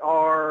includes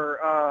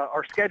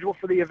our schedule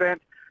for the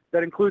event.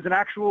 That includes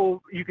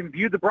you can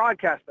view the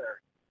broadcast there.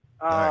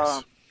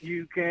 Nice.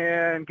 You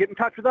can get in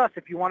touch with us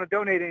if you want to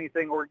donate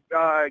anything, or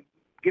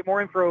get more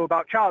info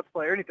about Child's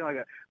Play or anything like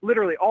that.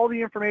 Literally, all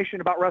the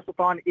information about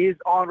WrestleThon is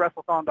on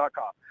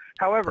WrestleThon.com.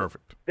 However,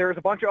 there's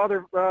a bunch of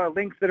other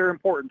links that are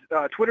important.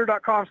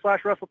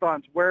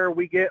 Twitter.com/WrestleThons, where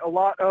we get a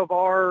lot of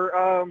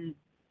our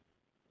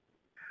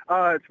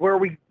it's where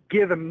we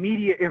give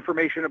immediate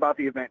information about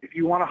the event. If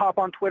you want to hop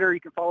on Twitter,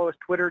 you can follow us,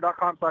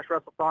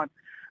 Twitter.com/WrestleThon.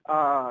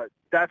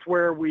 That's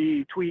where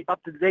we tweet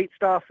up-to-date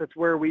stuff. That's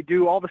where we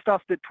do all the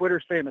stuff that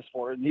Twitter's famous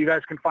for, and you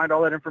guys can find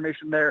all that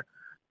information there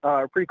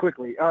pretty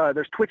quickly.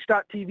 There's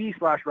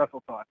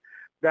Twitch.tv/WrestleThon.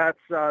 That's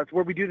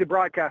where we do the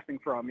broadcasting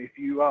from. If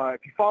you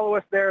follow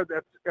us there,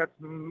 that's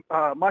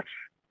much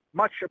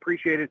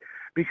appreciated,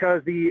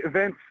 because the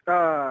events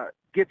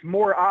gets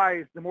more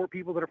eyes the more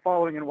people that are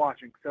following and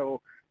watching.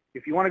 So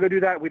if you want to go do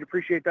that, we'd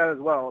appreciate that as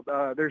well.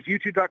 There's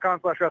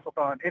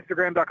youtube.com/WrestleThon,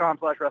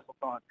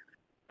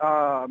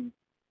 Instagram.com/WrestleThon.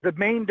 The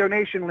main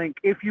donation link,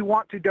 if you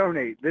want to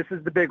donate, this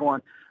is the big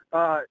one,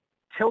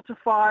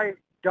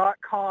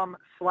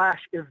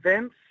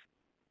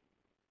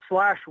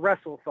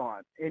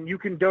 tiltify.com/events/WrestleThon. And you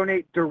can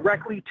donate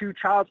directly to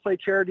Child's Play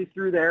charity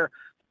through there,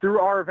 through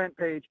our event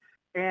page.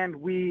 And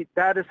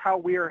that is how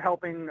we are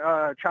helping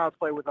Child's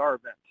Play with our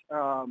events.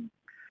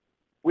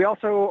 We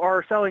also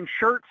are selling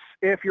shirts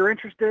if you're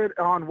interested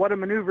on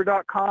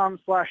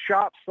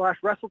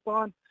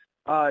whatamaneuver.com/shop/WrestleThon.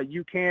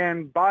 You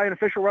can buy an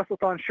official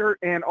WrestleThon shirt,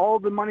 and all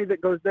the money that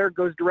goes there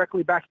goes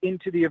directly back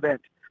into the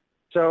event.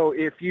 So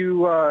if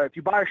you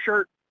buy a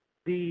shirt,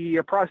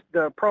 the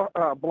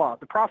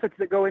profits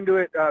that go into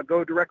it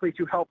go directly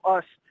to help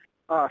us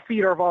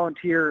feed our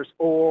volunteers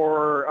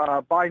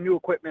or buy new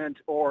equipment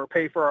or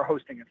pay for our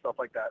hosting and stuff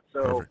like that.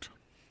 So Perfect.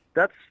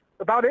 That's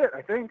about it,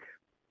 I think.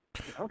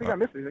 I don't think I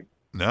missed anything.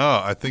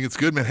 No, I think it's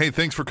good, man. Hey,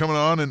 thanks for coming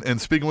on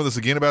and speaking with us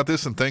again about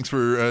this, and thanks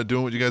for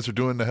doing what you guys are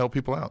doing to help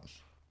people out.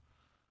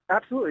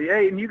 Absolutely.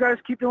 Hey, and you guys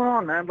keep doing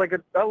on, man. Like,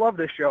 I love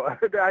this show. I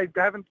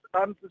haven't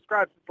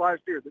unsubscribed since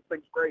last year. This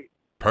thing's great.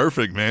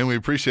 Perfect, man. We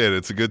appreciate it.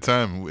 It's a good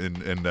time, and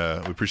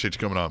we appreciate you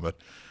coming on, bud.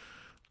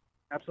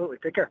 Absolutely.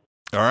 Take care.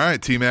 All right,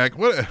 T-Mac.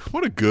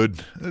 What a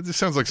good – it just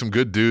sounds like some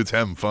good dudes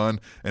having fun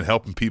and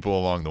helping people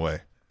along the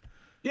way.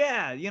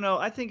 Yeah,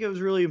 I think it was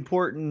really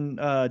important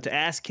to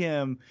ask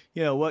him,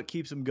 what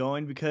keeps him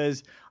going,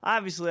 because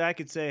obviously I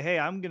could say, hey,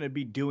 I'm going to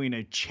be doing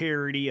a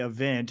charity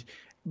event,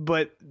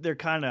 but they're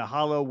kind of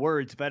hollow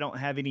words if I don't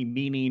have any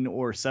meaning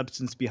or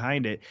substance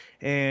behind it.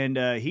 And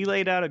he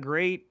laid out a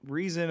great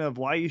reason of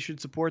why you should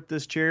support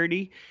this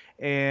charity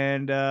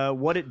and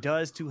what it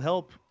does to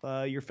help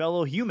your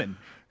fellow human.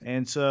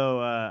 And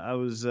so I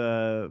was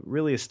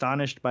really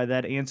astonished by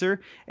that answer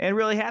and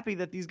really happy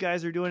that these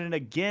guys are doing it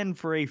again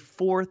for a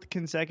 4th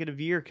consecutive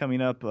year coming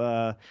up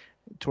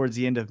towards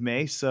the end of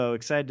May. So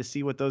excited to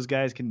see what those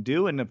guys can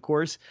do. And of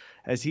course,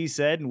 as he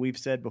said, and we've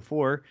said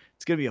before,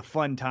 it's going to be a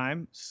fun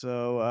time.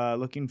 So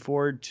looking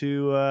forward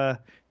to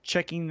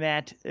checking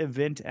that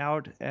event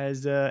out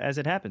as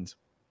it happens.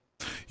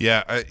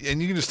 Yeah,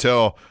 and you can just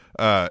tell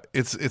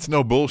it's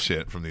no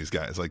bullshit from these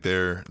guys. Like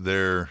they're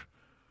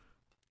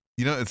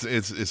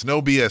it's no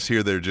BS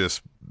here.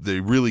 They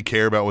really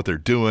care about what they're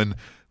doing.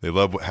 They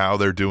love how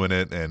they're doing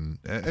it, and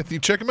you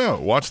check them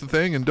out. Watch the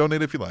thing and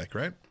donate if you like,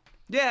 right?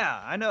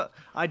 Yeah, I know.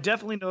 I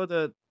definitely know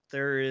that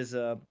there is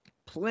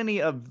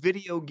plenty of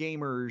video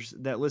gamers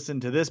that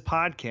listen to this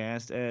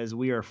podcast, as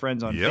we are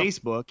friends on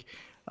Facebook.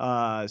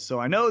 So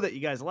I know that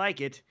you guys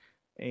like it,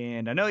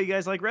 and I know you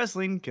guys like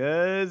wrestling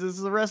because this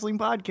is a wrestling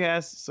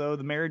podcast. So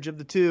the marriage of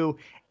the two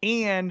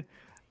and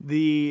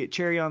the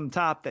cherry on the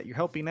top that you're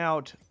helping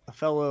out a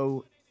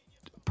fellow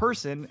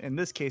person, in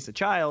this case a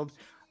child,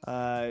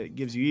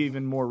 gives you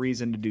even more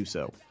reason to do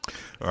so.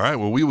 All right,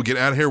 well, we will get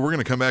out of here. We're going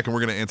to come back and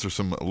we're going to answer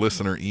some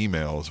listener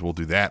emails. We'll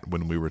do that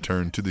when we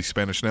return to the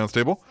Spanish Announce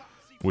Table,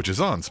 which is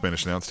on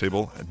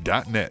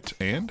SpanishAnnounceTable.net.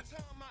 And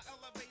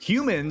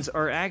humans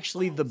are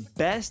actually the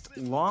best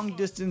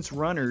long-distance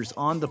runners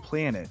on the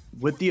planet,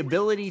 with the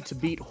ability to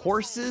beat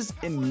horses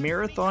in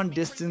marathon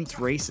distance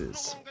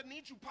races.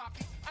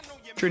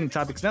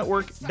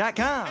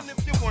 TrendingTopicsNetwork.com. And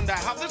if you wonder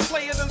how this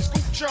player done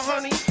scooped your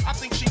honey, I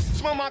think she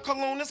smell my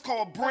cologne. It's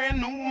called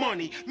brand new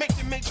money.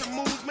 Making major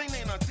moves, man,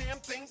 ain't a damn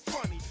thing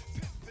funny.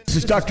 This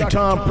is Dr.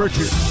 Tom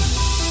Pritchard.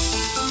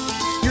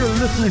 You're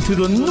listening to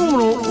the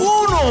Numero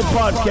Uno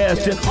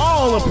podcast in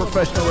all of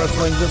professional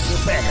wrestling, the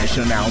Spanish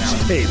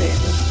Announce Table.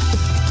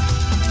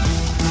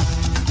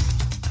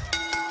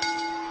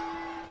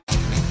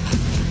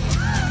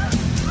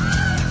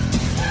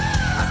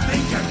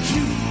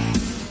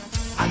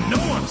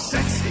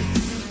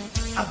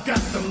 I've got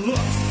the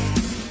looks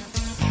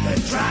that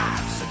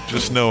drives.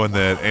 just knowing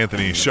that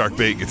Anthony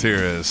Sharkbait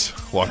Gutierrez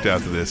walked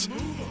out to this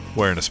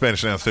wearing a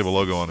Spanish Announce Table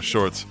logo on his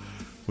shorts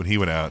when he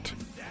went out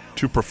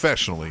to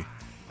professionally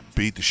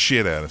beat the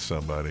shit out of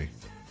somebody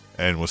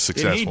and was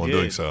successful in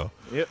doing so.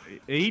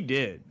 He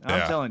did.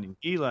 I'm telling you,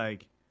 he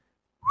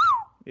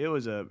it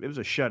was a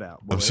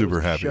shutout. Boy. I'm super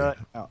happy.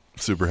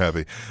 Super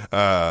happy.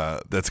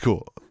 That's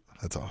cool.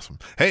 That's awesome.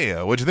 Hey,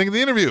 what'd you think of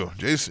the interview?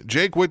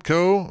 Jake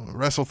Whitco,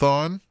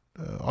 WrestleThon,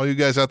 all you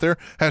guys out there,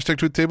 hashtag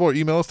Tweet Table or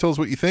email us, tell us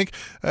what you think,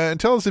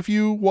 and tell us if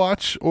you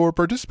watch or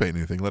participate in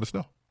anything. Let us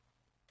know.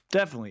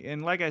 Definitely.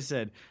 And like I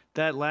said,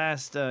 that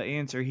last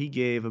answer he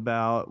gave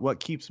about what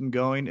keeps him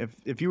going,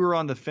 if you were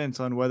on the fence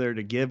on whether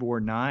to give or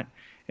not,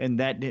 and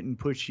that didn't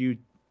push you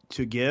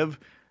to give,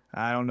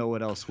 I don't know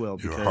what else will.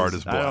 Your heart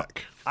is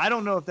black. I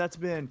don't know if that's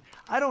been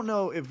 – I don't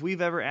know if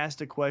we've ever asked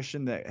a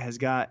question that has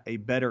got a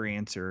better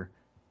answer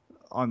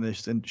on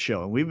this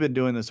show. And we've been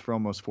doing this for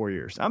almost 4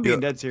 years. I'm being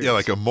dead serious. Yeah,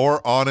 like a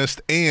more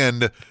honest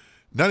and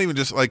not even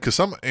just like – because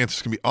some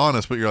answers can be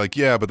honest, but you're like,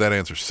 yeah, but that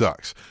answer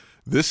sucks.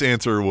 This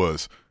answer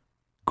was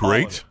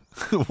great,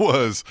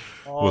 was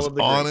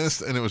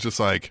honest, and it was just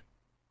like,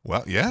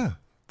 well, yeah,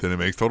 then it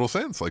makes total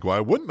sense. Like, why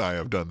wouldn't I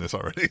have done this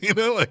already? You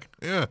know, like,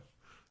 yeah.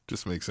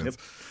 Just makes sense.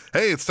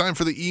 Hey, it's time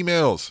for the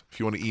emails. If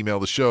you want to email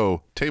the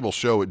show,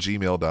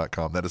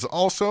 tableshow@gmail.com. That is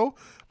also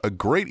a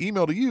great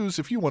email to use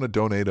if you want to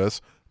donate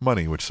us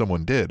money, which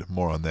someone did.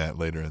 More on that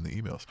later in the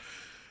emails.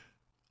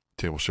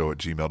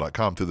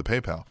 Tableshow@gmail.com through the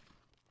PayPal.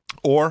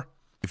 Or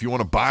if you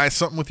want to buy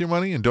something with your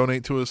money and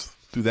donate to us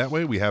through that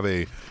way, we have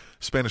a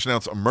Spanish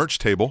Announce merch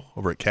table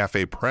over at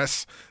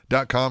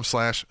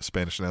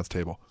cafepress.com/Spanish Announce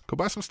table. Go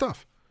buy some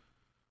stuff.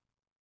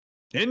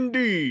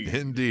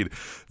 Indeed.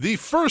 The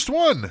first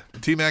one.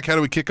 T-Mac, how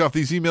do we kick off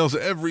these emails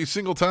every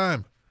single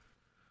time?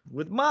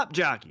 With Mop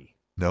Jockey.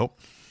 Nope.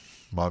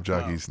 Mop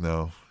Jockey's,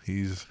 no.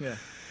 He's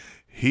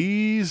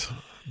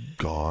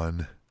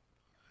gone.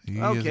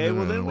 Okay,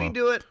 well then we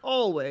do it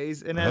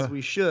always, and as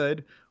we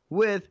should,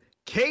 with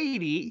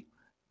Katie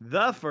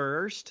the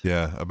first.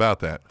 Yeah, about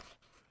that.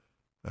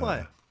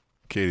 What?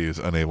 Katie is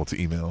unable to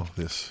email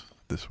this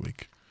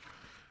week.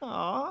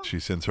 Aww. She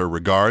sends her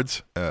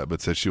regards,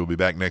 but says she will be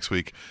back next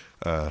week.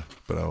 But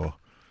I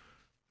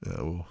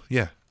will,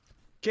 yeah.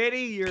 Katie,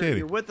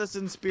 you're with us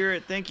in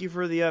spirit. Thank you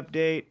for the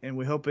update, and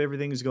we hope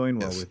everything is going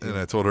well with you. And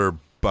I told her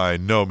by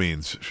no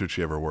means should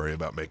she ever worry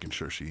about making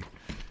sure she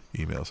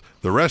emails.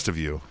 The rest of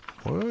you,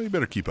 well, you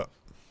better keep up.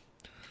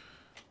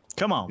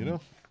 Come on. You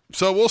know?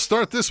 So we'll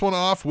start this one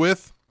off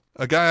with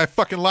a guy I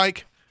fucking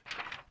like,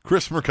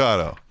 Chris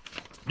Mercado.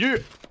 Yeah.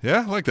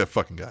 Yeah, I like that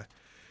fucking guy.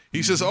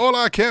 He says,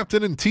 "Hola,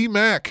 Captain and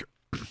T-Mac.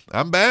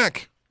 I'm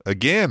back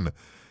again.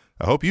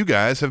 I hope you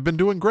guys have been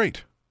doing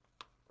great."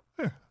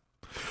 Yeah.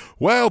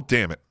 Well,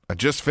 damn it. I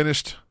just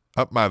finished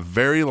up my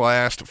very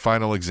last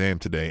final exam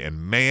today,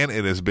 and man,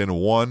 it has been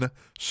one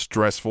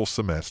stressful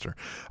semester.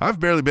 I've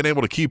barely been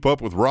able to keep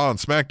up with Raw and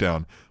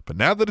SmackDown, but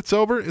now that it's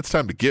over, it's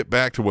time to get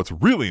back to what's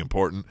really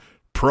important,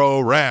 pro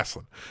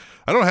wrestling.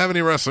 I don't have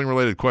any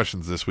wrestling-related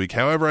questions this week.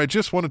 However, I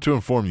just wanted to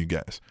inform you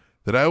guys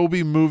that I will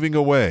be moving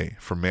away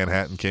from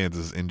Manhattan,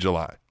 Kansas in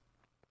July.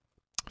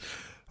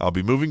 I'll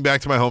be moving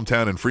back to my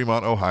hometown in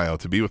Fremont, Ohio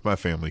to be with my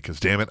family because,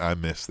 damn it, I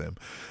miss them.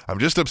 I'm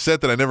just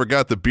upset that I never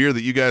got the beer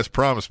that you guys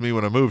promised me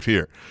when I moved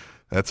here.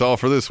 That's all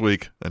for this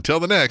week. Until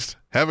the next,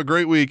 have a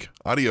great week.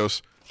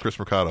 Adios, Chris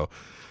Mercado.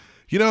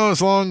 You know,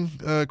 as long,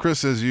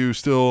 Chris, as you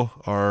still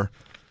are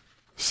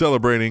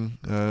celebrating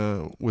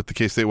with the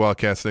K-State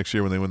Wildcats next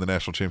year when they win the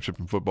national championship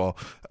in football,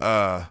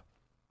 then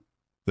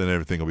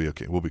everything will be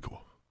okay. We'll be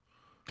cool.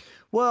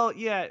 Well,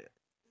 yeah.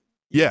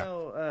 You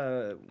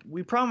know,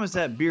 we promised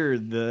that beer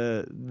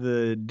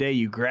the day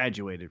you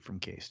graduated from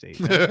K-State.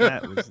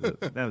 That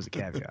was a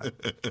caveat.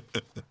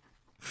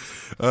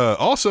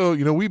 Also,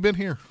 you know, we've been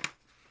here.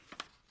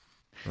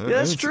 Yeah,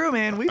 that's true,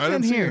 man. We've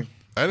been here.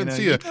 I didn't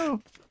see it.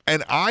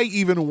 And I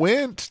even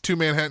went to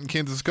Manhattan,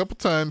 Kansas a couple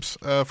times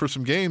for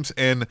some games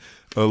and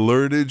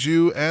alerted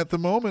you at the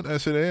moment. I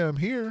said, "Hey, I'm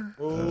here."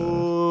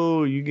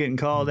 Oh, you getting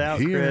called out,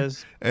 here.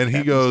 Chris. And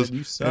he goes,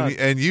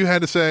 and you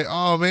had to say,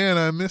 "Oh, man,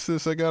 I missed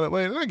this. I got it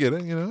late." And I get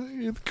it. You know,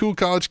 you're the cool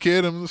college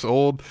kid. I'm this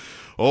old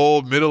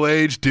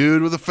middle-aged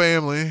dude with a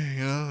family,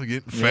 you know,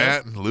 getting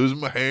fat and losing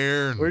my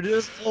hair. And we're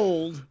just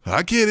old.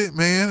 I get it,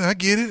 man. I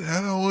get it.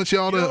 I don't want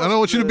y'all to. I don't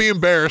want you to be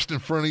embarrassed in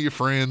front of your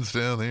friends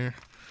down there.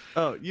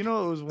 Oh, you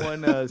know, it was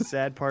one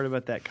sad part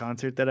about that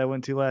concert that I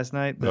went to last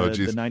night, the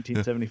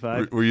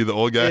 1975. Were you the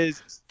old guy?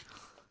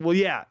 Well,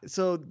 yeah.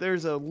 So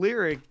there's a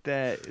lyric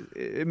that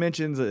it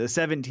mentions a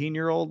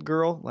 17-year-old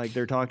girl, like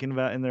they're talking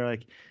about, and they're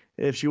like,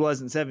 if she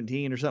wasn't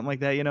 17 or something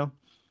like that, you know?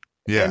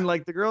 Yeah. And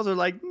like the girls are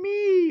like,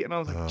 me. And I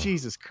was like,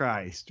 Jesus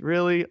Christ,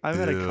 really? I'm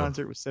at a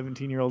concert with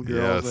 17-year-old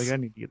girls. Like, I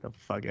need to get the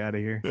fuck out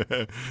of here.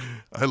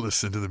 I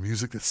listen to the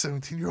music that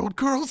 17-year-old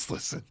girls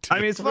listen to. I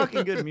mean, it's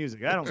fucking good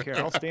music. I don't care.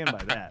 I'll stand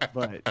by that.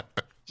 But,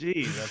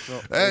 geez, I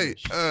felt. Hey,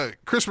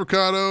 Chris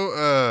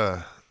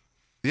Mercado,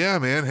 yeah,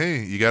 man.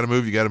 Hey, you got to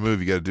move. You got to move.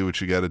 You got to do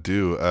what you got to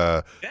do.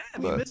 Yeah, I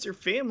mean, miss your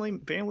family.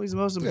 Family's the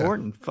most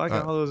important. Fuck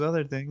all those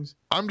other things.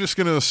 I'm just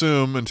going to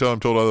assume until I'm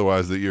told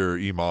otherwise that you're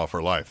emo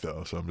for life,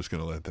 though. So I'm just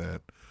going to let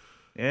that.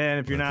 Yeah, and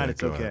if you're not,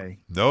 it's okay.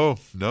 No,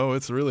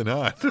 it's really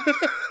not.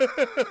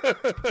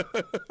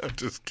 I'm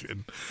just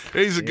kidding.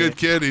 He's a good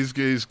kid. He's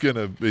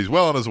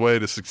well on his way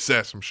to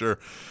success, I'm sure.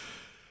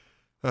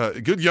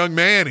 Good young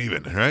man,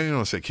 even, right? You don't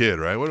want to say kid,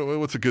 right?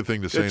 What's a good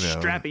thing to say now?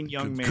 Strapping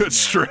young man. Good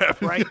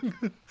strapping. Right.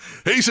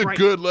 He's a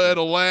good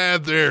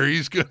lad there.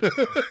 He's good.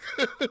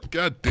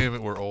 God damn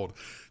it, we're old.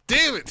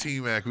 Damn it,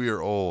 T-Mac, we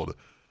are old.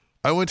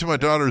 I went to my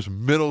daughter's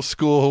middle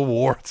school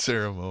award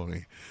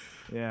ceremony.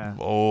 Yeah. I'm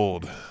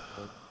old.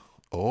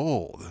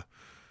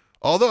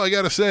 Although I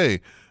got to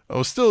say, I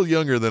was still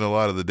younger than a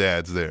lot of the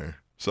dads there.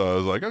 So I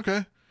was like,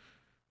 okay.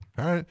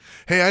 All right.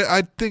 Hey,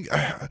 I think...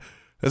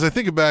 As I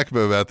think back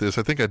about this,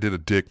 I think I did a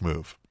dick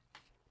move.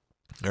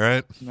 All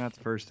right? Not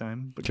the first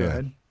time, but go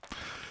ahead.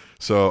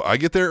 So I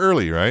get there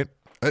early, right?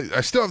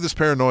 I still have this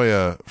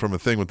paranoia from a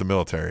thing with the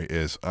military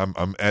is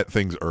I'm at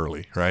things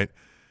early, right?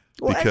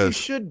 Well, as you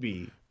should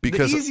be.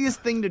 Because the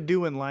easiest thing to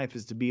do in life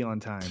is to be on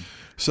time.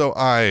 So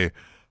I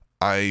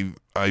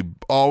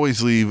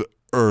always leave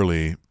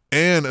early,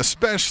 and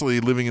especially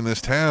living in this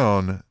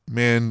town,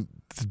 man,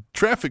 the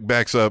traffic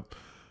backs up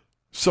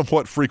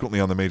somewhat frequently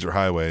on the major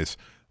highways.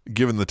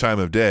 given the time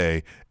of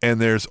day, and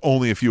there's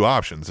only a few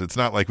options. It's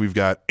not like we've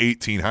got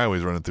 18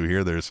 highways running through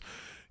here. There's,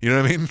 you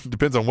know what I mean?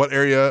 Depends on what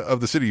area of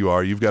the city you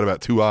are. You've got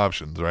about 2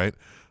 options, right?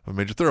 Of a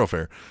major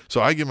thoroughfare.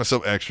 So I give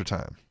myself extra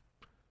time.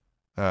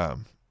 What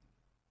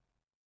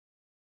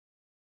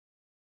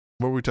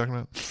were we talking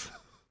about?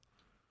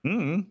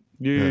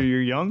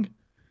 You're young?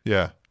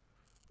 Yeah.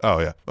 Oh,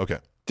 yeah. Okay.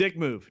 Dick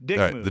move. All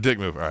right, the dick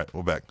move. All right,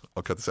 we're back.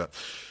 I'll cut this out.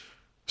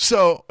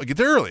 So I get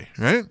there early,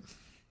 right?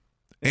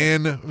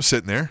 And I'm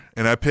sitting there,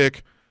 and I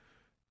pick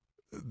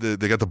they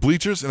got the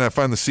bleachers, and I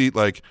find the seat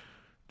like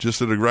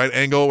just at a right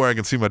angle where I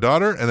can see my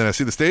daughter, and then I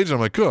see the stage, and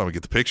I'm like, cool, I'm gonna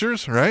get the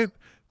pictures, right?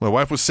 My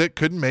wife was sick,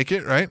 couldn't make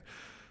it, right?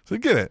 So I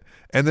get it.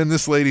 And then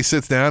this lady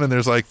sits down, and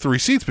there's like 3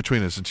 seats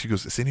between us, and she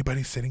goes, is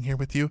anybody sitting here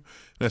with you?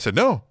 And I said,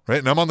 no, right?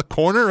 And I'm on the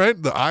corner,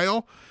 right? The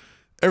aisle,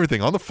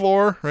 everything on the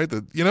floor, right?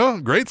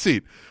 Great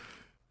seat.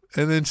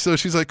 And then so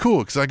she's like, cool,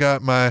 because I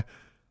got my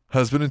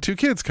husband and 2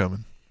 kids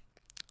coming.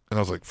 And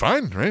I was like,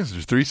 fine, right? So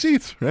there's 3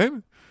 seats, right?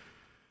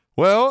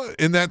 Well,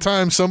 in that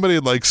time, somebody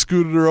had like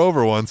scooted her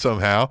over one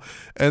somehow.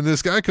 And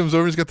this guy comes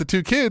over, he's got the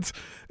 2 kids,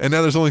 and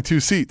now there's only 2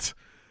 seats.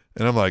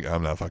 And I'm like,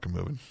 I'm not fucking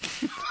moving.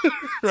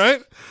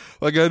 Right?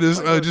 Like I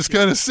just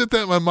kind of sit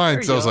that in my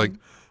mind. So I was like,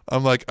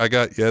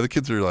 the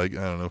kids are like,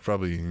 I don't know,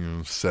 probably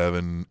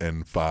 7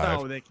 and 5.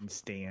 Oh, they can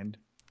stand.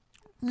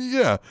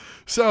 Yeah.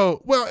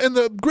 So, well, and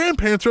the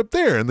grandparents are up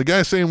there, and the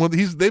guy's saying, well,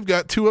 they've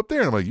got 2 up there.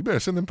 And I'm like, you better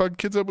send them fucking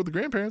kids up with the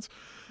grandparents.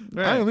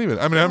 Right. I don't leave it.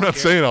 I mean, I'm not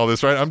saying all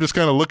this, right? I'm just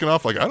kind of looking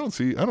off like, I don't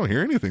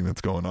hear anything that's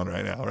going on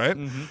right now, right?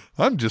 Mm-hmm.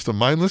 I'm just a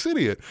mindless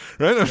idiot,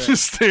 right? I'm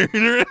just staring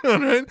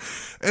around, right?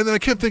 And then I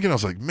kept thinking, I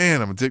was like,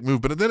 man, I'm a dick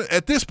move. But then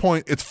at this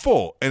point, it's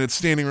full, and it's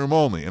standing room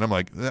only. And I'm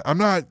like, I'm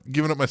not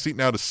giving up my seat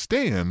now to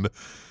stand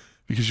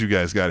because you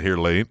guys got here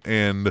late.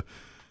 And,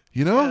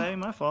 that ain't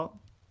my fault.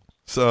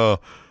 So,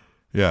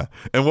 yeah.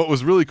 And what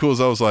was really cool is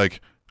I was like,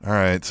 all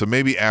right, so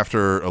maybe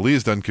after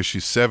Aaliyah's done, because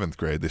she's 7th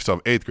grade, they still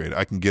have 8th grade,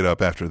 I can get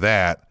up after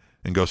that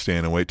and go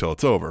stand and wait till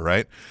it's over,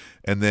 right?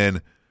 And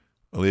then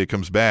Aaliyah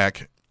comes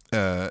back,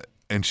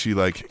 and she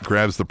like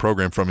grabs the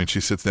program from me, and she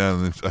sits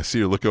down, and I see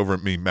her look over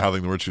at me,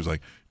 mouthing the words. She was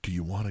like, "Do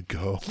you want to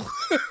go?"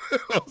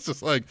 I was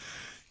just like,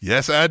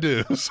 "Yes, I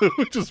do." So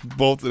we just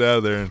bolted out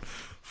of there and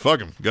fuck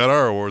them. Got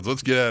our awards.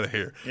 Let's get out of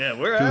here. Yeah,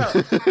 we're out,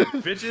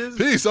 bitches.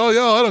 Peace, all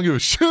y'all. I don't give a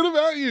shit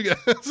about you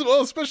guys.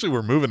 Well, especially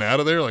we're moving out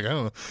of there. Like I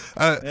don't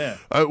know.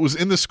 I was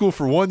in this school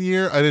for 1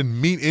 year. I didn't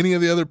meet any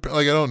of the other.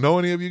 Like I don't know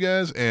any of you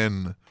guys,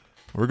 and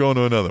we're going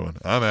to another one.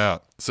 I'm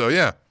out. So,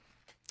 yeah,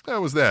 that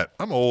was that.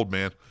 I'm old,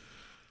 man.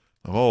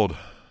 I'm old.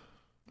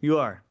 You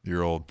are.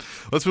 You're old.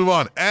 Let's move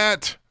on.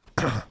 At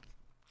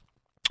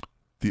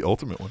the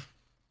ultimate one.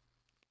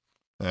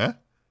 Huh?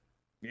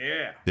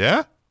 Yeah.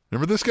 Yeah?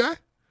 Remember this guy?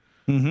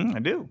 Mm-hmm, I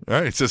do. All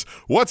right. It says,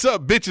 what's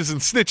up, bitches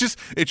and snitches?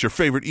 It's your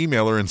favorite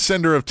emailer and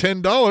sender of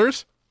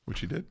 $10,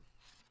 which he did.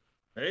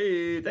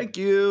 Hey, thank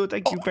you.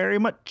 Thank you very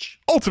much.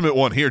 Ultimate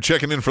one here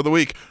checking in for the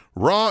week.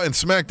 Raw and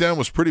SmackDown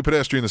was pretty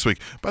pedestrian this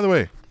week. By the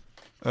way,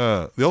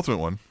 the Ultimate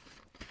one,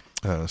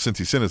 since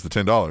he sent us the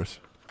 $10,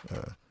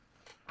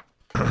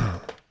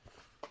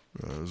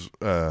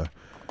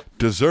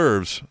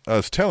 deserves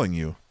us telling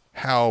you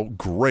how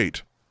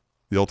great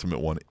the Ultimate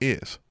one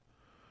is.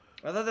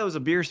 I thought that was a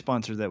beer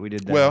sponsor that we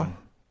did that Well, one.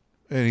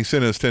 and he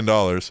sent us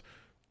 $10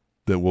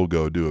 that we'll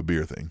go do a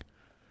beer thing.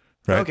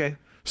 Right? Okay.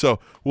 So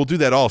we'll do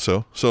that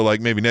also. So like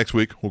maybe next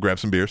week we'll grab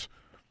some beers.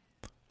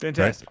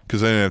 Fantastic.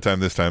 Because I didn't have time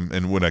this time,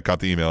 and when I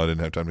caught the email, I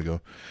didn't have time to go.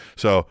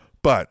 So,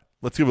 but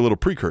let's give a little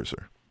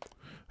precursor.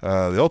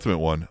 The Ultimate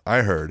one,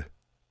 I heard,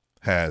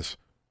 has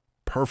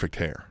perfect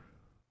hair.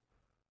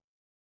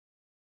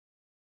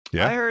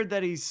 Yeah, I heard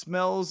that he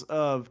smells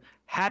of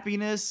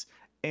happiness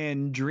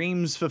and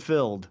dreams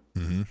fulfilled.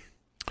 Mm-hmm.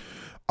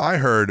 I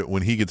heard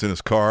when he gets in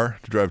his car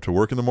to drive to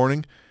work in the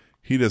morning,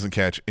 he doesn't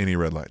catch any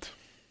red lights.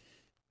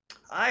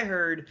 I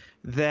heard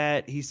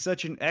that he's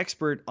such an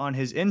expert on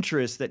his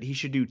interests that he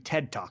should do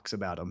TED Talks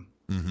about them.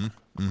 Mm-hmm.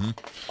 Mm-hmm.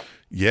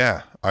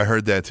 Yeah, I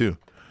heard that too.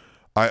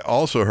 I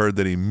also heard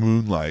that he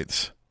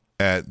moonlights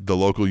at the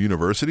local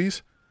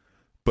universities,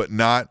 but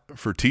not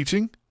for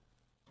teaching,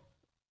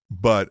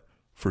 but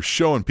for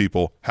showing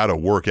people how to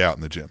work out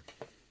in the gym.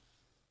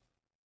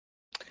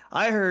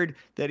 I heard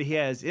that he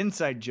has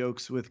inside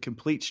jokes with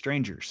complete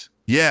strangers.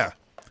 Yeah,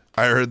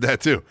 I heard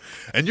that too.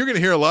 And you're going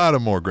to hear a lot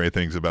of more great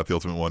things about the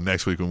Ultimate One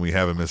next week when we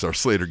have him as our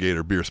Slater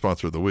Gator beer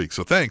sponsor of the week.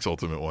 So thanks,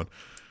 Ultimate One.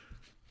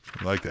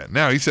 I like that.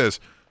 Now he says,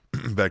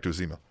 back to his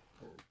email.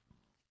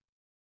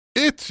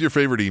 It's your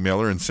favorite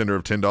emailer and sender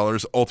of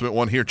 $10, Ultimate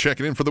One here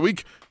checking in for the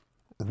week.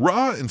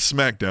 Raw and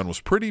SmackDown was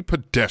pretty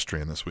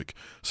pedestrian this week.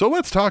 So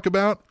let's talk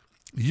about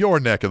your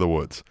neck of the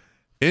woods.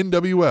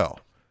 NWL.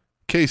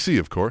 KC,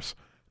 of course.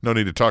 No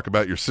need to talk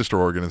about your sister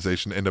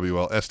organization,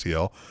 NWL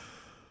STL.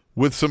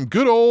 With some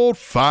good old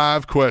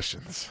 5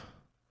 questions.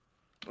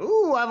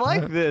 Ooh, I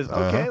like this.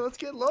 Okay, let's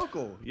get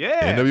local.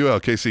 Yeah. NWL,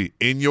 KC,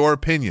 in your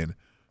opinion,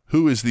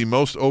 who is the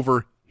most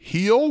over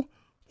heel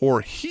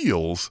or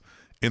heels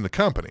in the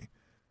company?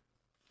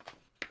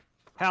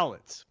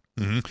 Howlets.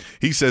 Mm-hmm.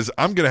 He says,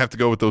 I'm going to have to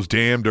go with those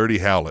damn dirty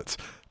Howlets.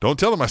 Don't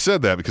tell them I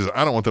said that because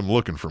I don't want them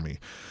looking for me.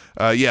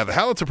 Yeah, the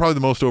Hallets are probably the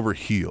most over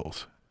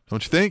heels.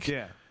 Don't you think?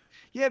 Yeah.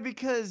 Yeah,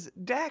 because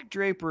Dak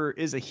Draper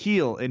is a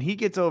heel and he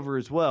gets over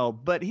as well,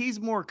 but he's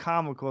more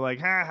comical, like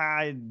ha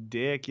ha,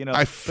 dick. You know,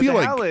 I feel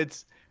like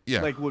Hallets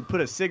yeah. like would put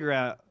a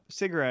cigarette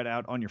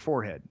out on your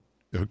forehead.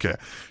 Okay.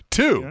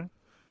 2.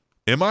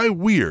 Am I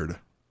weird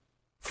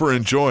for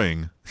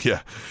enjoying?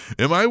 Yeah.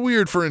 Am I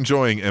weird for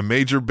enjoying a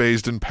Major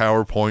Baisden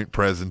PowerPoint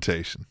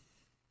presentation?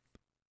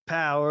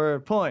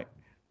 PowerPoint.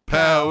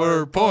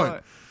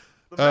 PowerPoint.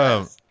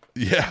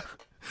 Yeah.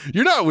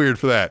 You're not weird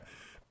for that.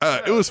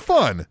 It was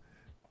fun.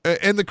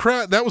 And the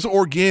crowd, that was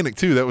organic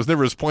too. That was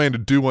never his plan to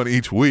do one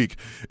each week.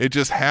 It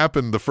just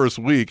happened the first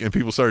week, and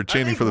people started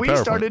chanting for the PowerPoint.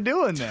 We started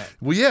doing that.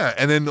 Well, yeah,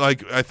 and then I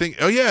think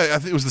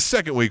it was the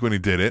second week when he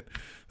did it.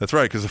 That's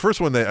right, because the first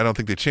one I don't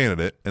think they chanted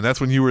it, and that's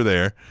when you were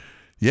there.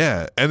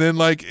 Yeah, and then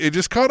it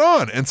just caught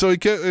on, and so he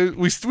kept,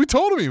 we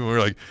told him even, we were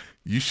like,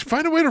 you should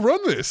find a way to run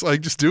this,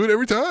 just do it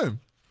every time.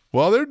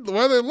 While they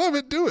love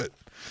it, do it.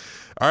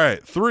 All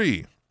right,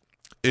 3,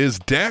 is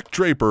Dak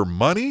Draper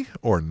money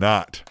or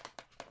not?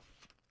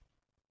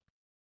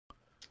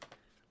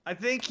 I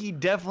think he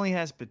definitely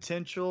has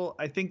potential.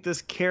 I think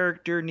this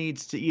character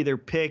needs to either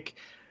pick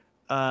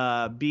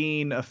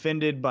being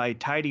offended by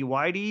tidy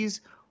whities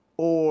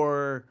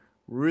or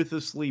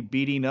ruthlessly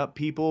beating up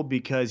people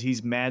because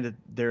he's mad that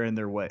they're in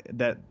their way,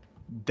 that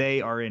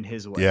they are in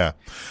his way. Yeah.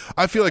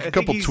 I feel like a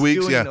couple he's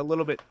tweaks. Doing Yeah. a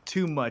little bit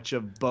too much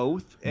of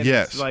both. And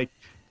yes. It's like,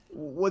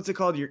 what's it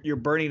called? You're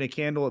burning a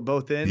candle at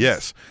both ends.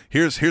 Yes.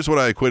 Here's what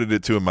I equated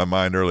it to in my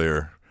mind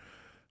earlier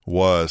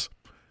was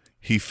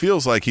he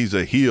feels like he's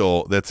a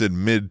heel that's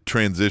in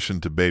mid-transition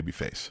to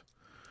babyface.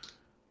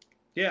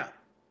 Yeah,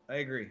 I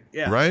agree.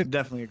 Yeah, right?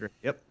 Definitely agree.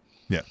 Yep.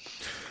 Yeah.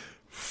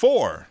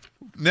 4.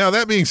 Now,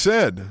 that being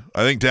said,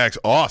 I think Dak's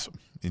awesome.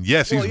 And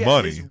yes, he's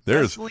money.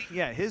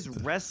 His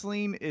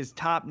wrestling is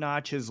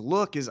top-notch. His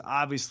look is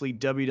obviously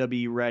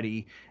WWE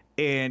ready.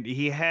 And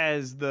he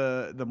has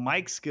the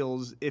mic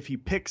skills if he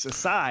picks a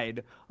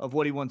side of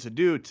what he wants to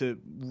do to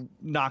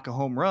knock a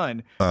home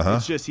run.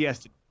 It's just he has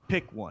to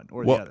pick one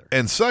or the other.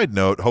 And side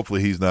note,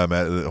 hopefully he's not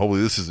mad.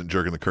 Hopefully this isn't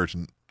jerking the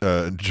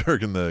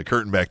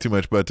curtain back too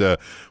much. But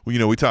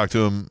we talked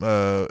to him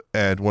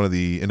at one of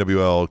the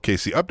NWL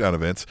KC Up Down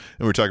events,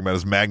 and we were talking about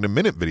his Magnum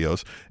Minute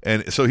videos,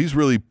 and so he's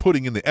really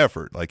putting in the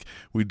effort. Like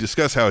we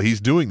discussed how he's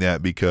doing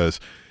that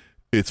because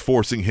it's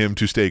forcing him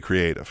to stay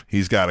creative.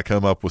 He's got to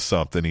come up with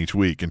something each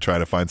week and try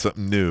to find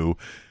something new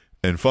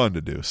and fun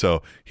to do.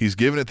 So he's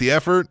giving it the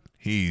effort.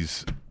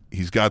 He's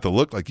got the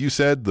look, like you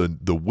said,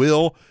 the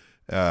will.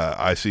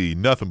 I see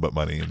nothing but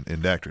money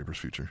in Dak Draper's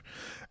future.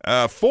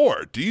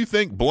 4, do you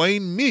think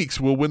Blaine Meeks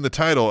will win the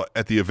title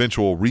at the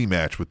eventual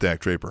rematch with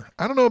Dak Draper?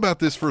 I don't know about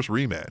this first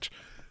rematch.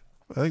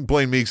 I think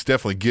Blaine Meeks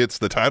definitely gets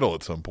the title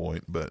at some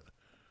point, but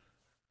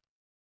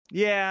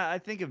yeah, I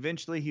think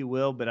eventually he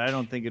will, but I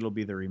don't think it'll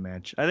be the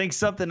rematch. I think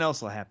something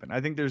else will happen. I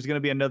think there's going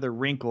to be another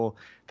wrinkle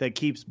that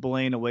keeps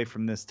Blaine away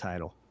from this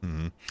title.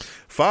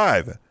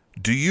 5,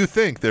 do you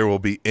think there will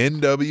be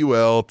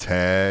NWL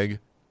tag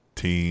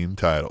team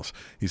titles?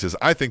 He says,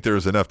 I think there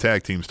is enough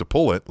tag teams to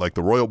pull it, like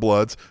the Royal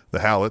Bloods, the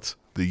Hallets,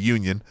 the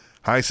Union,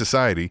 High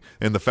Society,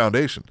 and the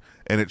Foundation.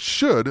 And it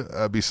should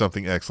be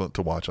something excellent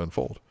to watch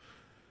unfold.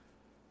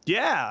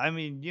 Yeah, I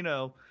mean,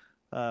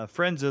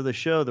 friends of the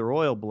show, the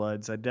Royal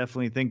Bloods, I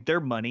definitely think they're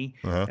money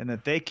and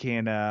that they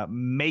can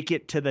make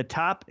it to the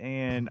top,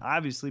 and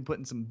obviously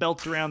putting some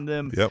belts around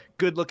them,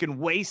 good-looking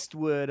waist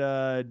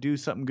would do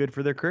something good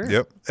for their career.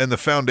 Yep, and the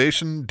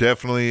Foundation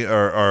definitely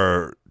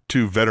are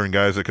 2 veteran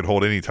guys that could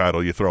hold any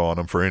title you throw on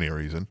them for any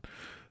reason.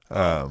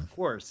 Of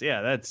course,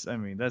 yeah, that's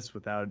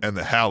without. And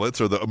the Hallets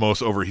are the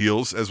most over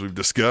heels, as we've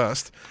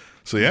discussed.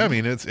 So yeah, I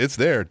mean it's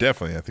there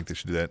definitely. I think they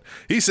should do that.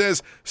 He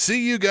says,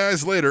 "See you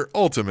guys later,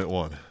 Ultimate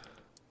One."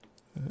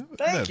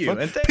 Thank you.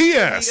 And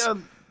P.S.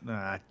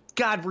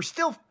 God, we're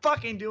still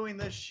fucking doing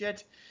this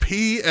shit.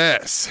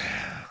 P.S.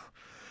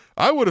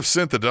 I would have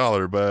sent the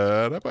 $1,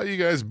 but I bought you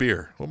guys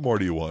beer. What more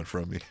do you want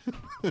from me?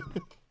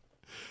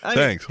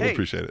 Thanks. We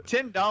appreciate it.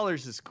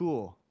 $10 is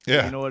cool.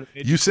 Yeah. You know what?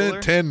 You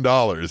sent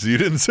 $10. You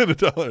didn't send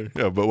 $1.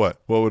 Yeah, but what?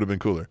 What would have been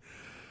cooler?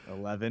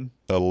 11.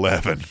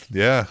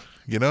 Yeah.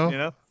 You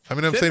know? I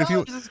mean, I'm saying if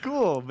you. $10 is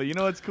cool, but you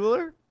know what's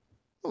cooler?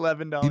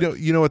 $11.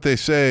 You know what they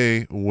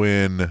say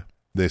when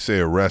they say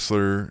a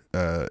wrestler,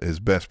 his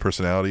best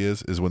personality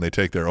is when they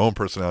take their own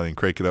personality and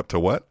crank it up to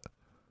what?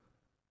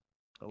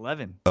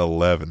 11.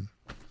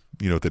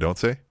 You know what they don't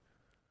say?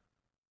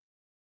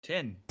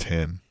 10.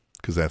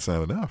 Because that's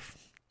not enough.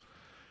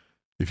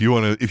 If you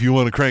want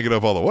to crank it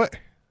up all the way,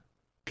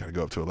 got to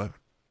go up to 11.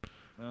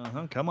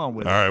 Come on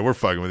with it. All right, we're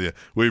fucking with you.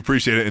 We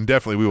appreciate it, and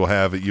definitely we will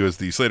have you as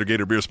the Slater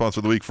Gator Beer Sponsor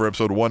of the Week for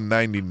episode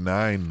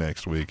 199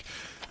 next week.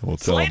 And we'll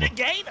tell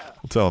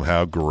them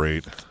how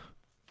great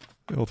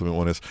the Ultimate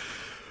One is.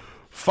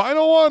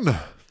 Final one,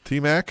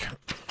 T-Mac.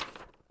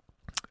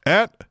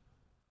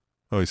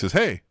 He says,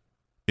 hey,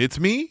 it's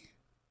me,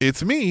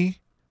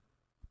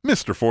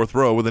 Mr. Fourth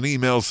Row, with an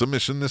email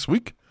submission this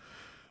week.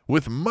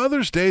 With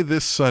Mother's Day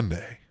this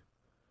Sunday,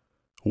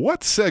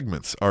 what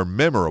segments are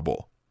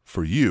memorable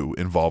for you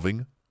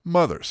involving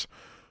mothers.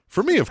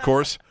 For me, of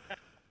course,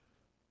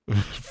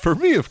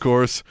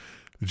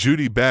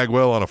 Judy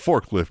Bagwell on a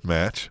forklift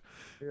match,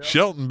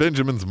 Shelton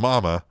Benjamin's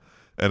mama,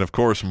 and of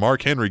course,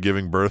 Mark Henry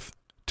giving birth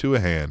to a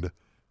hand.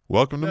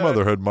 Welcome to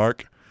motherhood,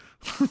 Mark.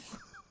 Wait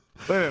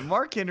a minute,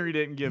 Mark Henry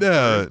didn't give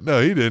birth.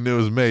 No, he didn't. It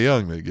was Mae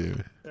Young that gave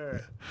it. All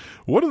right.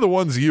 What are the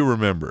ones you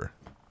remember?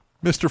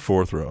 Mr.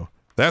 Fourth Row.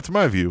 That's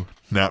my view,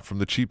 not from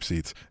the cheap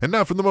seats, and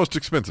not from the most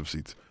expensive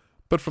seats,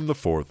 but from the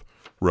fourth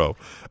row.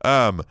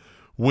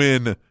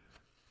 When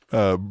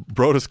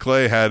Brodus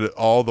Clay had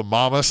all the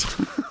mamas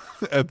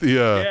at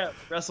the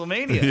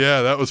WrestleMania.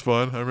 Yeah, that was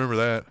fun. I remember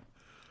that.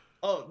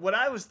 Oh, what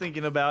I was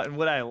thinking about and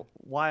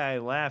why I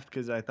laughed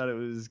because I thought it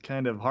was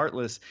kind of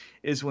heartless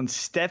is when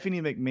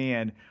Stephanie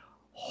McMahon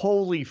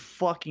holy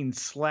fucking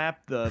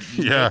slapped the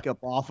makeup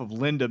off of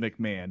Linda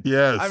McMahon.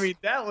 Yes. I mean,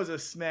 that was a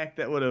smack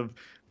that would have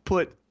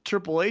put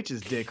Triple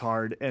H's dick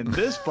hard, and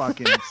this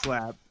fucking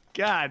slap,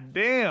 god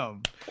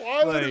damn.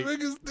 Why would it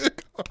make his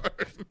dick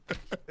hard?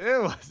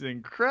 It was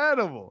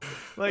incredible.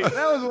 Like,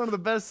 that was one of the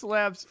best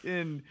slaps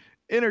in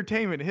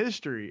entertainment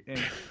history,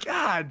 and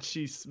God,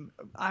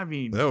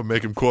 that would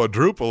make him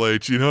quadruple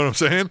H. You know what I'm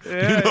saying?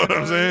 Yeah, you know what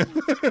I'm saying?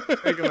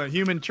 Make him a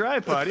human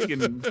tripod. He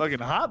can fucking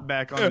hop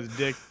back on his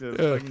dick to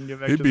fucking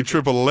get back. He'd to be the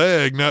triple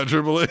leg, not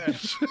triple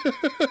H.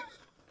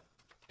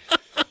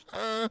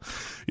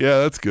 Yeah,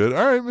 that's good.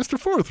 All right, Mr.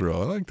 Fourth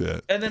Row, I like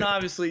that. And then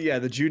obviously,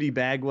 the Judy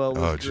Bagwell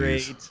was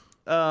great.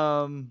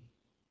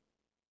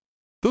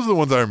 Those are the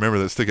ones I remember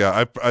that stick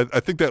out. I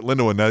think that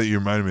Linda one. Now that you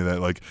reminded me of that,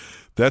 like,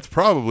 that's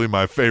probably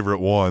my favorite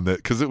one. That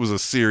because it was a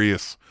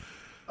serious.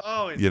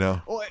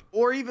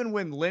 Or even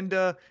when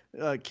Linda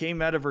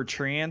came out of her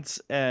trance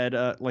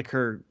at like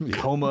her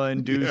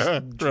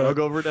coma-induced drug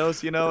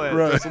overdose, at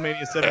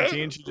WrestleMania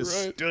 17, she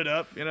just stood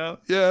up,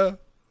 Yeah.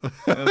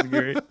 That was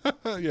great.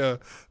 Yeah.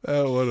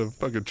 What a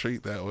fucking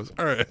treat that was.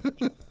 All right.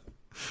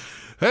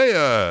 Hey,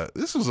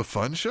 this was a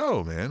fun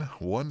show, man.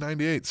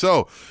 198.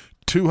 So,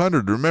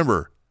 200.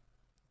 Remember,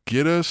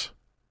 get us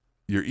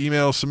your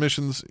email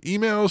submissions,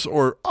 emails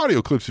or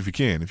audio clips if you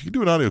can. If you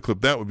do an audio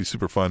clip, that would be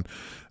super fun.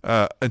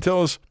 And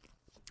tell us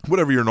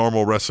whatever your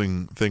normal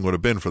wrestling thing would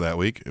have been for that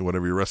week,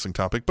 whatever your wrestling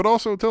topic, but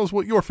also tell us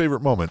what your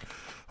favorite moment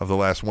of the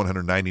last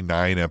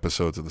 199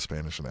 episodes of the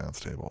Spanish Announce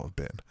Table have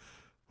been.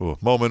 Well,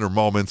 moment or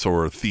moments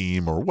or a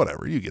theme or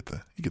whatever. You get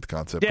the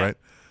concept, right?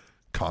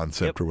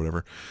 Concept or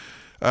whatever.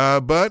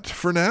 But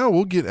for now,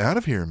 we'll get out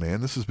of here,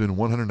 man. This has been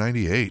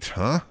 198,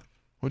 huh?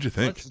 What'd you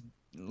think?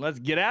 Let's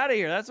get out of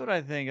here. That's what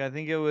I think. I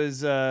think it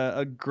was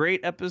a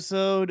great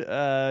episode,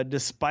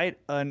 despite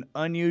an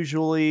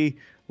unusually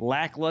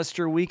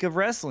lackluster week of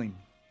wrestling.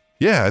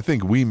 Yeah, I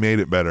think we made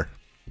it better.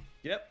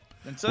 Yep.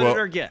 And so did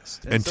our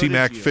guest. And so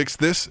T-Mac fixed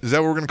this? Is that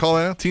what we're going to call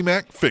it now?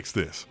 T-Mac fixed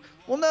this.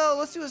 Well, no,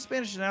 let's do a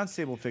Spanish Announce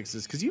Table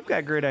fixes because you've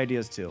got great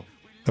ideas too.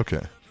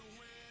 Okay.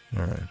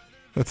 All right.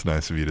 That's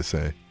nice of you to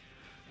say.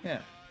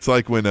 Yeah. It's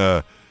like when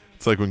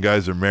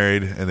guys are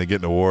married and they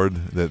get an award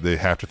that they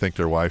have to thank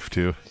their wife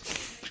too.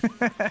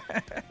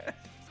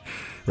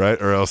 Right?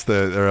 Or else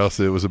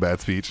it was a bad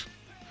speech.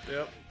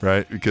 Yep.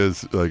 Right?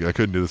 Because like I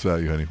couldn't do this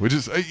without you, honey. Which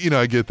is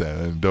I get that,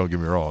 and don't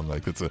get me wrong.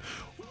 Like it's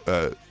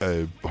a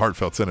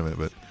heartfelt sentiment,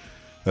 but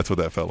that's what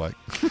that felt like.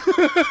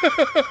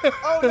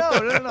 Oh no!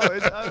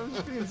 I was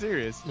just being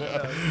serious.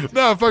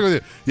 No, I'm fucking with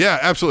you. Yeah,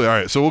 absolutely. All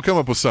right, so we'll come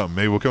up with something.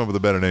 Maybe we'll come up with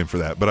a better name for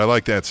that. But I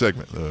like that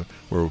segment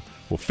where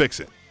we'll fix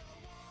it.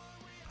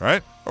 All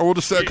right? Or we'll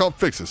just call it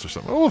Fix This or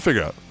something. We'll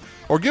figure it out.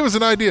 Or give us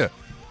an idea.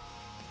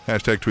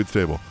 Hashtag Tweet the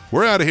Table.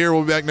 We're out of here.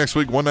 We'll be back next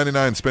week.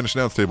 199 Spanish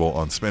Announce Table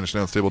on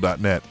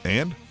SpanishAnnounceTable.net.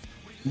 And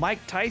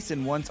Mike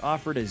Tyson once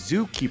offered a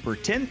zookeeper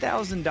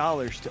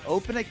 $10,000 to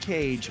open a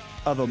cage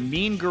of a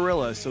mean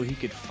gorilla so he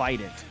could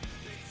fight it.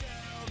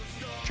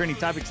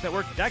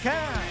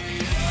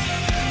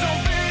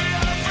 TrainingTopicsNetwork.com.